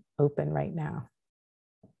airtime open right now.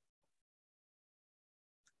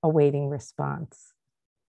 Awaiting response.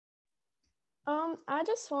 I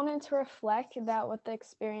just wanted to reflect that with the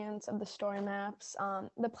experience of the story maps,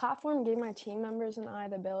 the platform gave my team members and I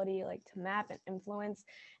the ability like to map and influence,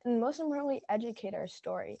 and most importantly, educate our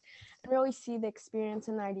story, and really see the experience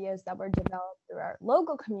and ideas that were developed through our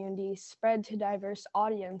local community spread to diverse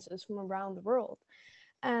audiences from around the world.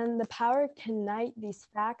 And the power to unite these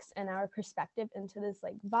facts and our perspective into this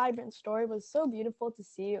like vibrant story was so beautiful to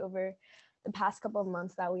see over the past couple of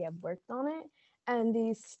months that we have worked on it. And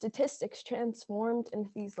these statistics transformed into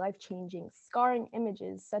these life-changing, scarring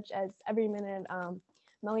images, such as every minute,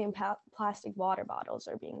 million plastic water bottles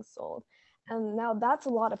are being sold. And now that's a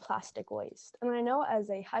lot of plastic waste. And I know as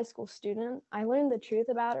a high school student, I learned the truth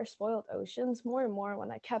about our spoiled oceans more and more when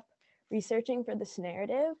I kept researching for this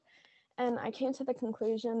narrative. And I came to the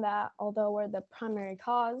conclusion that although we're the primary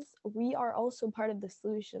cause, we are also part of the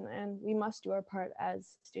solution, and we must do our part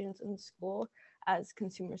as students in school, as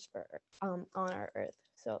consumers for on our earth.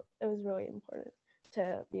 So it was really important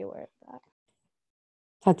to be aware of that.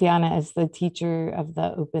 Tatiana, as the teacher of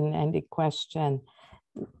the open-ended question,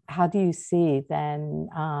 how do you see then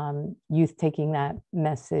youth taking that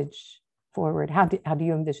message forward? How do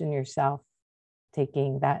you envision yourself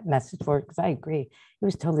taking that message forward? Because I agree, it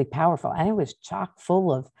was totally powerful, and it was chock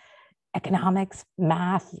full of economics,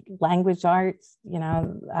 math, language arts,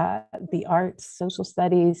 the arts, social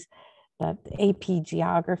studies, the AP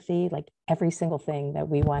geography, like every single thing that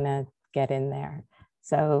we want to get in there.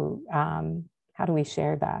 So how do we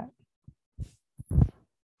share that?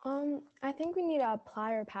 I think we need to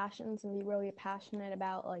apply our passions and be really passionate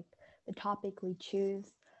about like the topic we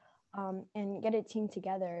choose, and get a team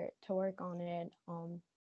together to work on it,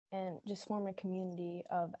 and just form a community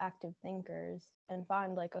of active thinkers and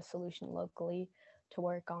find like a solution locally to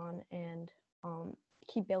work on, and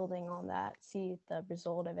keep building on that, see the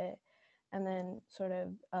result of it, and then sort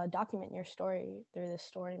of document your story through this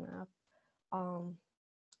story map,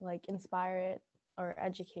 like inspire it or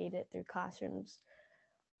educate it through classrooms.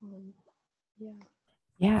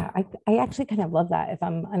 Yeah, I actually kind of love that, if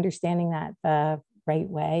I'm understanding that the right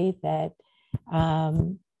way, that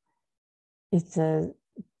it's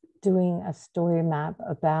doing a story map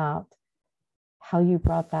about how you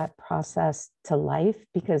brought that process to life,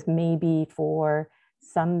 because maybe for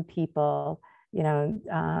some people,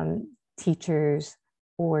 teachers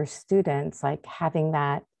or students, like having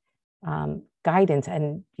that guidance.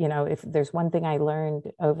 And, if there's one thing I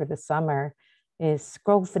learned over the summer is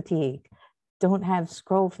scroll fatigue. Don't have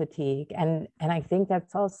scroll fatigue. And I think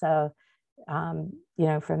that's also, from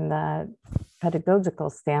the pedagogical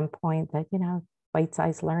standpoint, that,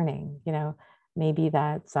 bite-sized learning, maybe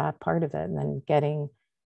that's part of it, and then getting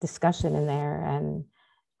discussion in there. And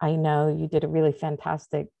I know you did a really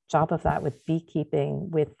fantastic job of that with beekeeping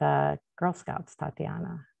with Girl Scouts,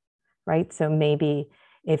 Tatiana, right? So maybe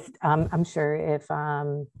if, I'm sure if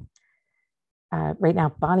right now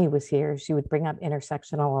Bonnie was here, she would bring up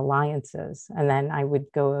intersectional alliances. And then I would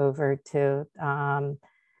go over to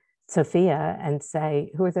Sophia and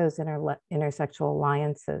say, who are those intersexual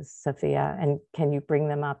alliances, Sophia? And can you bring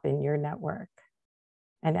them up in your network?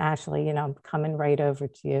 And Ashley, I'm coming right over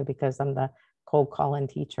to you because I'm the cold calling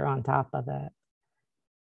teacher on top of it.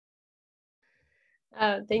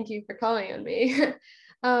 Thank you for calling on me.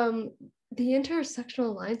 The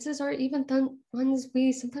intersectional alliances are even ones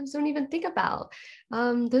we sometimes don't even think about.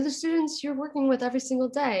 They're the students you're working with every single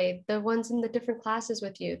day, the ones in the different classes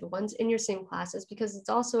with you, the ones in your same classes, because it's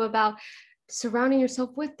also about surrounding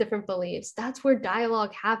yourself with different beliefs. That's where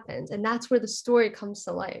dialogue happens, and that's where the story comes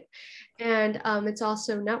to life. And it's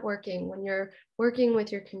also networking when you're working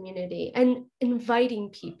with your community and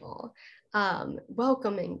inviting people,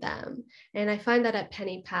 welcoming them. And I find that at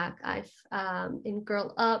Pennypack, I've in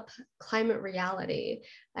Girl Up, Climate Reality,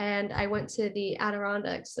 and I went to the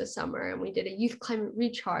Adirondacks this summer and we did a youth climate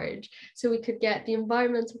recharge so we could get the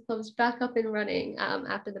environmental clubs back up and running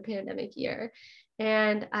after the pandemic year.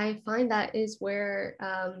 And I find that is where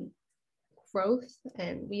growth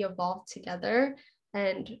and we evolve together.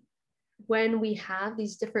 And when we have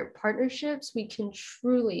these different partnerships, we can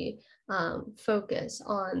truly focus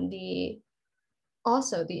on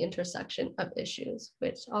also the intersection of issues,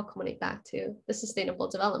 which I'll culminate back to the Sustainable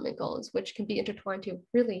Development Goals, which can be intertwined to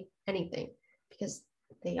really anything because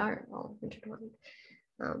they are all intertwined.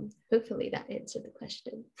 Hopefully that answered the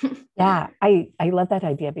question. Yeah, I love that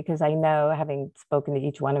idea, because I know, having spoken to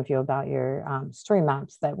each one of you about your story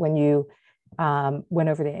maps, that when you went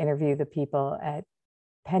over to interview the people at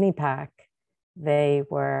Pennypack, they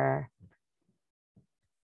were,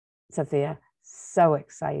 Sophia, so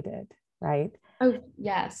excited, right? Oh,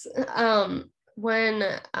 yes. When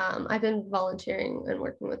I've been volunteering and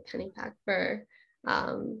working with Pennypack for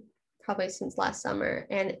probably since last summer,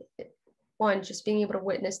 and one, just being able to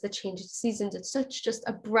witness the change of seasons, it's such just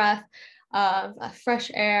a breath of fresh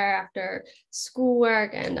air after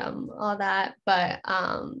schoolwork and all that. But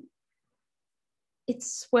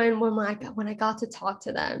it's when I got to talk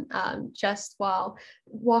to them just while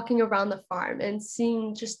walking around the farm and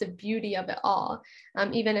seeing just the beauty of it all.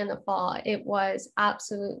 Even in the fall, it was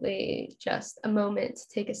absolutely just a moment to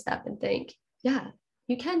take a step and think, yeah,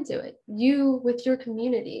 you can do it. You with your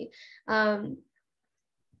community.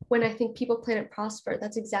 When I think People, Planet, Prosper,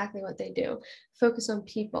 that's exactly what they do. Focus on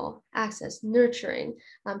people, access, nurturing,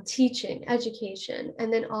 teaching, education,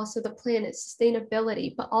 and then also the planet,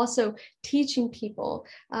 sustainability, but also teaching people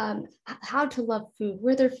how to love food,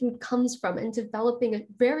 where their food comes from, and developing a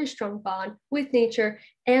very strong bond with nature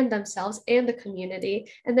and themselves and the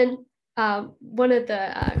community. And then one of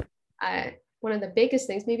the biggest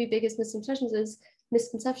things, maybe biggest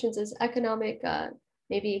misconceptions is economic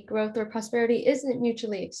maybe growth or prosperity isn't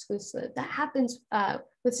mutually exclusive. That happens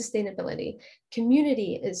with sustainability.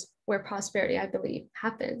 Community is where prosperity, I believe,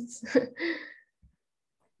 happens.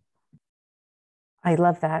 I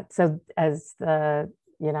love that. So as a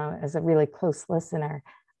really close listener,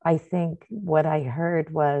 I think what I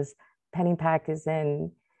heard was Pennypack is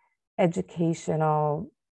in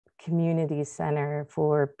educational community center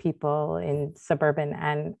for people in suburban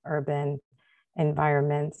and urban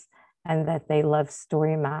environments, and that they love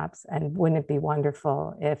story maps. And wouldn't it be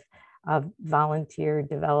wonderful if a volunteer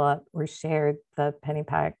developed or shared the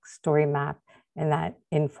Pennypack story map in that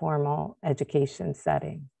informal education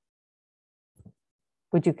setting?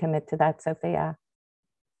 Would you commit to that, Sophia?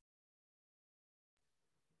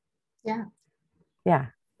 Yeah. Yeah,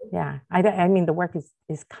 yeah. I mean, the work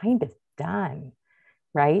is kind of done,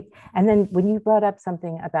 right? And then when you brought up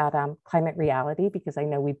something about climate reality, because I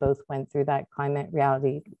know we both went through that climate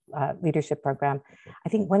reality leadership program, I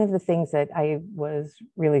think one of the things that I was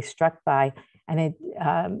really struck by, and it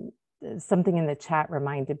something in the chat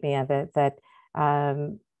reminded me of it, that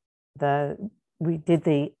we did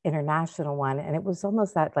the international one, and it was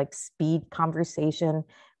almost that like speed conversation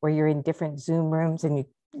where you're in different Zoom rooms and you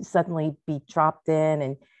suddenly be dropped in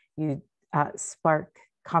and you spark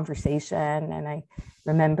conversation. And I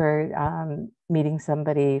remember meeting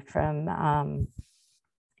somebody from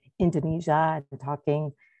Indonesia and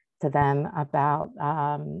talking to them about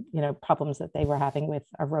problems that they were having with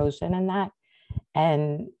erosion and that.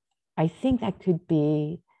 And I think that could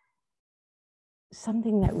be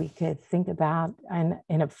something that we could think about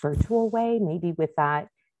in a virtual way, maybe with that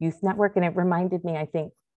youth network. And it reminded me, I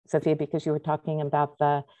think, Sophia, because you were talking about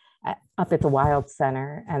the up at the Wild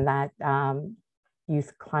Center and that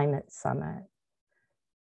Youth Climate Summit.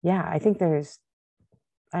 Yeah, I think there's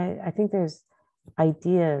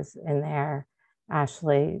ideas in there.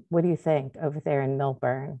 Ashley, what do you think over there in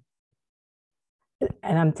Millburn?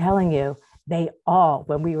 And I'm telling you,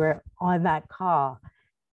 when we were on that call,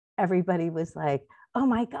 everybody was like, oh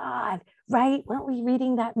my God, right? Weren't we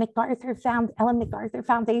reading that Ellen MacArthur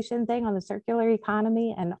Foundation thing on the circular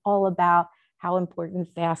economy and all about how important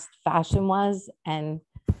fast fashion was? And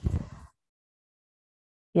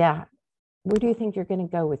yeah, where do you think you're going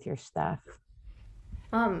to go with your stuff?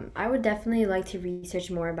 I would definitely like to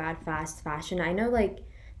research more about fast fashion. I know like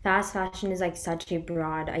fast fashion is like such a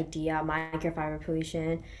broad idea, microfiber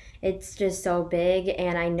pollution. It's just so big,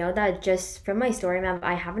 and I know that just from my story map,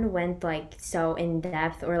 I haven't went like so in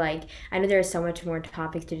depth, or like I know there's so much more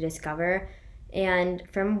topics to discover. And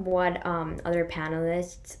from what other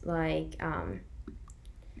panelists like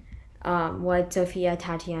what Sophia,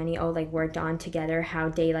 Tatiani all like worked on together, how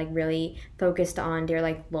they like really focused on their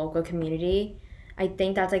like local community, I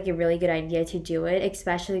think that's like a really good idea to do it,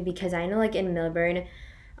 especially because I know like in Melbourne,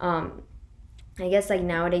 I guess like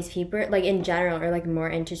nowadays people like in general are like more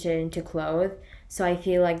interested into clothes. So I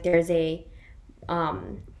feel like there's a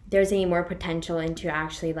more potential into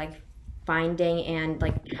actually like finding and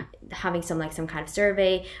like having some kind of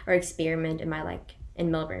survey or experiment in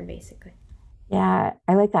Melbourne basically. Yeah,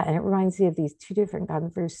 I like that. And it reminds me of these two different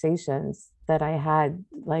conversations that I had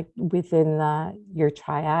like within your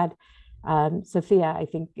triad. Sophia, I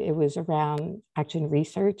think it was around action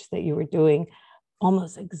research that you were doing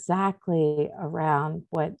almost exactly around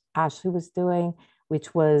what Ashley was doing,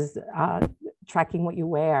 which was tracking what you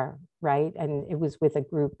wear, right? And it was with a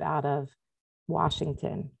group out of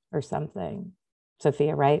Washington or something.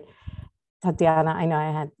 Sophia, right? Tatiana, I know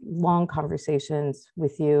I had long conversations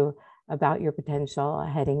with you about your potential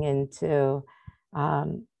heading into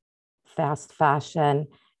fast fashion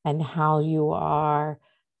and how you are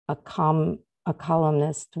a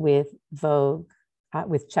columnist with Vogue,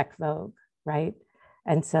 with Czech Vogue, right?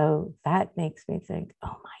 And so that makes me think,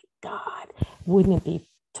 oh my God, wouldn't it be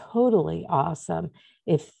totally awesome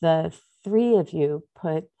if the three of you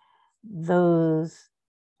put those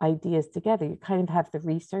ideas together? You kind of have the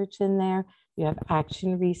research in there, you have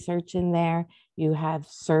action research in there, you have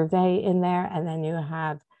survey in there, and then you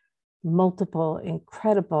have multiple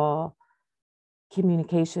incredible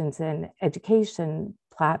communications and education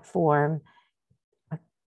platform,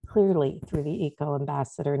 clearly through the Eco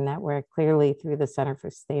Ambassador Network, clearly through the Center for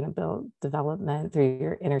Sustainable Development, through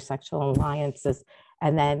your intersectional alliances,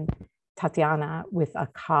 and then Tatiana with a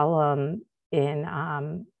column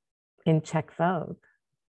in Czech Vogue.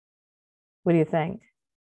 What do you think?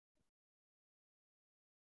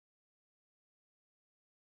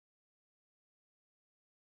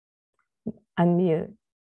 Unmute.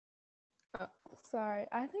 Sorry,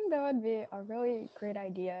 I think that would be a really great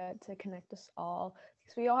idea to connect us all,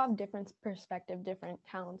 because we all have different perspective, different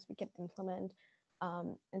talents we could implement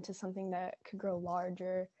into something that could grow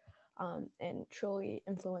larger and truly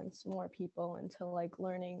influence more people into like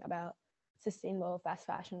learning about sustainable fast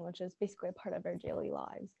fashion, which is basically a part of our daily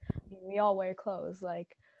lives. I mean, we all wear clothes,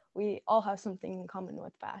 like we all have something in common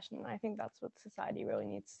with fashion. And I think that's what society really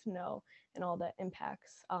needs to know, and all the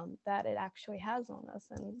impacts that it actually has on us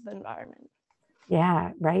and the environment.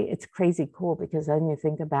 Yeah, right. It's crazy cool because then you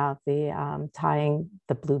think about the tying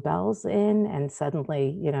the bluebells in, and suddenly,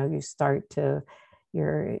 you start to,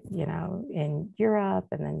 you're, in Europe,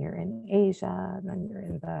 and then you're in Asia, and then you're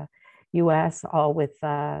in the US, all with,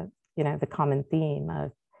 the common theme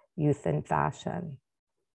of youth and fashion.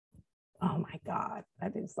 Oh my God,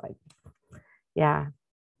 that is like, yeah.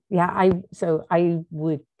 Yeah, so I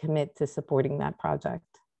would commit to supporting that project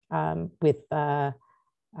with 4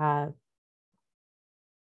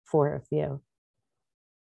 of you.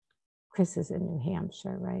 Chris is in New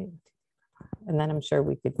Hampshire, right? And then I'm sure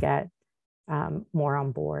we could get more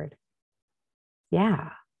on board. Yeah,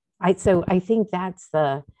 so I think that's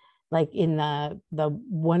like in the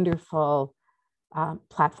wonderful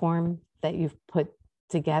platform that you've put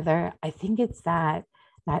together. I think it's that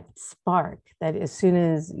spark that as soon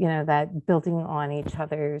as, that building on each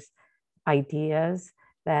other's ideas,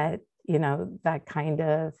 that, that kind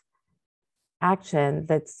of action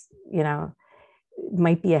that's,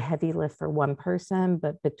 might be a heavy lift for one person,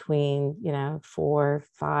 but between, 4,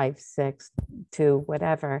 5, 6, 2,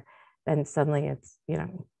 whatever, then suddenly it's,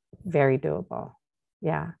 very doable.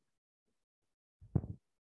 Yeah.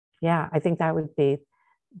 Yeah, I think that would be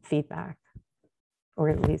feedback, or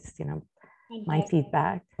at least, my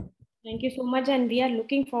feedback. Thank you so much. And we are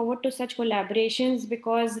looking forward to such collaborations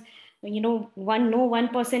because, no one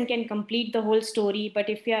person can complete the whole story, but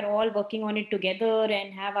if we are all working on it together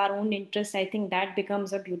and have our own interests, I think that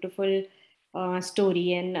becomes a beautiful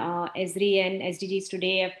story. And ESRI and SDGs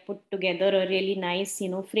Today have put together a really nice,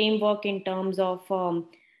 framework in terms of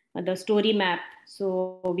the story map.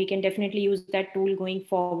 So we can definitely use that tool going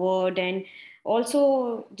forward. And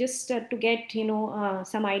also just to get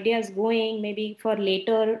some ideas going maybe for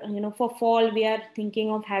later, for fall we are thinking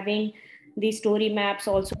of having these story maps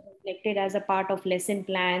also reflected as a part of lesson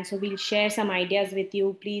plan. So we'll share some ideas with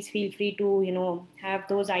you. Please feel free to have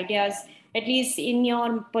those ideas at least in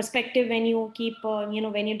your perspective when you keep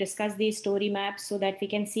when you discuss these story maps, so that we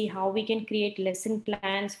can see how we can create lesson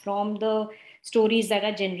plans from the stories that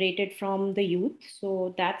are generated from the youth.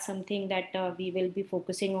 So that's something that we will be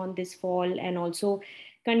focusing on this fall. And also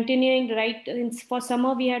continuing, right, for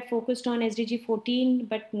summer we had focused on SDG 14,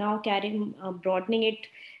 but now broadening it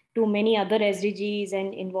to many other SDGs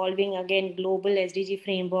and involving again global SDG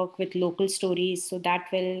framework with local stories. So that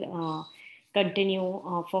will continue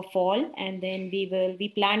for fall. And then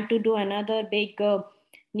we plan to do another big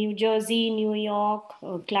New Jersey, New York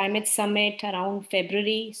climate summit around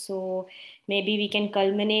February. So maybe we can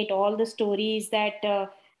culminate all the stories that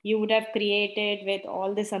you would have created with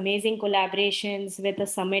all this amazing collaborations with a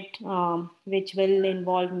summit, which will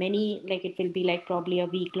involve many, like it will be like probably a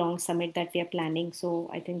week-long summit that we are planning. So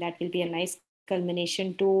I think that will be a nice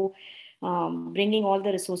culmination to bringing all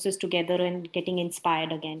the resources together and getting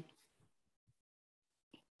inspired again.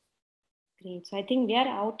 Great. So I think we are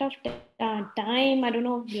out of time. I don't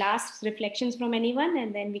know, last reflections from anyone,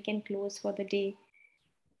 and then we can close for the day.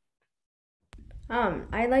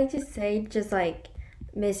 I'd like to say just like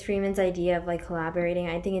Miss Freeman's idea of like collaborating,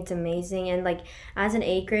 I think it's amazing. And like as an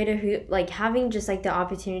 8th grader who like having just like the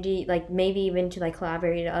opportunity, like maybe even to like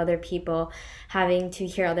collaborate with other people, having to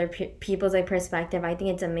hear other people's like perspective, I think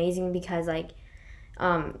it's amazing because like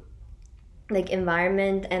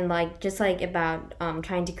environment and like just like about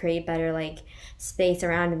trying to create better like space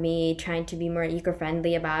around me, trying to be more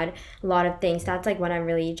eco-friendly about a lot of things. That's like what I'm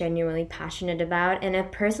really genuinely passionate about. And a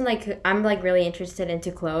person like I'm like really interested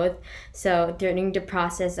into clothes, so during the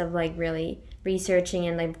process of like really researching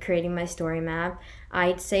and like creating my story map,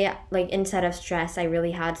 I'd say like instead of stress I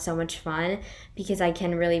really had so much fun because I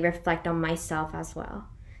can really reflect on myself as well.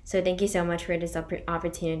 So thank you so much for this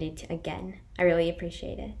opportunity again. I really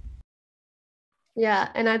appreciate it. Yeah,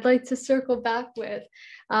 and I'd like to circle back with,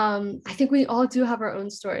 I think we all do have our own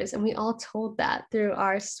stories, and we all told that through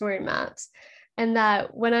our story maps. And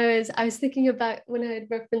that when I was thinking about when I had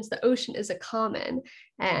referenced the ocean as a common,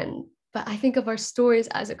 but I think of our stories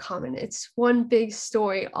as a common. It's one big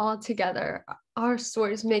story all together. Our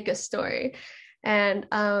stories make a story. And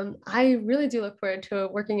I really do look forward to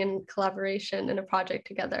working in collaboration in a project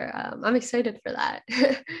together. I'm excited for that.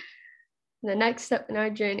 The next step in our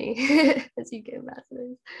journey as UK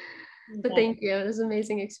ambassadors. But thank you. It was an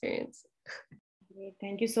amazing experience. Great.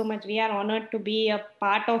 Thank you so much. We are honored to be a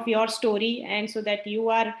part of your story, and so that you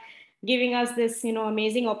are giving us this,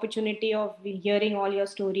 amazing opportunity of hearing all your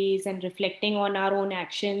stories and reflecting on our own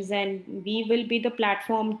actions. And we will be the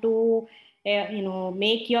platform to,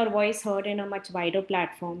 make your voice heard in a much wider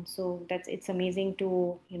platform. So it's amazing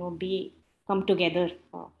to, come together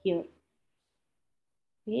here.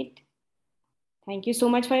 Great. Thank you so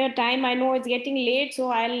much for your time. I know it's getting late, so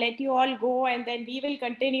I'll let you all go, and then we will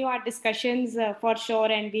continue our discussions for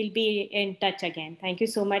sure, and we'll be in touch again. Thank you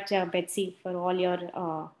so much, Betsy, for all your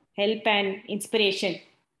help and inspiration.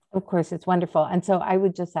 Of course, it's wonderful. And so I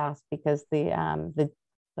would just ask, because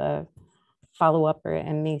the follow-upper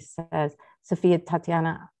in me says, Sophia,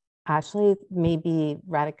 Tatiana, Ashley, maybe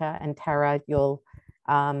Radhika and Tara, you'll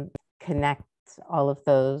connect all of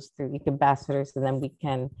those through Eco Ambassadors, and then we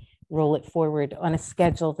can roll it forward on a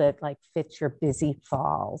schedule that like fits your busy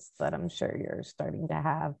falls that I'm sure you're starting to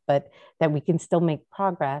have, but that we can still make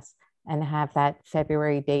progress and have that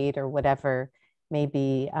February date or whatever,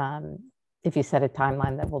 maybe if you set a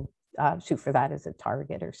timeline that we'll shoot for that as a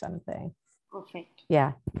target or something. Perfect.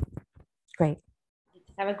 Yeah, great.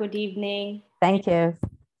 Have a good evening. Thank you.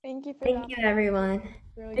 Thank you. Thank you, everyone.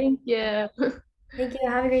 Really Thank you. Thank you.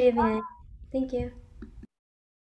 Have a great evening. Thank you.